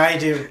this than I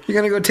do. You're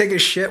gonna go take a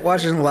shit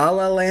watching La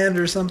La Land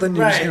or something.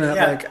 You're Right?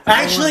 just gonna,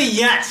 Actually,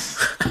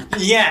 yes,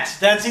 yes,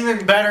 that's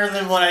even better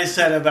than what I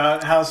said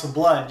about House of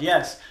Blood.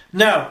 Yes,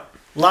 no,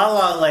 La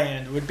La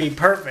Land would be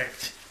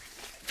perfect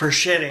for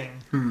shitting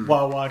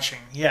while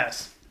watching.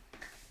 Yes.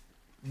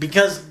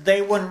 because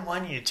they wouldn't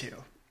want you to.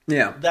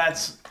 Yeah.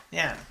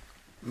 Yeah.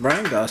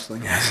 Ryan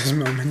Gosling has his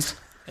moments.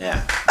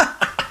 Yeah.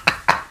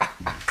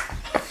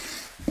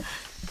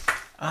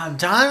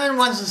 Donovan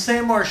wants to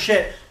say more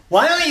shit.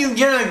 Why don't you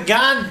get a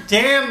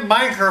goddamn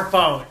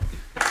microphone?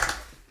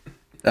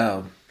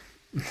 Oh,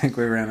 I think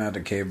we ran out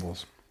of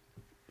cables.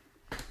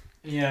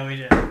 Yeah, we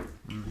did.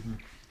 Mm-hmm.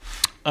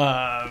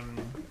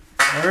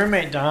 My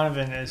roommate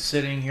Donovan is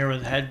sitting here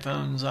with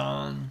headphones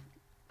on.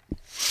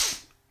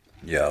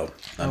 Yo,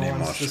 I need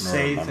more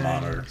on my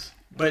monitor.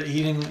 But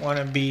he didn't want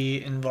to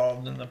be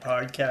involved in the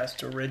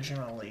podcast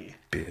originally.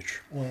 Bitch.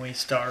 When we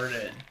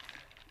started.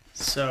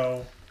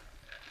 So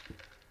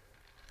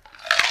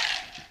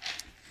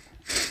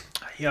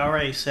he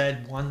already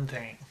said one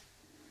thing.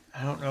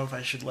 I don't know if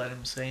I should let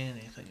him say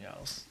anything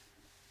else.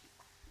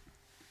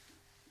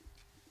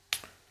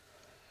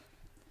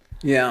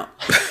 Yeah.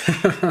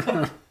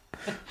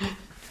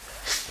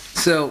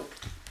 So,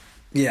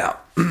 yeah.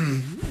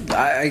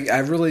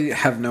 I really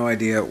have no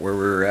idea where we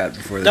were at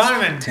before this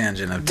Donovan,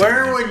 tangent of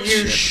where would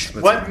you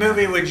what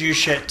movie would you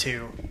shit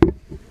to?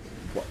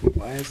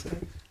 Why is that?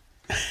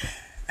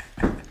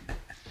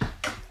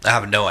 I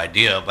have no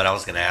idea, but I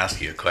was going to ask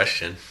you a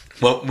question.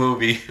 What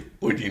movie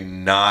would you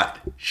not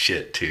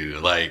shit to?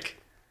 Like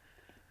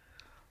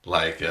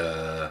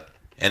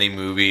any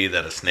movie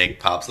that a snake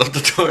pops up the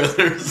toilet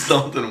or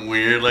something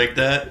weird like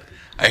that.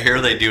 I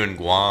hear they do in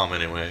Guam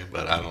anyway,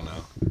 but I don't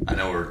know. I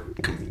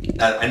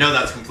know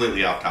that's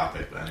completely off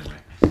topic, but anyway.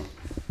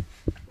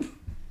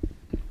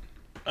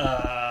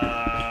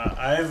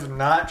 I've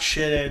not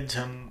shitted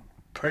to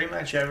pretty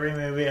much every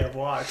movie I've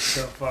watched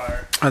so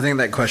far. I think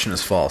that question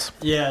is false.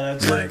 Yeah,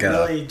 that's a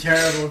really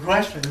terrible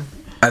question.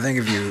 I think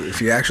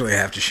if you actually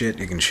have to shit,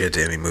 you can shit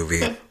to any movie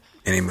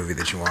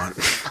that you want.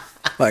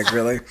 Like,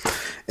 really?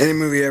 Any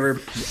movie ever.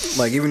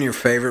 Like, even your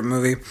favorite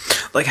movie.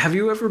 Like, have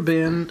you ever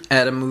been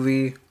at a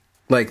movie,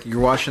 like, you're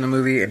watching a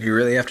movie and you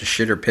really have to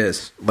shit or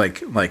piss,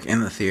 like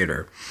in the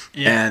theater?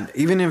 Yeah. And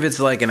even if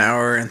it's, like, an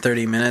hour and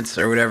 30 minutes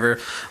or whatever,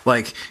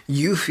 like,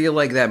 you feel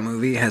like that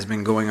movie has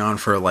been going on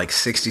for, like,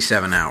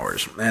 67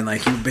 hours. And,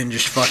 like, you've been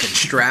just fucking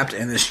strapped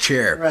in this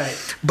chair.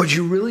 Right. But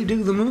you really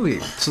do the movie.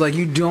 So, like,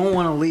 you don't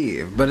want to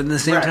leave. But at the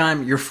same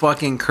time, you're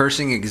fucking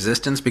cursing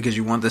existence because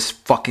you want this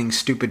fucking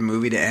stupid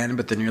movie to end.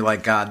 But then you're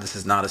like, God, this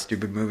is not a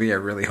stupid movie. I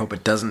really hope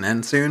it doesn't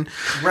end soon.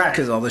 Right.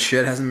 Because all the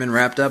shit hasn't been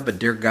wrapped up. But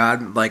dear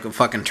God, like,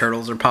 fucking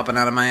turtles are popping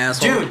out of my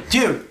asshole.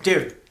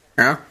 Dude.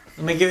 Yeah?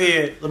 Let me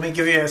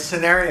give you a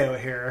scenario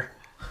here.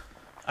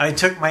 I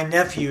took my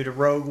nephew to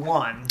Rogue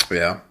One.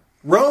 Yeah.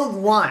 Rogue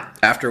One.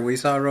 After we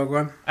saw Rogue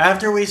One?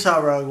 After we saw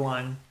Rogue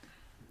One,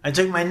 I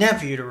took my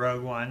nephew to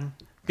Rogue One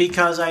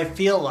because I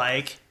feel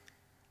like,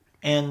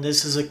 and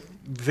this is a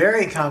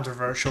very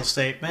controversial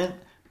statement,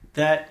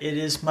 that it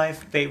is my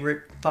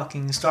favorite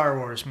fucking Star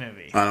Wars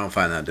movie. I don't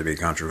find that to be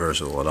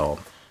controversial at all.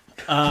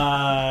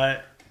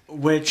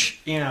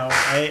 Which, you know,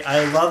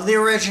 I love the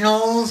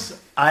originals.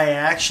 I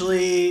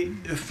actually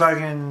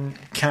fucking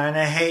kind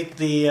of hate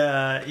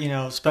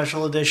the,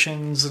 special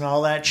editions and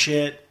all that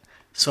shit.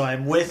 So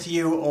I'm with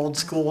you, old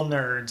school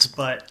nerds.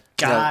 But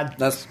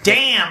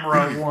damn,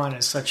 Rogue One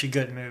is such a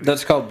good movie.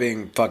 That's called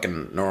being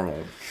fucking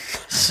normal.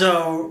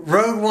 So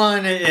Rogue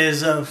One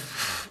is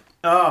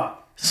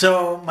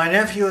So my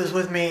nephew was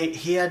with me.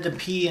 He had to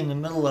pee in the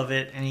middle of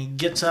it, and he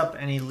gets up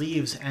and he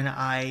leaves, and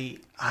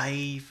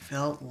I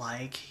felt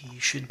like he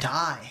should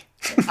die.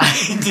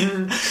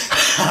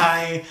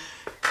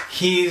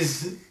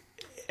 He's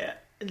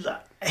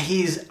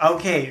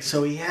okay,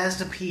 so he has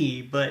to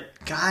pee, but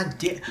god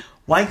damn,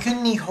 why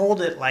couldn't he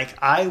hold it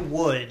like I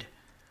would?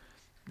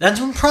 That's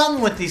one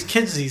problem with these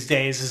kids these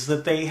days, is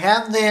that they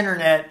have the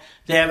internet,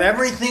 they have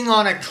everything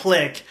on a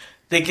click,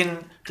 they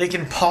can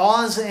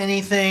pause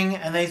anything,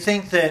 and they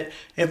think that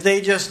if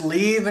they just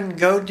leave and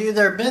go do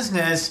their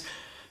business,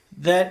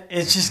 that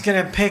it's just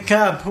going to pick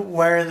up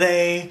where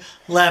they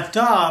left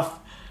off.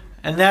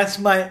 And that's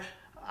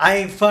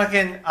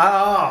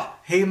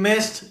he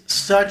missed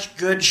such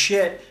good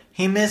shit.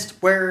 He missed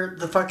where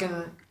the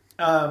fucking,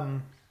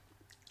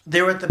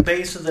 they were at the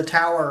base of the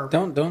tower.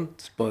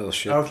 Don't spoil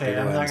shit. Okay,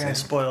 I'm not going to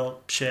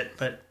spoil shit,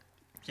 but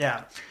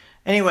yeah.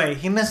 Anyway,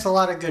 he missed a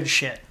lot of good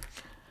shit.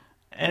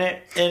 And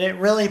it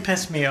really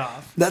pissed me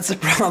off. That's the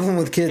problem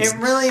with kids. It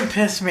really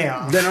pissed me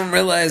off. They don't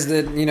realize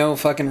that,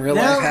 fucking real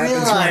life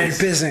happens when you're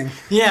pissing.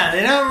 Yeah,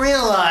 they don't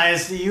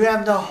realize that you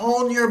have to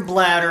hold your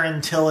bladder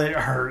until it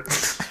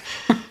hurts.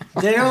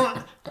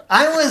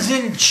 I was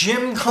in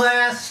gym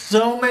class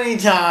so many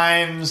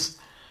times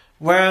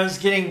where I was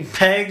getting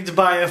pegged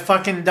by a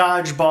fucking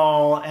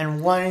dodgeball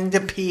and wanting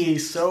to pee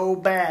so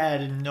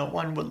bad and no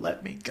one would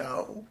let me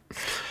go.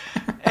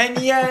 And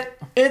yet,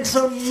 it's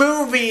a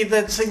movie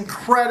that's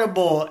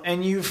incredible,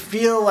 and you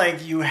feel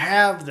like you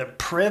have the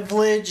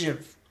privilege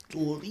of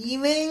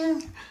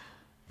leaving?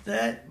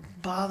 That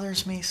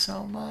bothers me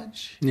so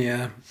much.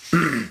 Yeah.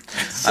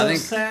 It's so I think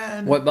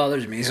sad. What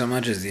bothers me so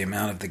much is the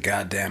amount of the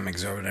goddamn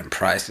exorbitant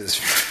prices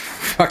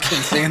fucking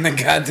seeing the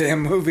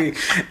goddamn movie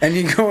and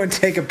you go and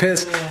take a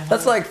piss.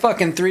 That's like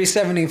fucking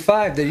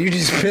 $3.75 that you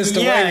just pissed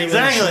away. Yeah,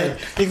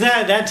 exactly.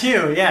 Exactly. That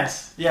too.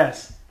 Yes.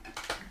 Yes.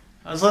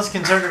 I was less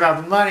concerned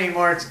about the money,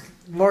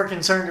 more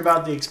concerned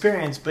about the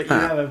experience, but you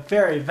have a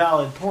very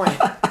valid point.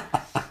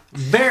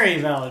 Very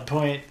valid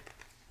point.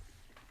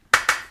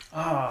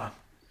 Oh,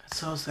 that's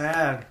so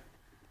sad.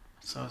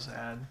 So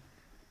sad.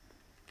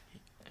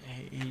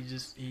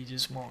 He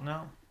just won't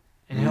know.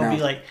 And he'll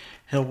be like,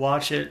 he'll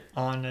watch it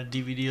on a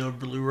DVD or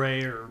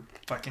Blu-ray or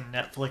fucking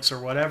Netflix or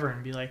whatever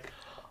and be like,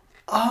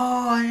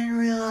 oh, I didn't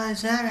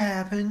realize that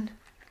happened.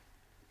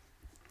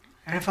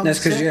 And if I'm That's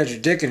because you had your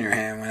dick in your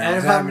hand when that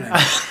was happening.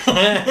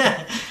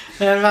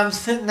 And if I'm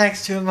sitting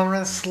next to him, I'm going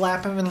to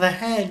slap him in the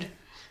head.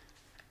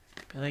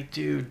 Be like,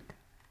 dude,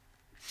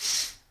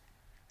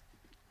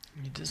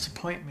 you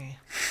disappoint me.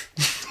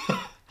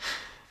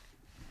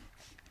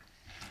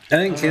 I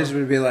think kids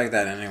would be like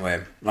that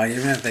anyway. Like,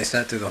 even if they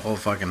sat through the whole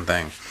fucking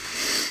thing,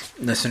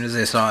 as soon as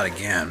they saw it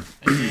again,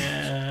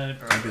 Yeah,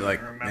 I'd be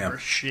like, remember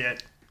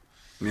shit.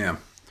 yeah.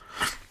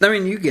 I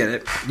mean, you get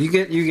it. You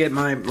get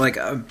my, like,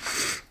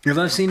 if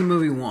I've seen a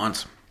movie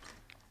once,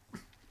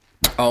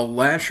 I'll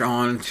latch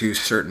on to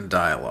certain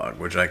dialogue,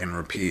 which I can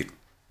repeat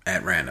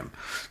at random.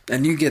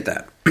 And you get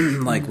that.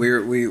 Like,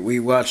 we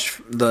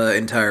watched the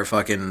entire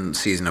fucking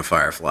season of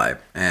Firefly,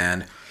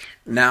 and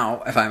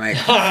now, if I make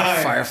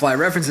Firefly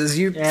references,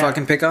 you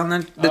fucking pick on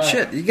that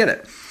shit. You get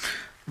it.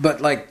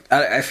 But, like,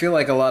 I feel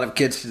like a lot of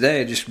kids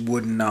today just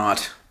would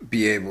not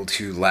be able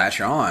to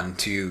latch on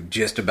to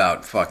just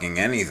about fucking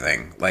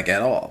anything, like,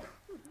 at all.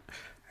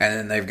 And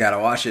then they've got to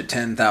watch it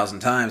 10,000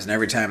 times, and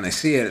every time they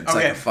see it, it's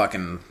like a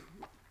fucking...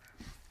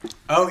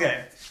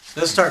 Okay.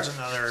 This starts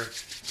another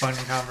fun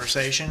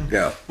conversation.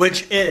 Yeah.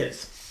 Which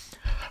is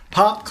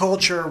pop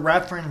culture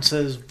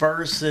references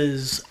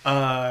versus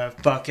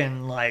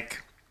fucking,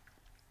 like,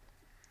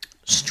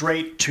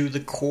 straight to the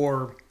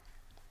core,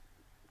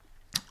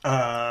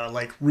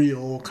 like,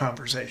 real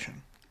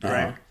conversation,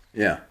 right?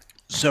 Yeah.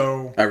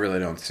 So I really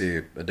don't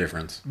see a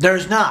difference.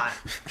 there's not.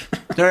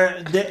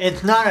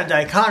 It's not a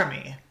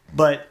dichotomy,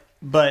 but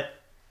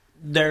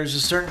there's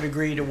a certain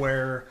degree to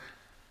where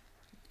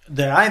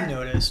that I've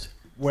noticed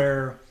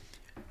where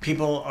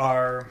people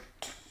are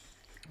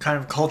kind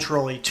of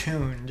culturally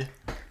tuned,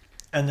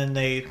 and then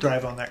they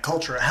thrive on that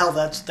culture. Hell,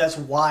 that's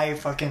why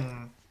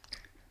fucking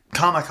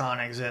Comic-Con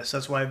exists.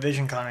 That's why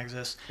VisionCon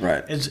exists.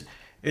 Right.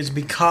 It's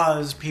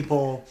because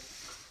people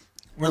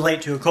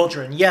relate to a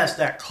culture. And yes,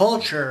 that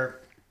culture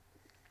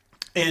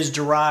is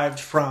derived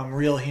from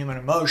real human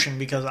emotion,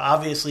 because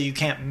obviously you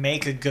can't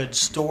make a good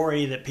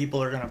story that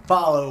people are going to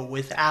follow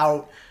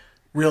without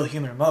real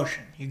human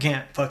emotion. You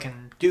can't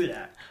fucking do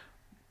that.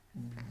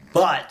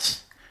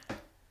 But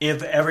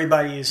if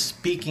everybody is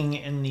speaking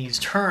in these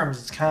terms,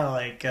 it's kind of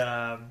like...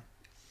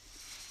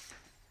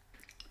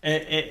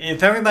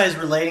 if everybody's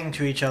relating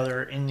to each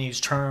other in these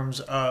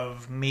terms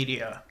of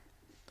media,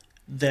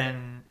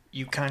 then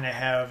you kind of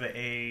have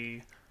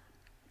a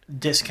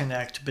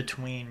disconnect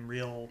between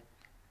real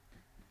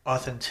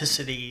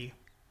authenticity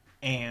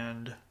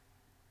and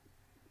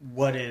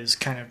what is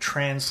kind of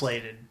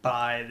translated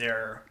by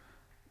their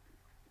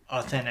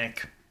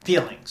authentic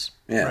feelings,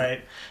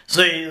 right?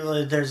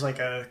 So there's like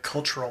a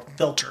cultural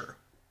filter,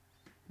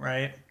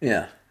 right?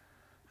 Yeah.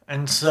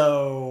 And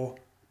so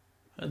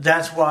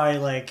that's why,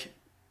 like,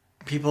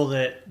 people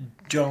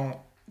that don't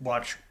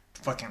watch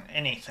fucking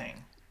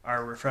anything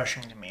are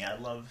refreshing to me. I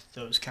love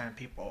those kind of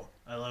people.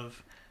 I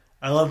love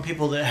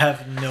people that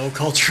have no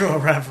cultural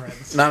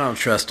reference. I don't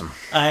trust them.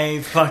 I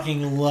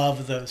fucking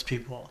love those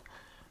people.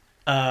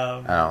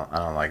 I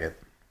don't like it.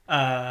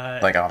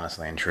 Like,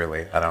 honestly and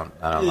truly, I don't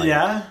like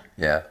it.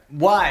 Yeah.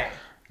 Why?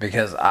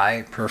 Because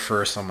I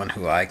prefer someone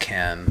who I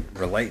can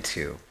relate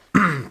to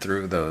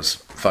through those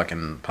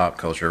fucking pop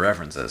culture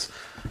references.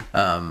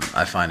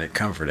 I find it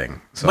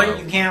comforting. So. But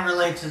you can't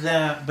relate to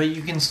them. But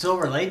you can still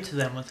relate to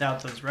them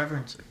without those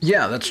references.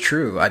 Yeah, that's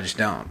true. I just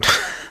don't.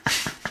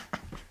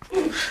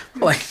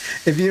 Like,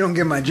 if you don't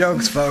get my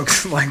jokes,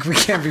 folks, like, we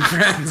can't be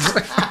friends.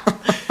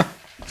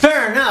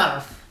 Fair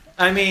enough.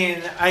 I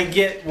mean, I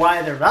get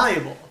why they're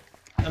valuable.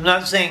 I'm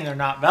not saying they're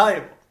not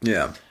valuable.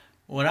 Yeah.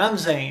 What I'm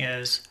saying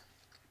is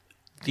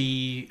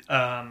that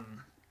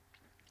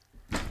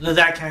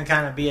can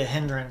kind of be a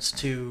hindrance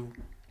to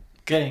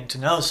getting to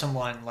know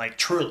someone, like,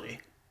 truly.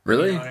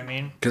 Really? You know what I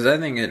mean? Because I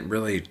think it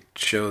really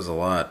shows a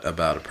lot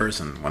about a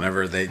person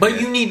whenever they.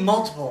 But you need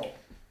multiple.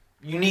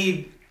 You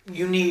need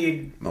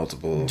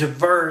multiple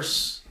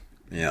diverse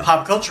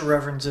pop culture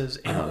references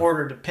in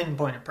order to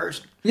pinpoint a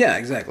person. Yeah,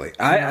 exactly.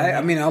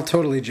 I mean, I'll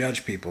totally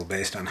judge people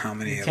based on how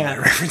many of my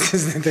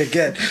references that they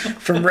get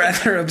from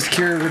rather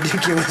obscure,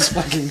 ridiculous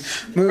fucking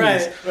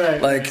movies.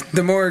 Right. Like,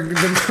 the more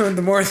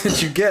that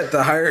you get,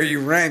 the higher you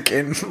rank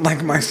in,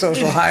 like, my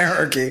social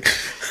hierarchy.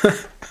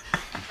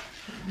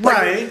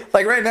 Right.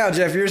 Like right now,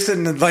 Jeff, you're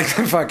sitting at, like,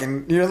 the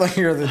fucking, you're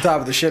at the top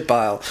of the shit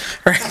pile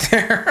right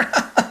there.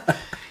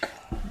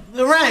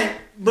 Right.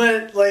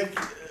 But, like,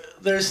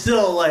 there's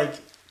still, like,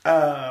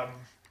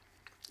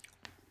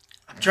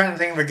 trying to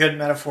think of a good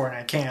metaphor and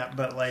I can't,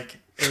 but like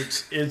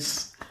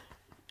it's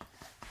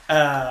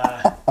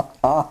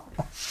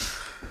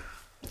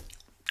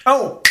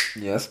oh,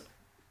 Yes.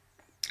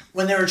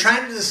 when they were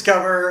trying to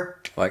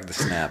discover Like the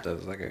snap. That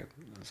was like a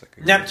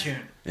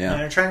Neptune. Yeah. When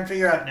they were trying to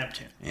figure out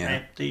Neptune. Yeah.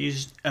 Right? They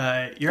used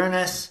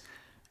Uranus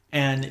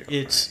and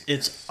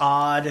its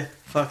odd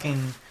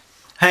fucking.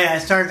 Hey, I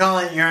started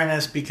calling it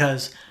Uranus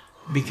because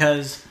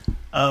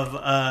of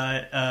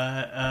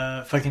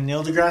fucking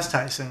Neil deGrasse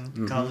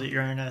Tyson calls it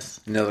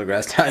Uranus. Neil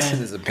deGrasse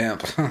Tyson is a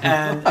pimp.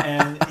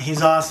 and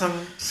he's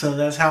awesome, so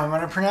that's how I'm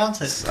going to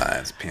pronounce it.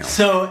 Science pimp.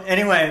 So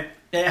anyway,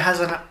 it has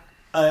an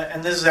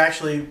and this is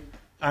actually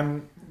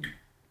I'm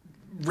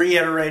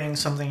reiterating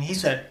something he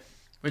said,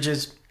 which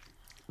is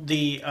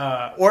the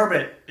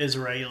orbit is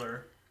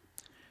irregular,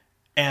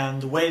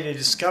 and the way they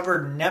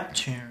discovered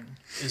Neptune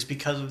is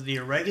because of the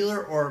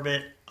irregular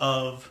orbit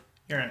of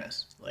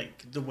Uranus,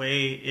 like the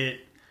way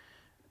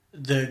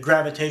the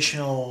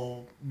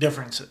gravitational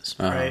differences,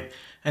 right?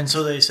 And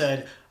so they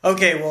said,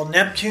 okay, well,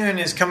 Neptune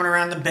is coming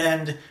around the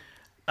bend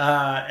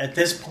at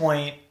this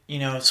point,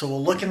 so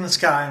we'll look in the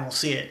sky and we'll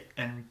see it,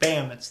 and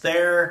bam, it's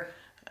there,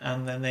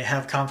 and then they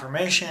have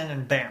confirmation,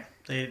 and bam,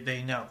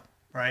 they know,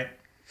 right?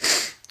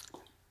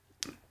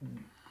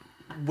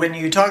 When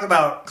you talk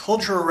about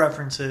cultural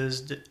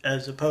references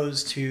as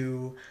opposed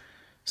to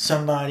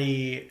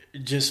somebody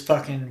just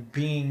fucking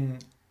being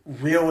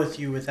real with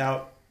you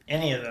without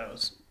any of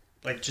those,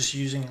 like just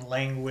using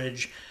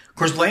language. Of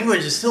course,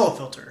 language is still a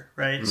filter,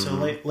 right?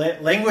 Mm-hmm.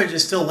 So language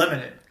is still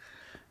limited.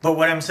 But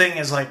what I'm saying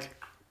is like,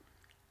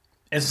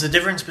 it's the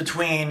difference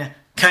between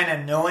kind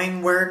of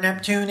knowing where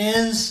Neptune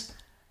is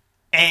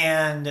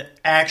and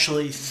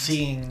actually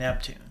seeing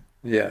Neptune.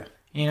 Yeah.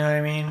 You know what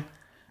I mean?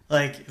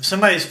 Like, if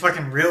somebody's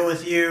fucking real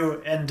with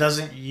you and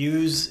doesn't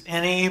use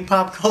any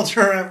pop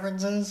culture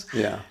references,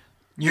 Yeah.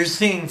 you're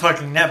seeing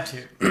fucking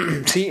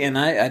Neptune. See, and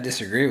I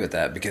disagree with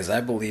that because I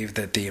believe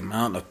that the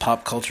amount of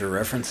pop culture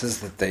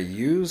references that they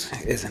use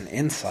is an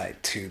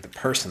insight to the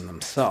person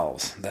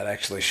themselves that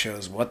actually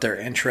shows what their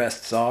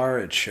interests are.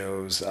 It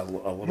shows a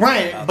little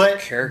bit about their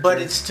character.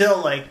 But it's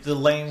still like the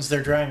lanes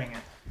they're driving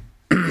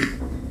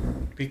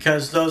in.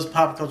 Because those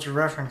pop culture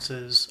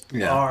references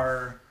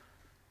are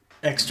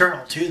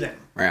external to them.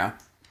 Yeah.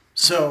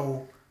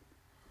 So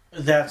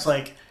that's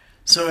like,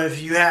 so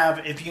if you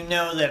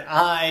know that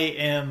I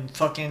am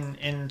fucking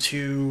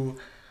into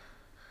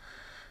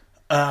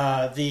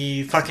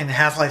the fucking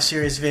Half-Life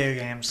series video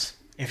games,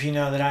 if you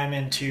know that I'm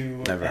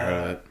into Never heard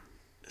of it.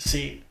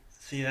 See,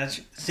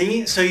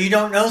 so you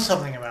don't know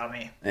something about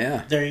me.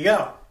 Yeah. There you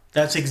go.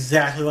 That's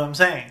exactly what I'm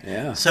saying.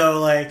 Yeah.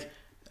 So like,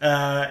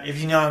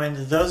 if you know I'm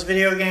into those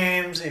video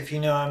games, if you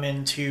know I'm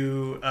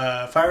into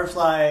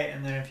Firefly,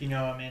 and then if you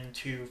know I'm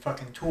into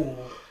fucking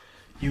Tool,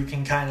 you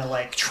can kind of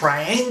like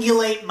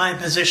triangulate my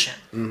position,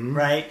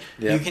 right?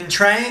 Yep. You can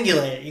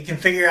triangulate it. You can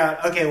figure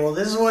out, okay, well,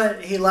 this is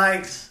what he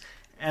likes,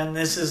 and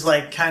this is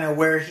like kind of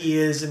where he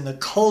is in the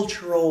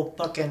cultural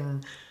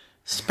fucking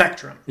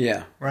spectrum.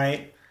 Yeah.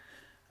 Right?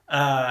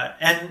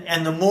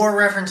 And the more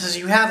references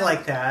you have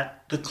like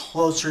that, the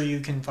closer you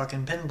can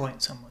fucking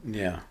pinpoint someone.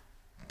 Yeah.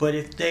 But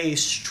if they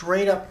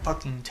straight up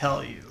fucking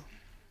tell you,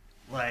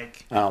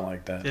 like, I don't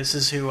like that. this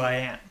is who I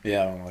am.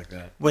 Yeah, I don't like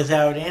that.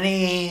 Without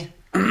any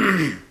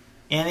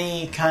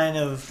kind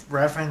of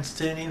reference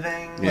to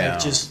anything, like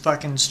just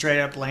fucking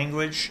straight up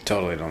language.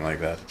 Totally don't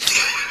like that.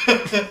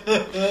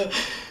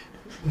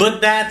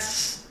 But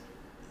that's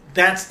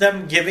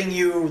them giving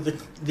you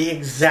the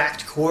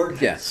exact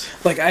coordinates. Yes.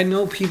 Like, I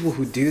know people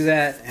who do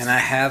that, and I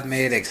have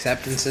made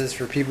acceptances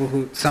for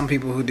some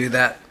people who do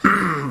that.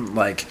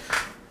 Like,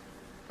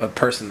 a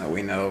person that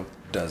we know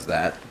does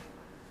that.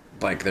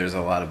 Like, there's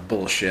a lot of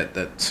bullshit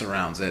that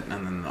surrounds it,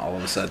 and then all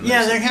of a sudden...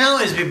 Yeah, there can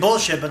always be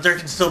bullshit, but there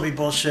can still be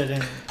bullshit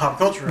in pop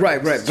culture.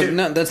 Right. But too.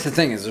 no, that's the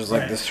thing, is there's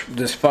like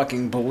this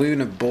fucking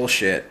balloon of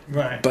bullshit.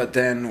 Right. But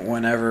then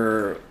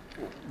whenever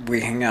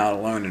we hang out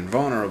alone and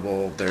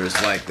vulnerable, there's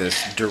like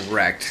this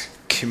direct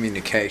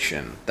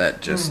communication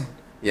that just...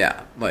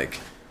 Yeah, like...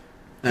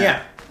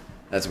 Yeah.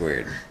 That's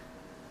weird.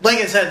 Like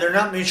I said, they're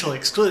not mutually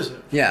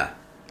exclusive. Yeah.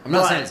 I'm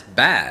not saying it's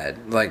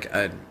bad. Like,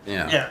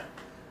 Yeah.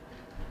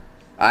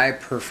 I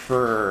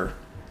prefer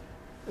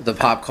the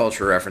pop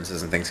culture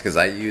references and things because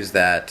I use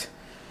that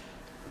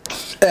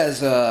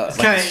as a... It's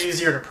kind of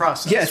easier to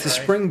process. Yeah, it's a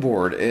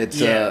springboard.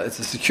 It's a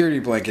security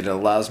blanket. It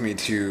allows me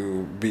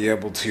to be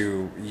able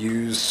to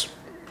use,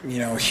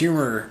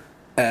 humor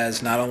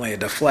as not only a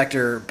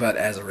deflector but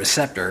as a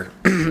receptor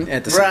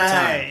at the same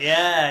time. Right.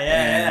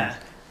 Yeah.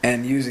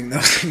 And using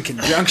those in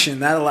conjunction,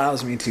 that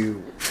allows me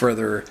to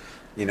further,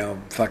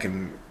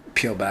 fucking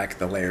peel back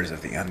the layers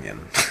of the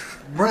onion.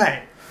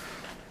 Right.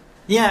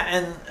 Yeah,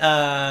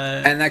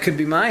 and that could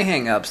be my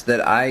hang-ups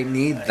that I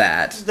need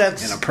that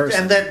in a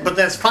person. But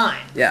that's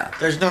fine. Yeah.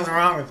 There's nothing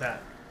wrong with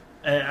that.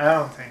 I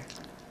don't think.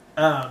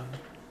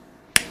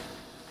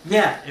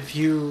 Yeah, if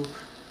you...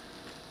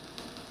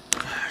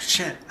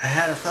 shit, I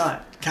had a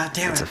thought. God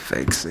damn it. It's a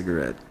fake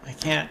cigarette. I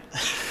can't.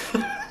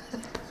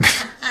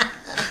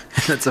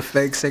 It's a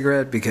fake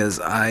cigarette because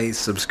I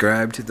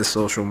subscribe to the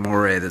social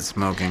moray that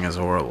smoking is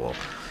horrible.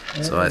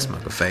 So I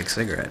smoke a fake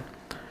cigarette.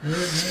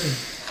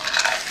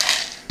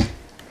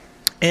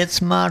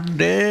 It's my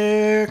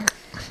dick.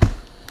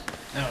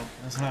 No,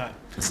 it's not.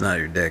 It's not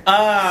your dick.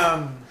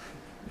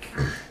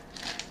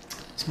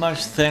 It's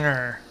much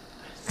thinner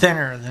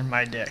than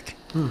my dick.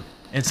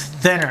 It's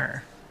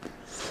thinner.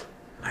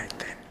 My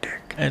thin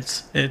dick.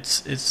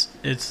 It's.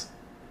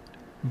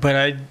 But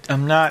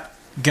I'm not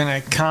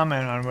gonna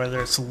comment on whether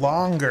it's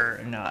longer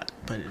or not.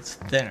 But it's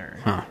thinner.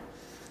 Huh.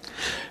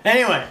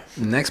 Anyway,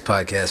 Next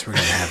podcast we're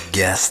gonna have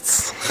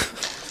guests.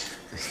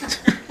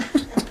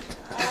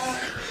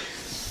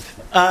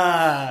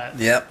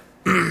 Yep.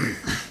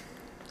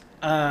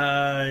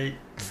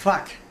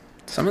 Fuck.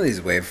 Some of these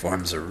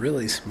waveforms are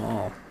really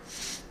small.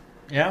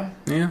 Yeah.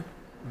 Yeah.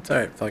 It's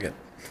alright, fuck it.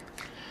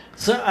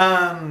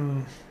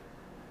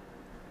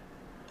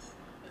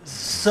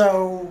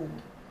 So,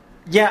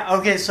 yeah,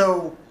 okay,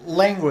 so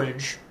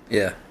language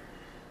Yeah.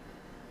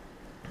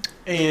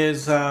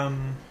 is, there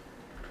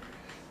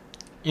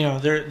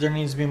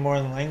needs to be more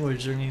than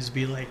language. There needs to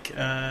be, like,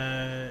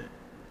 a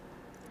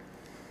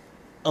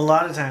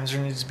lot of times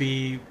there needs to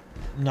be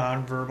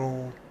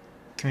nonverbal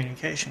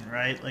communication,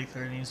 right? Like,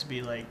 there needs to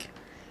be, like,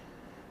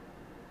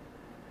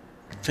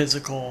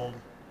 physical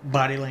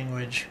body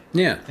language,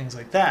 Yeah. things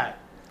like that.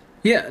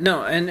 Yeah,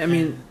 no, and I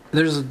mean,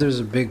 there's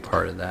a big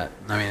part of that.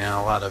 I mean,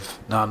 a lot of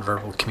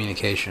nonverbal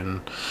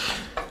communication.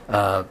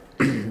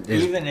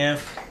 Even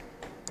if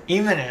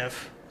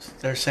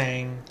they're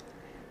saying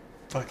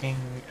fucking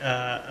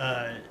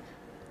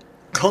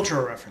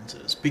cultural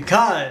references,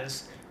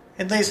 because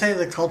if they say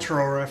the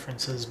cultural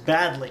references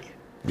badly,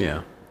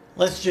 Yeah.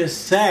 let's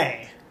just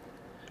say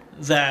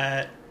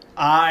that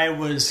I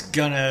was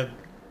gonna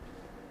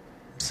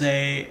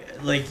say,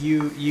 like,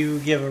 you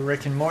give a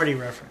Rick and Morty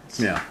reference.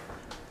 Yeah.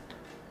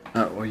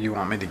 Well, you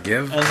want me to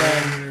give?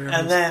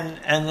 And then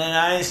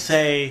I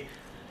say,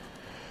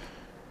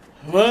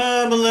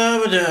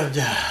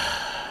 "Wubba-lubba-dub-dub."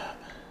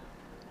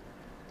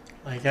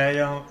 Like, I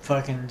don't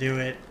fucking do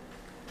it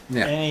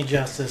Yeah. any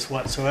justice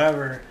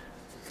whatsoever.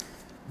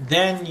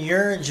 Then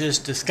you're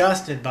just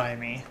disgusted by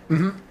me,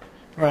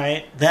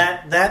 right?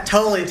 That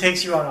totally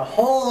takes you on a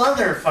whole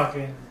other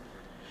fucking.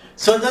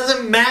 So it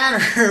doesn't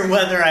matter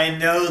whether I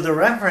know the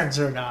reference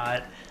or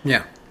not.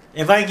 Yeah.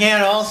 If I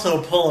can't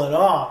also pull it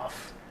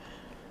off,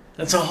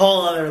 that's a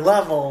whole other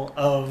level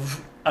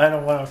of I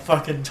don't want to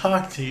fucking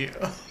talk to you,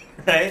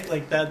 right?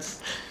 Like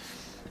that's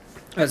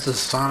a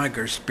sonic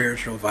or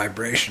spiritual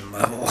vibration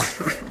level.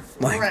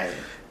 Like, right.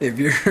 if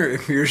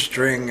your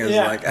string is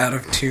like out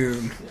of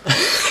tune,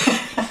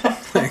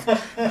 like,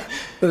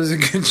 there's a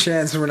good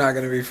chance we're not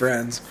going to be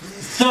friends.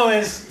 So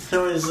is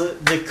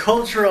the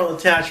cultural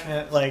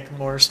attachment like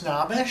more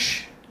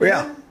snobbish?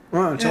 Yeah. then?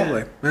 Well,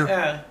 totally.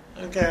 Yeah.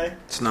 Okay.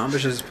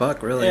 Snobbish as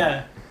fuck, really.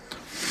 Yeah.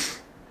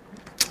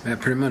 That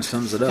pretty much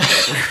sums it up.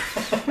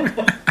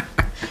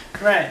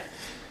 Right.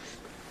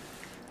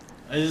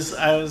 I was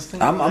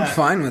thinking. I'm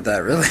fine with that,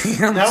 really.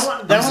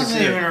 That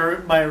wasn't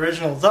even my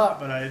original thought,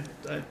 but I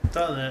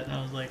thought that and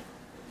I was like,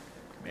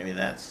 maybe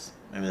that's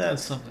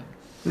something.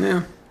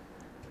 Yeah.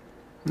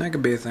 That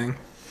could be a thing.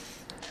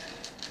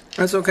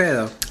 That's okay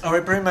though. Are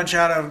we pretty much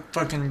out of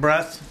fucking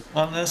breath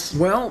on this?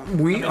 Well,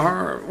 we've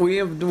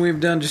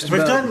done just If we've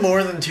about. done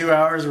more than 2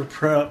 hours, we're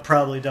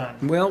probably done.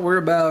 Well, we're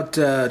about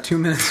 2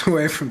 minutes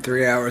away from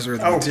 3 hours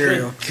worth of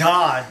material. Good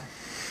God!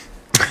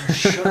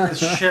 Shut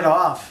this shit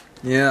off.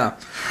 Yeah.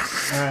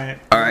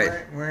 All right.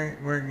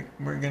 We're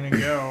gonna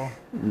go.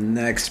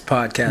 Next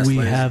podcast. We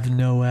ladies. have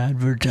no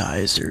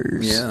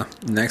advertisers. Yeah.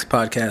 Next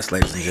podcast,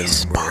 ladies and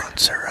Please gentlemen.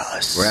 sponsor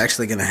us. We're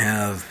actually going to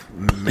have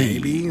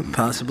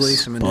possibly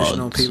some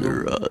additional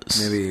people.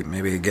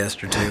 Maybe a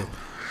guest or two.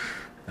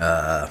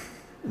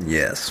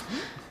 Yes.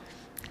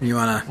 You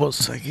wanna? We'll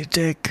suck your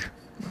dick.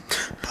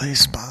 Please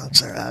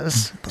sponsor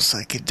us. We'll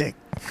suck your dick.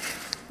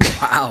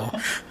 Wow.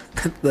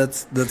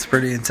 That's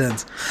pretty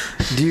intense.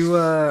 Do you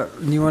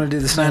want to do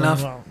the sign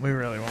off? We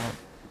really won't.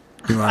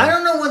 I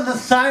don't know what the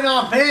sign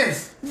off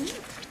is.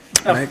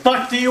 The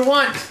fuck do you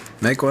want?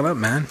 Make one up,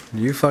 man.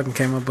 You fucking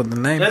came up with the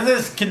name.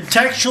 This is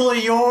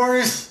contextually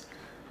yours.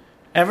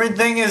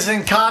 Everything is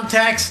in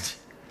context.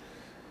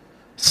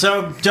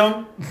 So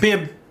don't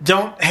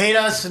hate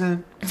us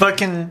and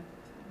fucking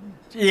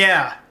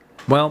yeah.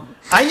 Well,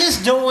 I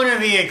just don't want to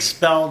be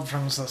expelled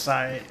from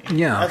society.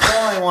 Yeah. That's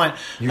all I want.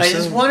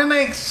 Just want to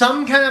make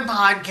some kind of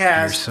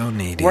podcast You're so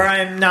needy. where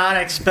I'm not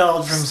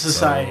expelled from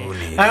society.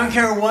 needy. I don't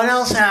care what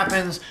else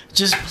happens.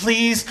 Just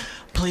please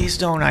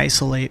don't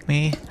isolate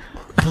me.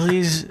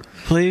 Please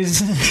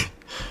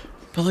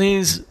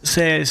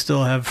say I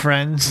still have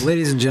friends.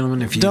 ladies and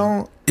gentlemen, if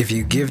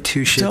you give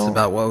two shits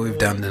about what we've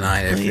done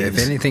tonight, if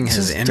anything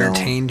has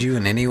entertained you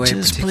in any way,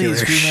 particular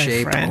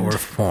shape or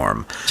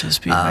form,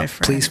 Just be my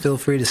friend. please feel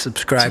free to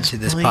subscribe to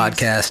this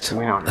podcast,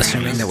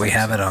 assuming that we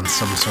have it on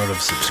some sort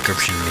of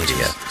subscription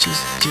media.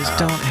 Just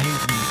don't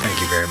hate me. Thank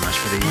you very much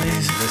for the evening.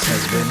 Please. This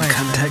has been My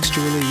friend.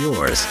 Contextually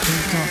Yours.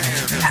 Please don't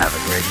hate me. Have a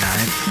great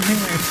night. Be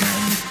my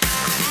friend.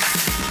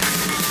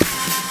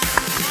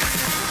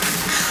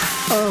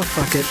 Oh,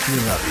 fuck it. We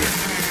love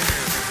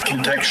you.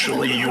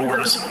 Contextually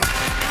yours.